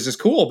headquarters is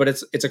cool, but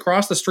it's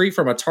across the street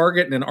from a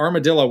Target and an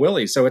Armadillo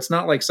Willie. So it's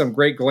not like some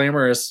great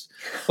glamorous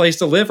place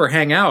to live or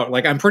hang out.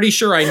 Like I'm pretty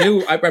sure I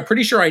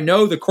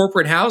know the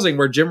corporate housing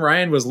where Jim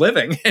Ryan was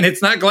living, and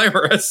it's not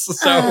glamorous.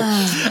 So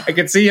I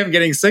could see him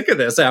getting sick of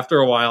this after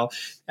a while,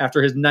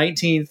 after his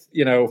 19th,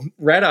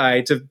 red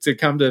eye to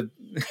come to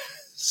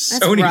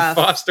Sony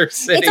Foster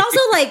City. It's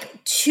also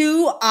like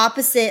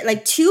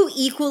two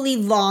equally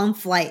long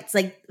flights,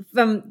 like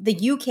from the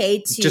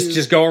UK to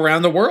just go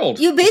around the world.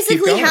 You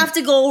basically have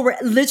to go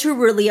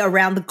literally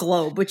around the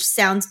globe, which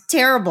sounds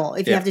terrible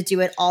if you have to do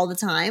it all the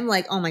time.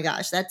 Like, oh my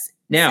gosh,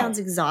 sounds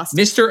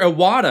exhausting. Mr.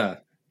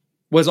 Iwata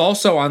was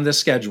also on this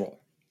schedule,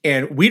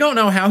 and we don't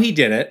know how he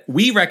did it.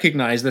 We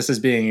recognize this as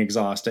being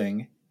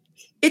exhausting.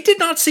 It did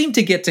not seem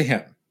to get to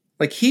him.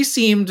 Like, he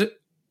seemed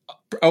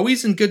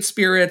always in good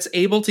spirits,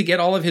 able to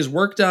get all of his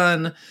work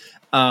done.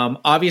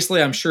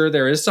 Obviously, I'm sure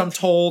there is some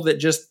toll that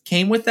just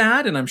came with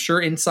that. And I'm sure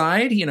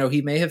inside,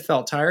 he may have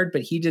felt tired,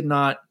 but he did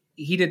not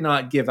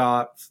give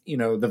off,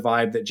 the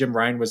vibe that Jim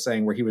Ryan was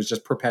saying, where he was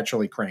just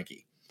perpetually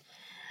cranky.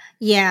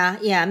 Yeah.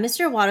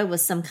 Mr. Iwata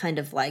was some kind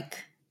of like,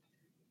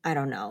 I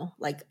don't know,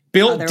 like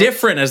built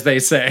different, as they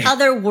say,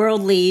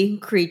 otherworldly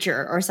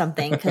creature or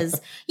something.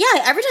 Because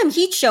every time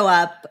he'd show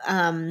up,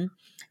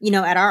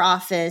 at our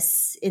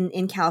office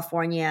in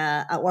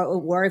California,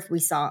 or if we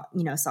saw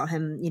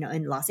him,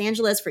 in Los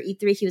Angeles for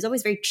E3, he was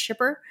always very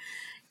chipper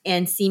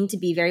and seemed to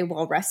be very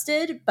well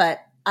rested. But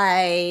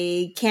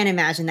I can't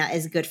imagine that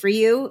is good for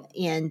you.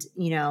 And,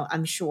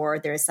 I'm sure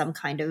there is some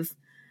kind of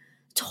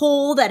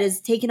toll that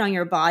is taken on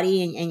your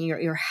body and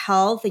your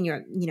health and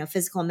your,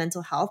 physical and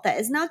mental health that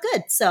is not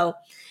good. So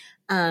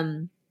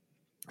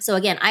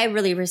again, I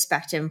really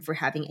respect him for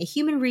having a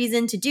human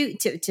reason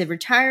to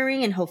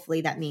retiring. And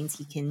hopefully that means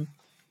he can,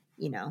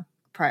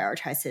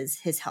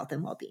 prioritize his health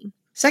and well-being.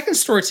 Second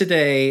story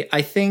today,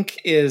 I think,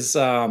 is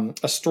a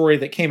story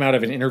that came out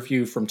of an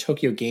interview from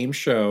Tokyo Game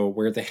Show,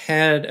 where the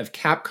head of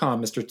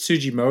Capcom, Mr.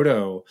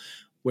 Tsujimoto,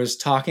 was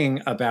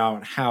talking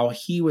about how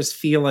he was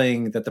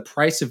feeling that the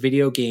price of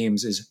video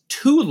games is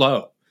too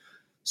low.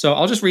 So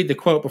I'll just read the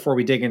quote before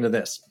we dig into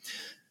this.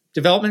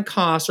 Development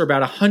costs are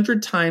about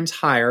 100 times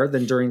higher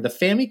than during the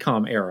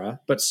Famicom era,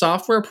 but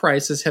software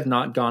prices have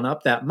not gone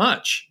up that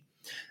much.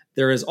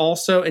 There is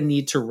also a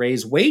need to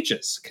raise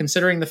wages.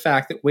 Considering the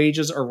fact that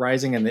wages are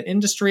rising in the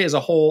industry as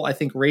a whole, I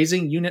think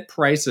raising unit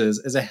prices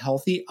is a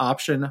healthy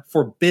option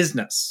for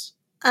business.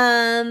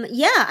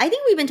 I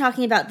think we've been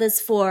talking about this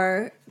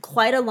for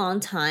quite a long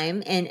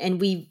time. And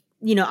we,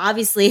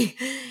 obviously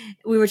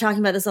we were talking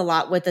about this a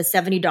lot with the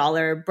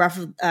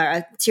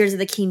 $70 Tears of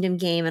the Kingdom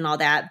game and all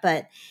that.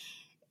 But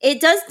it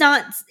does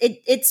not,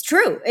 it's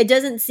true. It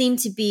doesn't seem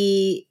to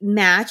be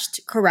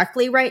matched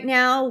correctly right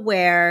now,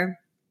 where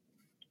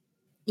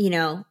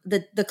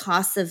the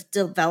cost of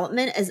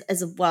development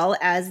as well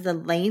as the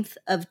length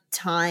of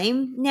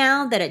time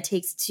now that it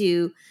takes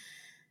to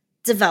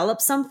develop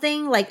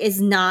something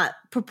is not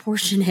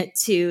proportionate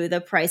to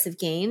the price of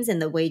games and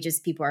the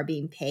wages people are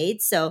being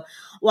paid. So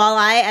while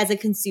I, as a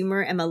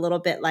consumer, am a little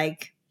bit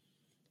like,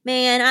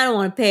 man, I don't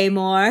want to pay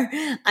more,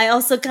 I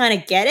also kind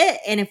of get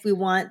it. And if we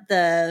want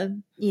if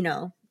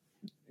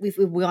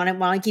we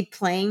want to keep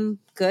playing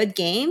good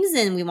games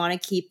and we want to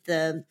keep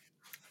the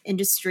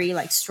industry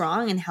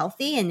strong and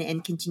healthy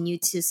and continue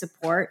to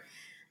support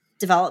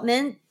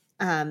development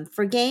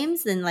for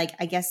games, then I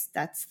guess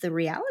that's the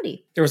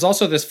reality. There was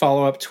also this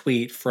follow-up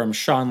tweet from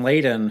Sean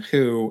Layden,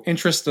 who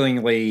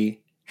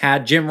interestingly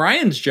had Jim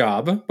Ryan's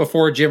job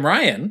before Jim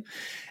Ryan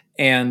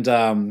and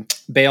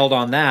bailed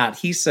on that.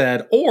 He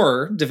said,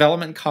 or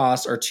development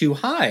costs are too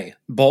high.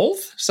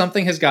 Both.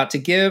 Something has got to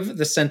give.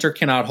 The center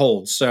cannot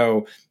hold.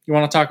 So you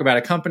want to talk about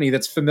a company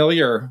that's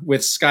familiar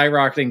with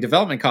skyrocketing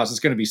development costs, it's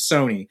going to be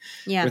Sony,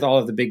 with all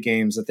of the big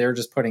games that they're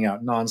just putting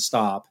out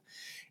nonstop.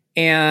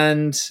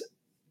 And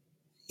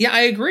Yeah,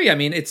 I agree. I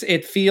mean,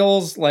 it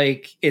feels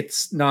like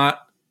it's not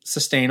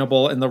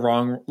sustainable in the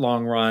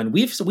long run.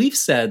 We've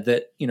said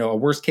that, a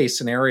worst case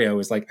scenario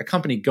is like a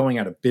company going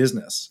out of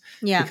business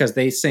Yeah. because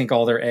they sink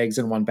all their eggs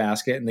in one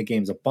basket and the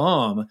game's a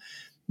bomb.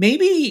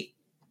 Maybe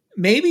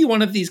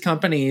one of these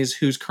companies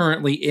who's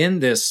currently in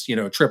this,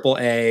 triple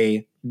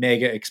A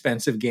mega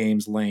expensive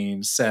games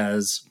lane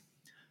says,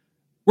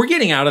 we're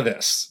getting out of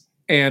this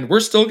and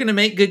we're still going to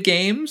make good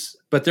games,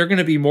 but they're going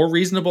to be more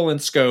reasonable in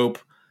scope.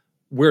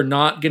 We're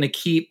not going to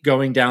keep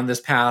going down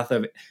this path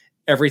of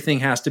everything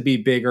has to be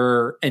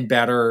bigger and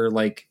better,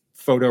 like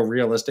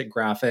photorealistic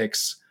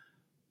graphics.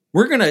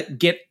 We're going to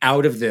get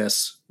out of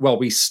this while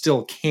we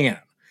still can.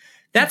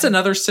 That's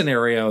another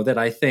scenario that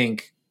I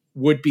think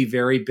would be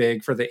very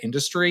big for the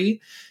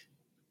industry,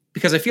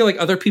 because I feel like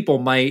other people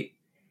might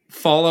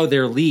follow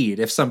their lead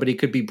if somebody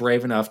could be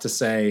brave enough to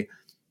say,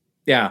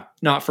 yeah,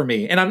 not for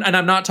me. And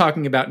I'm not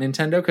talking about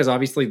Nintendo, because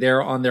obviously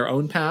they're on their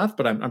own path,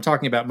 but I'm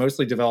talking about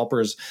mostly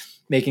developers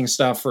making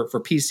stuff for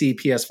PC,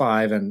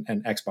 PS5,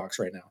 and Xbox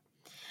right now.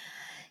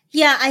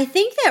 Yeah, I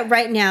think that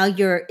right now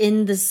you're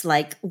in this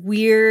like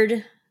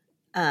weird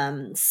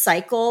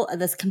cycle,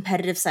 this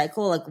competitive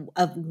cycle, like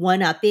of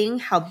one-upping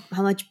how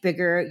much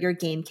bigger your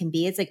game can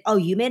be. It's like, oh,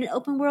 you made an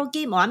open world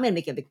game? Well, I'm going to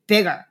make a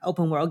bigger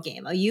open world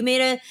game. Oh, you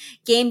made a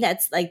game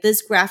that's like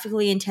this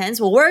graphically intense?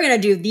 Well, we're going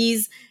to do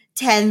these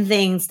 10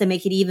 things to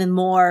make it even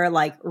more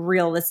like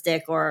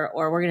realistic, or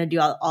we're going to do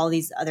all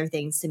these other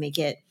things to make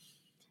it,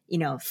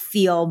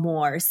 feel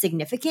more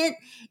significant.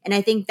 And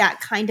I think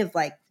that kind of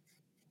like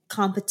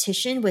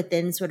competition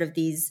within sort of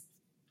these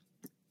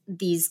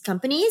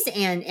companies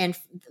and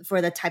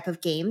for the type of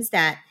games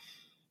that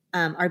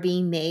are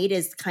being made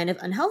is kind of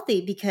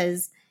unhealthy,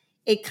 because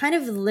it kind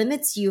of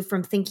limits you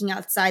from thinking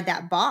outside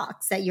that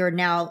box that you're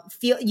now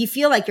you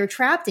feel like you're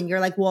trapped in. You're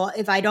like, well,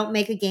 if I don't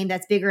make a game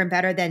that's bigger and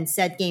better than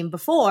said game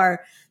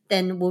before,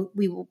 then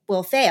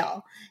we'll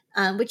fail.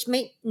 Which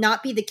may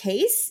not be the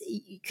case.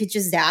 You could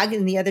just zag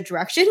in the other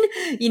direction,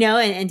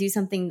 and do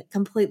something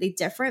completely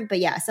different. But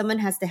yeah, someone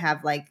has to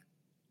have like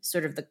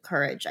sort of the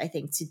courage, I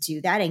think, to do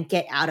that and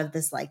get out of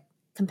this like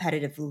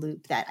competitive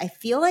loop that I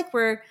feel like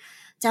we're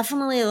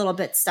definitely a little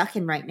bit stuck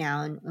in right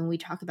now. And we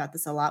talk about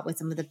this a lot with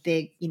some of the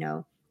big,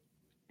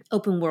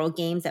 open world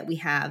games that we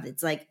have.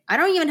 It's like, I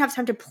don't even have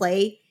time to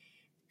play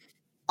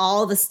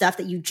all the stuff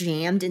that you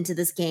jammed into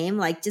this game.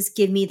 Like, just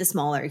give me the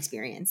smaller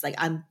experience. Like,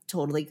 I'm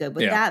totally good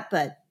with that,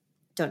 but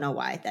don't know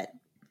why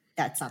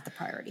that's not the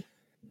priority.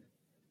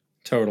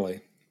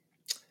 Totally.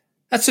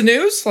 That's the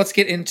news. Let's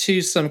get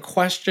into some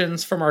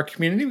questions from our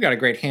community. We've got a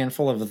great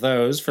handful of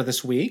those for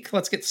this week.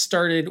 Let's get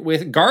started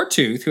with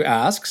Gartooth, who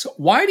asks,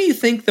 why do you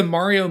think the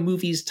Mario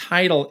movie's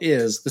title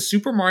is the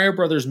Super Mario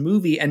Brothers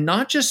movie and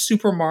not just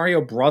Super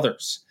Mario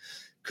Brothers?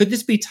 Could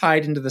this be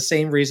tied into the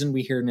same reason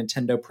we hear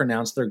Nintendo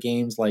pronounce their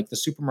games like the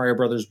Super Mario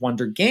Brothers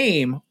Wonder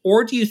Game,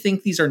 or do you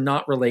think these are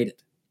not related?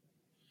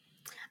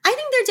 I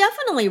think they're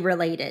definitely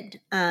related.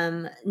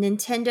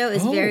 Nintendo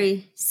is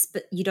very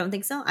you don't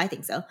think so? I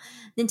think so.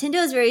 Nintendo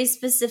is very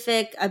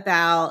specific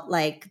about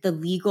like the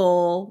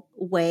legal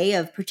way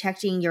of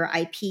protecting your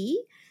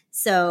IP.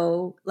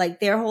 So like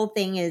their whole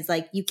thing is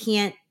like you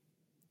can't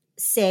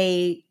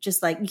say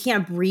just like you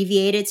can't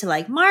abbreviate it to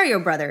like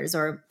Mario Brothers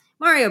or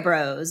Mario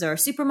Bros or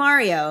Super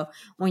Mario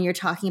when you're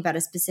talking about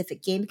a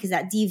specific game, because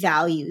that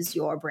devalues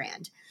your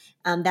brand.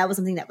 That was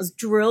something that was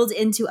drilled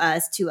into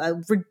us to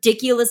a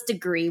ridiculous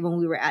degree when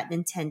we were at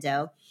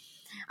Nintendo.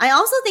 I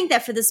also think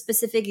that for the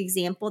specific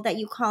example that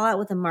you call out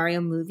with a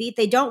Mario movie,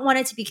 they don't want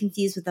it to be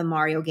confused with a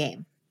Mario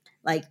game,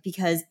 like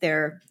because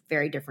they're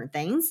very different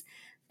things,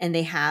 and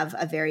they have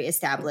a very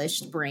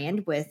established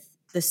brand with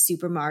the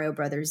Super Mario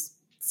Brothers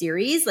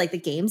series, like the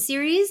game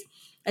series.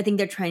 I think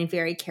they're trying to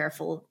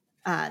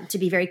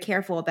be very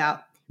careful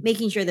about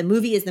making sure the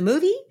movie is the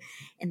movie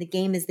and the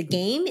game is the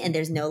game, and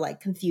there's no like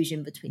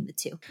confusion between the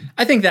two.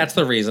 I think that's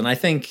the reason. I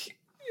think,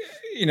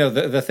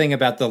 the thing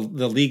about the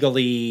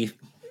legally,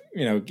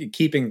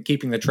 keeping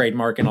the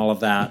trademark and all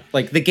of that,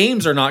 like the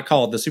games are not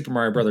called the Super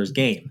Mario Brothers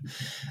game.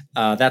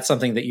 That's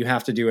something that you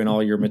have to do in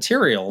all your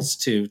materials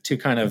to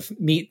kind of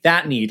meet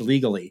that need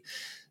legally.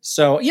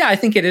 So yeah, I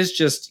think it is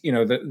just,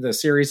 the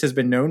series has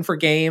been known for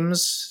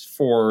games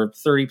for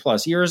 30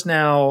 plus years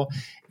now,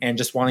 and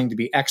just wanting to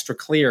be extra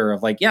clear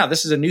of like, yeah,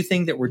 this is a new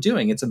thing that we're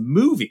doing. It's a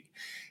movie.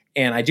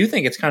 And I do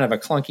think it's kind of a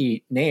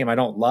clunky name. I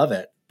don't love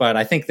it, but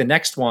I think the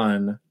next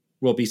one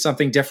will be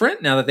something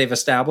different now that they've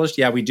established,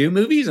 yeah, we do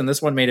movies and this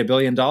one made $1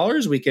 billion.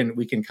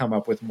 We can come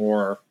up with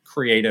more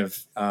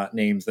creative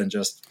names than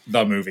just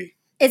the movie.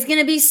 It's going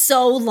to be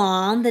so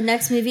long. The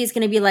next movie is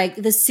going to be like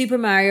the Super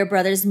Mario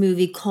Brothers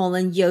movie :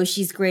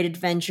 Yoshi's Great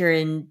Adventure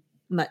in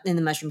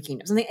the Mushroom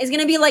Kingdom. Something. It's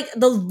going to be like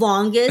the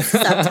longest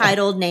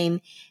subtitled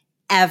name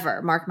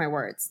ever. Mark my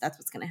words. That's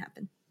what's going to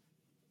happen.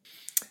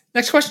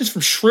 Next question is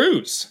from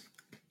Shrews.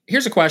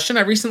 Here's a question.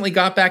 I recently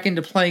got back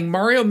into playing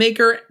Mario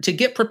Maker to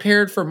get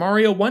prepared for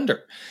Mario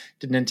Wonder.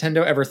 Did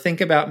Nintendo ever think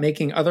about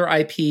making other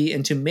IP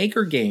into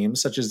Maker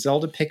games such as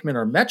Zelda, Pikmin,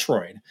 or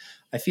Metroid?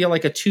 I feel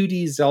like a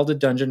 2D Zelda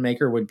Dungeon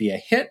Maker would be a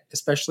hit,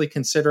 especially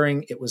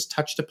considering it was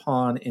touched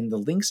upon in the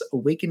Link's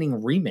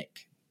Awakening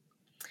remake.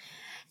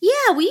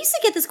 Yeah, we used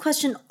to get this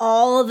question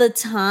all the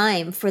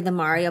time for the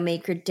Mario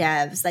Maker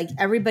devs. Like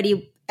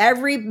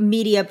every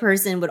media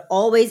person would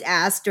always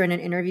ask during an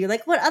interview,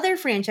 like, what other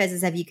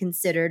franchises have you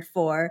considered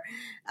for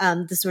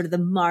the sort of the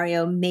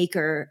Mario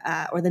Maker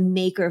or the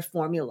Maker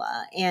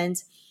formula?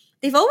 And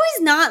they've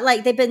always not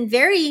like, they've been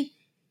very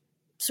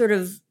sort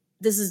of,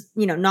 this is,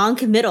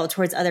 non-committal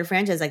towards other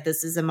franchises. Like,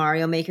 this is a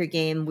Mario Maker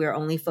game. We're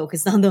only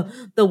focused on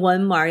the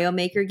one Mario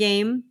Maker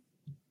game.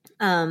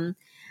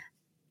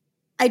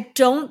 I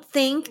don't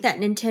think that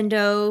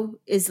Nintendo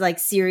is like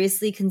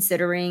seriously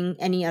considering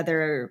any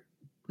other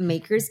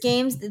makers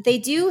games. They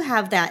do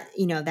have that,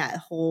 that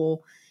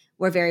whole,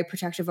 we're very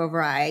protective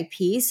over our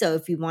IP. So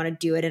if you want to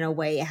do it in a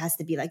way, it has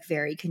to be like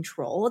very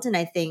controlled. And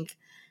I think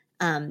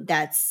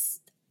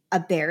that's a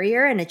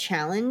barrier and a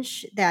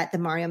challenge that the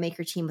Mario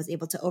Maker team was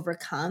able to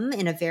overcome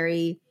in a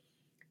very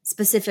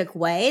specific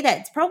way.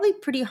 That's probably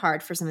pretty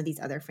hard for some of these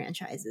other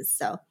franchises.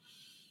 So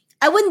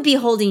I wouldn't be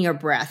holding your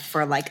breath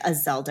for like a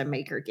Zelda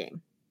Maker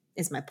game.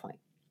 Is my point.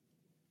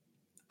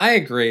 I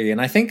agree. And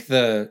I think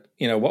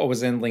what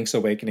was in Link's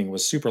Awakening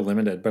was super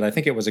limited, but I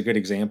think it was a good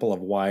example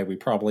of why we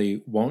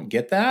probably won't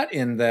get that,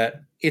 in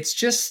that it's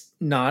just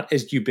not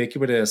as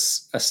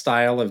ubiquitous a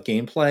style of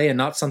gameplay and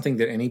not something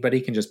that anybody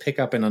can just pick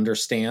up and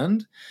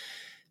understand,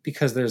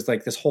 because there's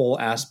like this whole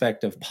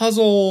aspect of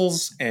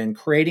puzzles and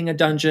creating a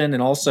dungeon.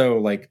 And also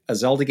like a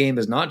Zelda game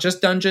is not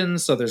just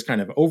dungeons. So there's kind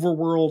of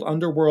overworld,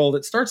 underworld.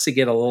 It starts to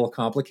get a little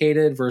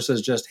complicated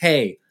versus just,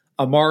 hey,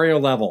 a Mario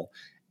level.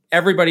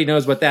 Everybody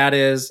knows what that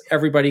is.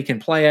 Everybody can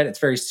play it.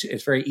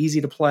 It's very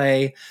easy to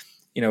play.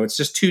 It's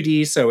just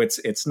 2D, so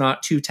it's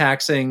not too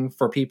taxing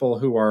for people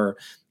who are,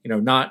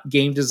 not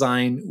game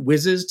design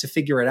whizzes to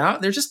figure it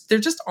out. There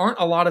just aren't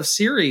a lot of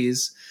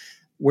series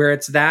where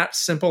it's that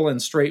simple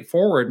and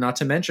straightforward, not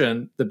to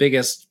mention the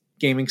biggest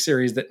gaming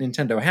series that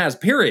Nintendo has,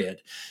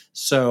 period.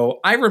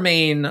 So I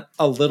remain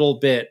a little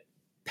bit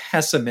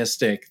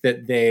pessimistic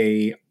that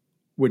they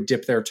would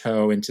dip their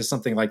toe into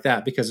something like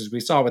that, because as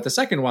we saw with the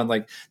second one,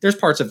 like there's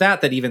parts of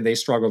that even they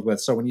struggled with.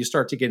 So when you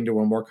start to get into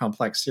a more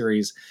complex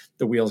series,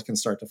 the wheels can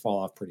start to fall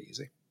off pretty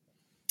easy.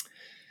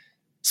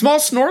 Small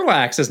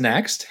Snorlax is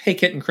next. Hey,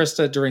 Kit and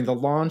Krista, during the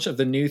launch of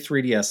the new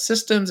 3DS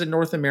systems in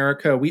North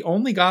America, we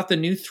only got the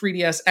new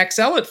 3DS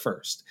XL at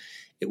first.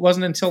 It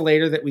wasn't until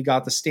later that we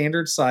got the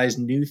standard size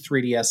new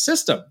 3DS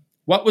system.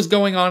 What was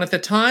going on at the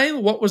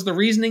time? What was the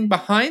reasoning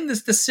behind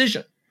this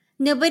decision?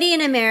 Nobody in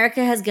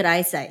America has good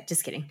eyesight.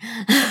 Just kidding.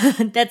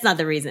 That's not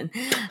the reason.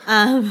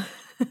 I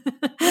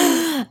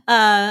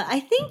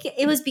think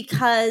it was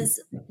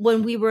because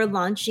when we were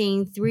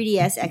launching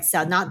 3DS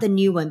XL, not the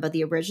new one, but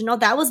the original,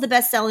 that was the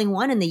best-selling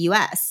one in the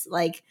US.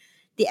 Like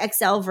the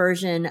XL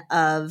version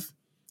of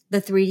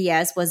the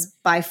 3DS was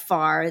by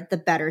far the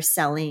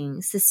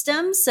better-selling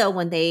system. So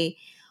when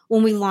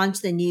we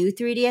launched the new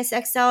 3DS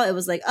XL, it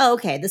was like, oh,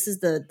 okay, this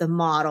is the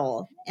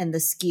model and the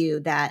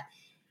SKU that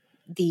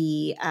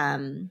the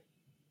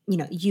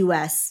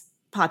US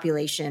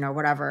population or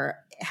whatever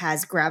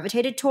has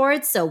gravitated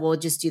towards. So we'll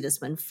just do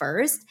this one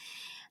first.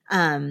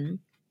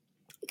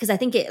 Because I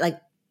think it like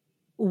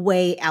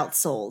way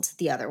outsold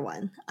the other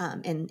one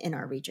in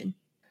our region.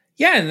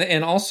 Yeah.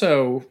 And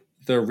also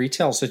the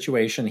retail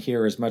situation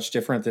here is much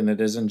different than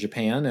it is in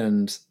Japan.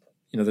 And,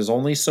 there's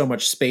only so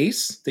much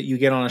space that you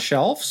get on a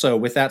shelf. So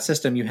with that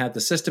system, you had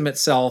the system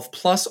itself,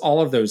 plus all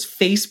of those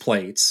face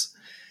plates.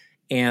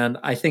 And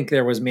I think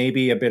there was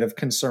maybe a bit of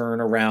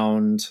concern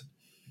around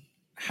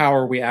how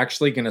are we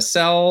actually going to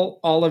sell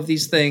all of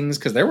these things?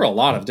 Because there were a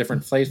lot of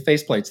different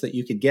faceplates that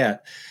you could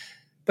get.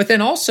 But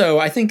then also,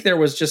 I think there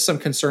was just some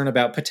concern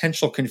about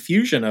potential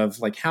confusion of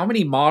like, how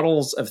many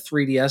models of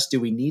 3DS do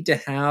we need to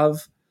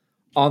have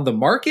on the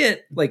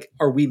market? Like,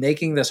 are we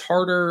making this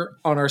harder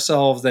on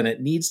ourselves than it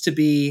needs to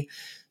be?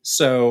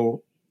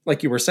 So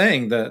like you were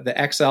saying,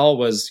 the XL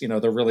was,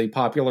 the really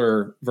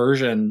popular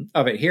version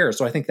of it here.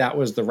 So I think that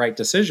was the right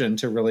decision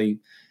to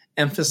really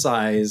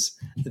emphasize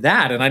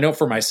that. And I know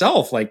for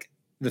myself, like,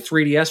 the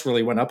 3DS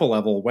really went up a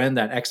level when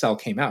that XL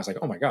came out. It's like,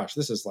 oh my gosh,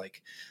 this is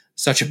like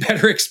such a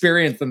better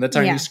experience than the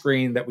tiny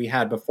screen that we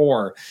had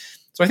before.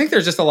 So I think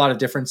there's just a lot of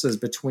differences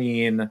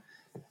between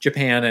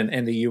Japan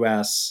and the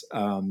US,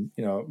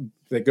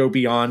 that go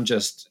beyond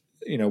just,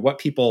 what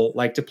people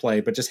like to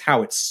play, but just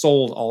how it's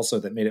sold also,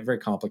 that made it very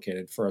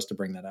complicated for us to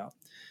bring that out.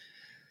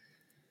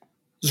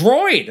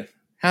 Zroid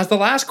has the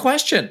last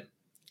question.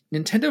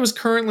 Nintendo is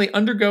currently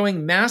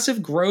undergoing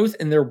massive growth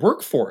in their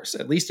workforce,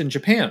 at least in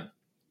Japan.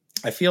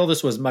 I feel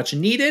this was much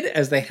needed,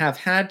 as they have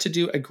had to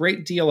do a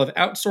great deal of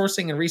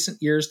outsourcing in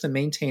recent years to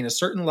maintain a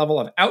certain level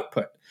of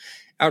output.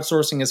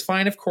 Outsourcing is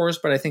fine, of course,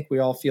 but I think we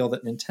all feel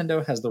that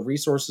Nintendo has the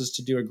resources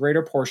to do a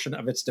greater portion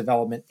of its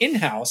development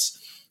in-house,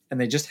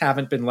 and they just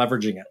haven't been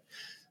leveraging it.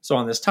 So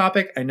on this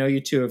topic, I know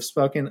you two have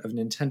spoken of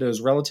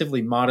Nintendo's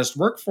relatively modest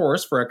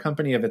workforce for a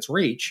company of its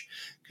reach.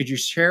 Could you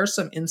share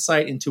some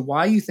insight into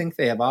why you think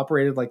they have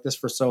operated like this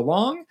for so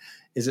long?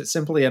 Is it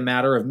simply a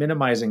matter of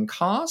minimizing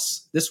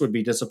costs? This would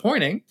be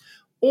disappointing.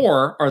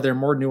 Or are there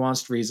more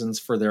nuanced reasons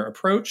for their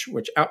approach,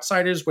 which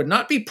outsiders would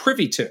not be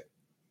privy to?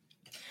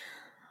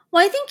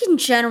 Well, I think in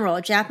general,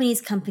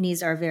 Japanese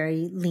companies are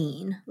very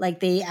lean. Like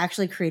they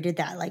actually created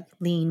that like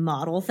lean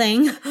model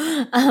thing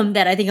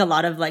that I think a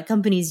lot of like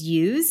companies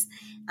use.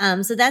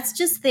 So that's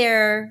just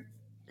their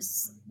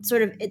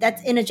sort of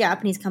that's in a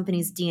Japanese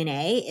company's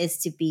DNA is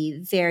to be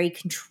very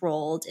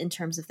controlled in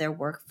terms of their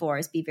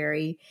workforce, be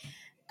very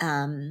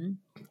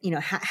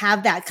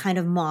have that kind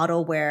of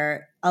model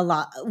where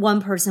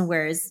one person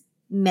has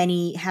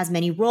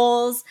many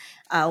roles,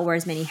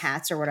 wears many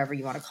hats or whatever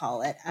you want to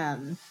call it,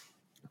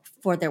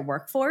 for their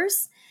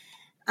workforce.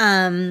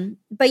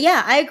 But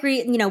yeah, I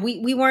agree.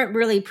 We weren't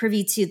really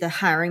privy to the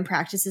hiring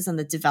practices on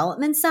the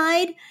development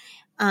side.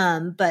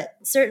 But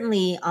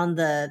certainly on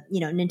the,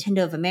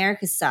 Nintendo of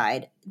America's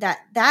side,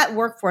 that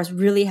workforce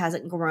really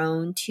hasn't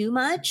grown too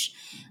much.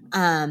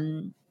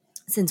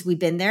 Since we've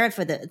been there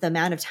for the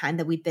amount of time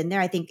that we've been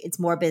there. I think it's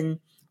more been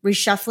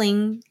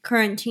reshuffling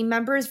current team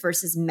members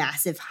versus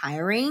massive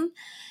hiring.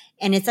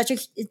 And it's a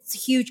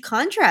huge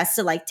contrast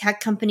to like tech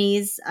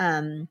companies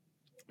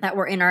that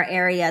were in our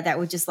area that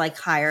would just like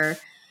hire,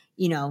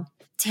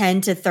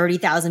 10 to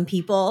 30,000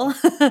 people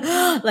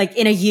like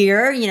in a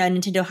year.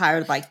 Nintendo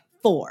hired like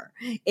 4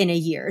 in a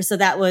year. So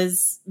that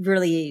was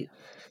really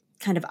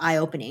kind of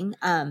eye-opening.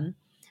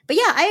 But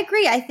yeah, I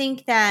agree. I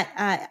think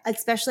that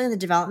especially on the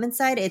development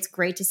side, it's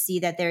great to see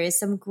that there is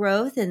some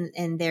growth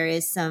and there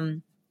is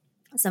some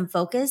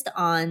focused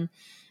on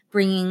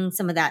bringing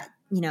some of that,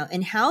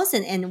 in-house.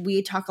 And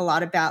we talk a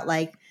lot about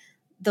like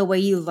the way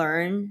you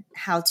learn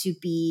how to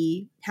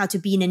be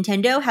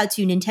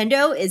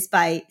Nintendo is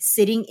by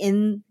sitting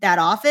in that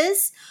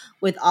office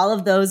with all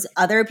of those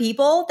other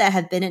people that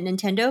have been at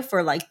Nintendo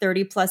for like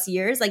 30 plus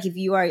years. Like if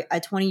you are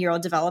a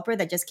 20-year-old developer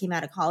that just came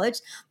out of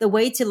college, the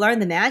way to learn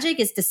the magic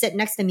is to sit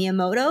next to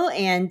Miyamoto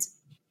and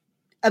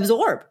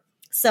absorb.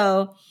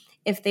 So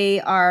if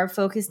they are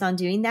focused on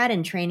doing that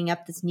and training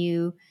up this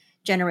new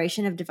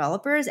generation of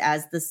developers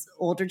as this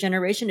older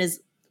generation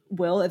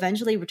will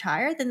eventually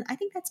retire, then I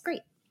think that's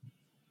great.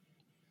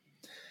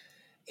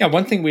 Yeah,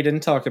 one thing we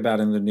didn't talk about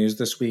in the news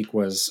this week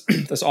was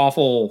this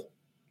awful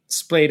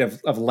spate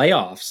of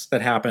layoffs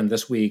that happened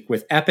this week,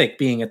 with Epic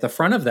being at the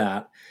front of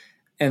that.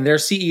 And their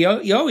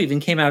CEO even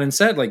came out and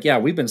said, like, yeah,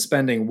 we've been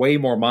spending way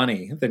more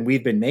money than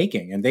we've been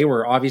making. And they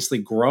were obviously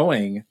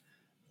growing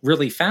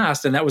really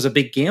fast. And that was a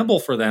big gamble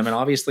for them. And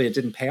obviously it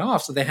didn't pay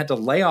off. So they had to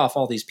lay off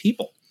all these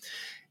people.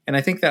 And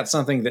I think that's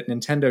something that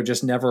Nintendo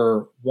just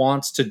never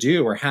wants to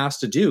do or has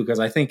to do, because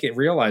I think it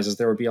realizes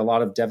there would be a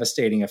lot of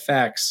devastating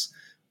effects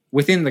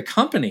within the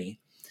company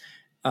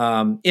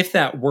if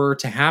that were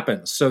to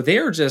happen. So they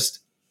are just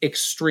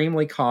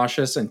extremely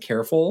cautious and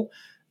careful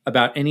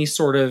about any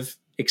sort of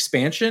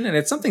expansion. And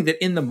it's something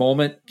that in the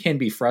moment can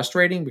be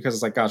frustrating, because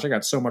it's like, gosh, I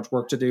got so much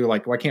work to do.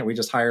 Like, why can't we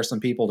just hire some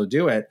people to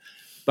do it?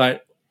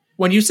 But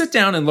when you sit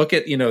down and look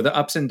at, the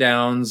ups and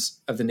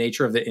downs of the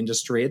nature of the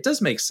industry, it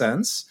does make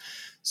sense.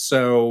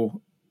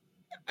 So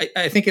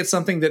I think it's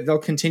something that they'll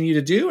continue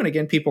to do. And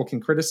again, people can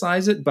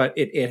criticize it, but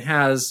it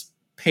has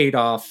paid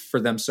off for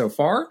them so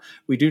far.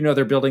 We do know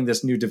they're building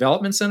this new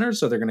development center,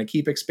 so they're going to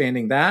keep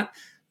expanding that.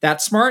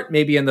 That's smart.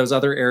 Maybe in those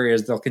other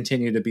areas, they'll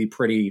continue to be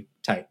pretty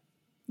tight.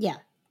 Yeah.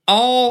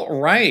 All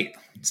right.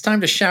 It's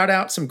time to shout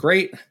out some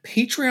great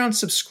Patreon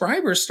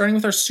subscribers, starting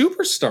with our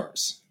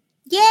superstars.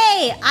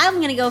 Yay! I'm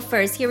going to go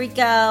first. Here we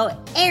go.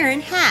 Aaron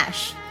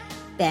Hash,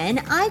 Ben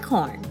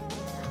Eichhorn,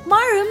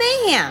 Maru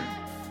Mayhem,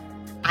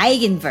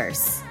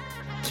 Eigenverse,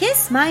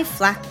 Kiss My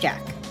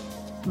Flapjack,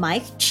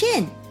 Mike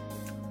Chin,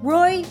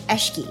 Roy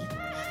Eschke,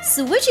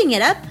 Switching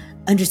It Up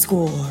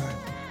 _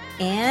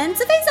 and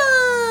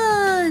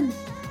Safazon.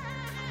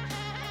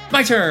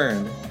 My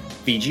turn.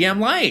 VGM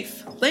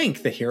Life,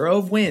 Link, the Hero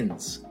of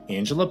Winds,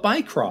 Angela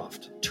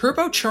Bycroft,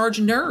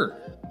 Turbocharged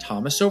Nerd,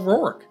 Thomas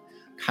O'Rourke,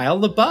 Kyle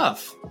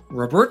LaBeouf,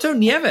 Roberto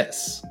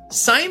Nieves,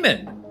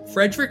 Simon,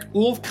 Frederick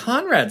Ulf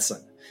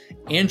Conradson,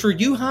 Andrew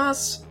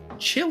Uhas,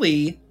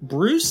 Chili,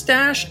 Bruce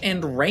Dash,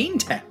 and Rain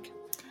Tech.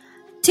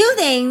 2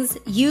 things.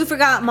 You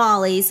forgot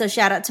Molly, so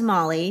shout out to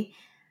Molly.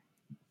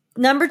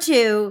 Number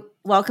 2,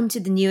 welcome to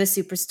the newest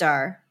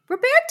superstar,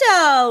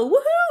 Roberto.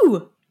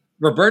 Woohoo!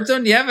 Roberto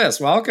Nieves,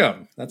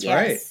 welcome. That's yes,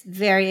 right.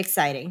 Very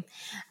exciting.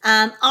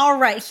 All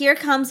right, here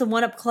comes the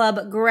One Up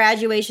Club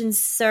graduation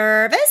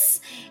service.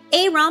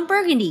 Aaron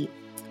Burgundy,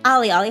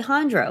 Ali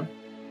Alejandro,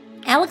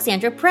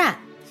 Alexandra Pratt,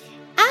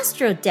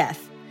 Astro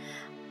Death,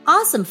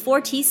 Awesome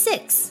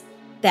 4T6,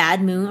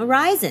 Bad Moon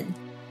Horizon,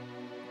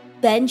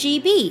 Ben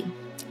GB,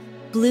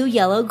 Blue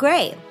Yellow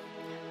Gray,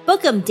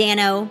 Bookem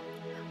Dano,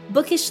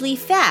 Bookishly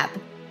Fab,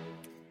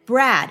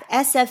 Brad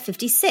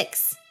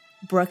SF56,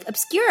 Brooke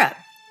Obscura,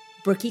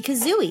 Brookie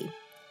Kazooie,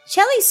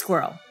 Shelly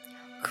Squirrel,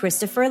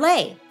 Christopher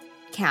Lay,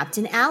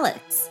 Captain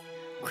Alex,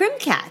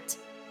 Crimcat,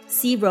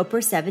 C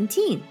Roper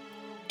 17,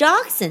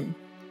 Dogson,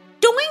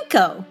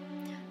 Doinko,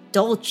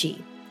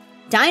 Dolce,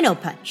 Dino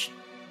Punch,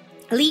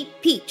 Elite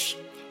Peach,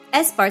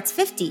 Esparts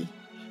 50,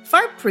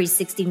 Fart Priest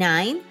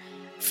 69,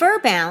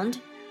 Furbound,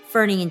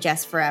 Fernie and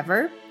Jess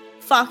Forever,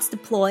 Fox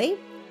Deploy,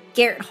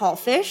 Garrett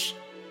Hallfish,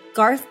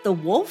 Garth the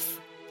Wolf,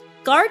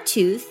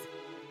 Gartooth,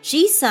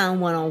 G-Sun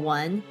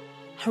 101,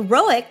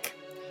 Heroic,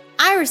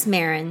 Iris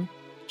Marin,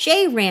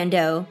 Jay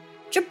Rando,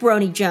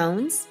 Jabroni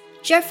Jones,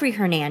 Jeffrey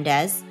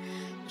Hernandez,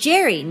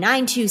 Jerry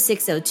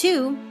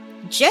 92602,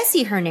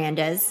 Jesse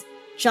Hernandez,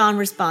 John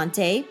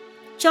Responte,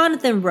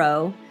 Jonathan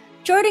Rowe,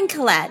 Jordan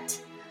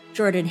Collette,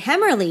 Jordan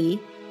Hemmerly,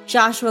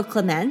 Joshua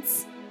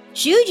Clements,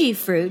 Juji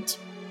Fruit,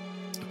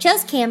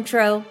 Just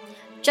Camtro,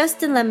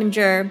 Justin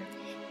Lemminger,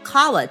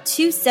 Kawa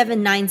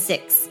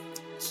 2796,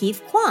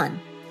 Keith Kwan,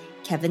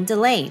 Kevin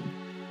Delane,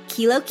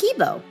 Kilo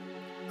Kibo,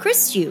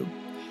 Chris Yu,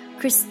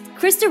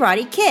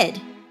 Christorati Kid,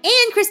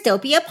 and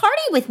Christopia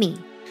Party With Me.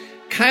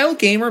 Kyle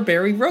Gamer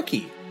Barry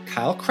Rookie,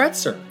 Kyle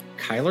Kretzer,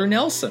 Kyler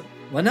Nelson,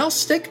 Linnell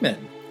Stickman,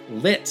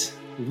 Lit,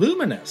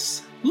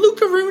 Luminous,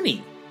 Luca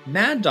Rooney,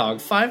 Mad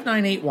Dog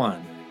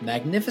 5981,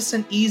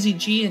 Magnificent Easy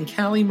G and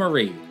Callie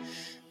Marie,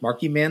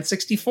 Marky Man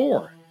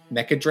 64,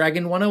 Mecha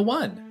Dragon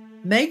 101,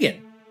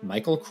 Megan,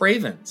 Michael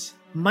Cravens,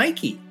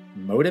 Mikey,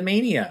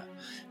 Modamania,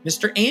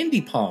 Mr.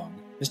 Andy Pong,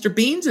 Mr.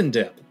 Beans and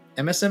Dip,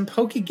 MSM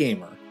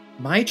Pokegamer,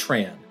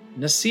 Mytran,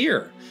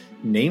 Nasir,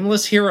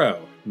 Nameless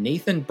Hero,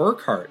 Nathan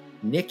Burkhart,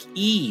 Nick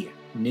E,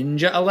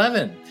 Ninja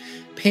 11,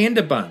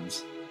 Panda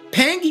Buns,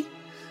 Pangy,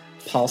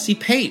 Palsy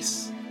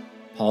Pace,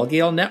 Paul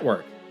Gale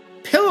Network,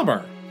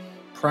 Pillimer,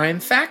 Prime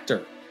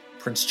Factor,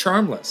 Prince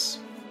Charmless,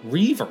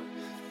 Reaver,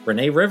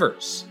 Renee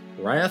Rivers,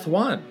 Ryath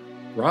 1,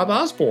 Rob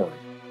Osborne,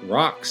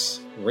 Rox,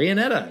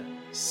 Rayonetta,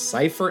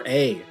 Cypher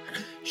A,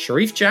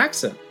 Sharif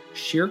Jackson,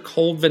 Sheer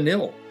Cold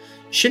Vanille,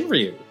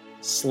 Shinryu,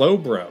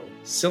 Slowbro,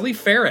 Silly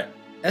Ferret,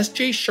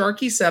 SJ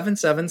Sharky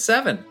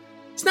 777,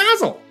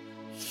 Snazzle,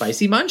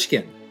 Spicy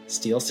Munchkin,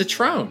 Steel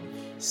Citron,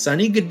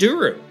 Sunny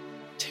Gaduru,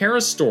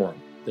 Terra Storm,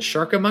 The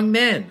Shark Among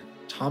Men,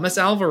 Thomas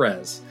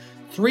Alvarez,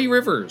 Three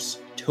Rivers,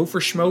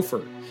 Topher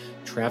Schmofer,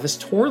 Travis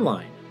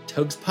Torline,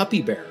 Tugs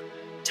Puppy Bear,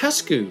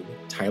 Tuscoob,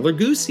 Tyler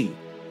Goosey,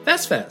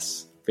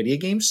 Fesfes, Video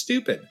Game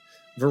Stupid,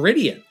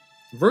 Viridian,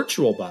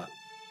 Virtual Bot,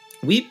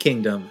 Weep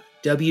Kingdom,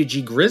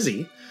 WG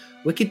Grizzy,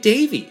 Wicked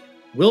Davy,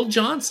 Will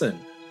Johnson,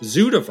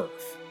 Zudaverf,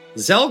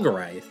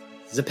 Zelgarith,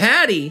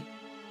 Zapati,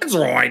 and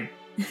Zroid.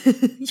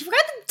 You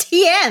forgot the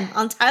TM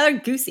on Tyler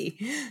Goosey.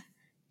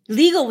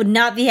 Legal would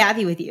not be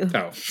happy with you.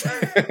 Oh.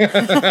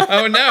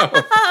 Oh no.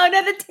 Oh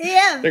no, the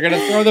TM. They're going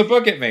to throw the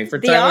book at me for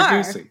They Tyler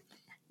are. Goosey.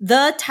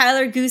 The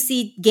Tyler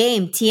Goosey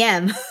game,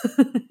 TM.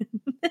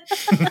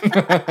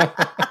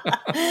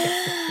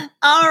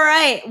 All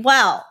right.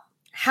 Well,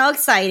 how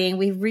exciting.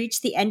 We've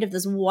reached the end of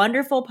this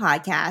wonderful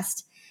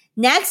podcast.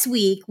 Next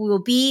week, we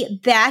will be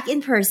back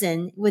in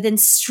person within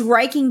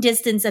striking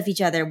distance of each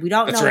other. We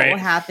don't know what will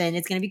happen.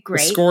 It's going to be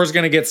great. The score's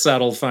going to get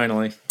settled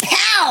finally.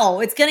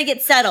 Pow! It's going to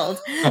get settled.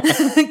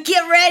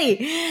 Get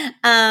ready.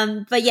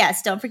 But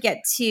yes, don't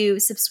forget to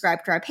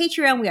subscribe to our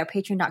Patreon. We are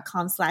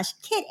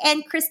patreon.com/Kit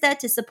and Krista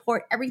to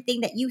support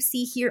everything that you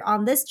see here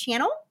on this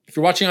channel. If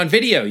you're watching on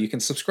video, you can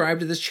subscribe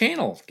to this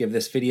channel. Give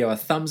this video a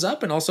thumbs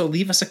up and also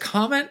leave us a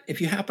comment.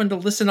 If you happen to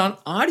listen on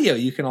audio,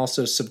 you can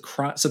also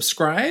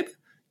subscribe.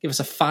 Give us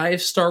a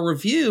 5-star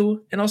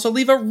review, and also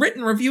leave a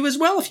written review as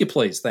well, if you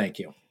please. Thank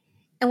you.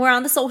 And we're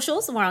on the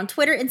socials. We're on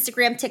Twitter,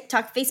 Instagram,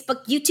 TikTok,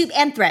 Facebook, YouTube,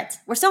 and Threads.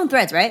 We're still on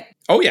Threads, right?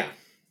 Oh, yeah.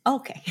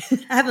 Okay.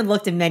 I haven't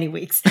looked in many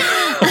weeks.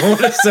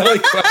 What a silly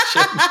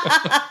question.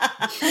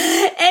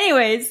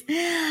 Anyways,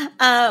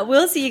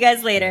 we'll see you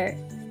guys later.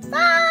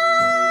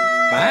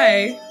 Bye.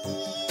 Bye.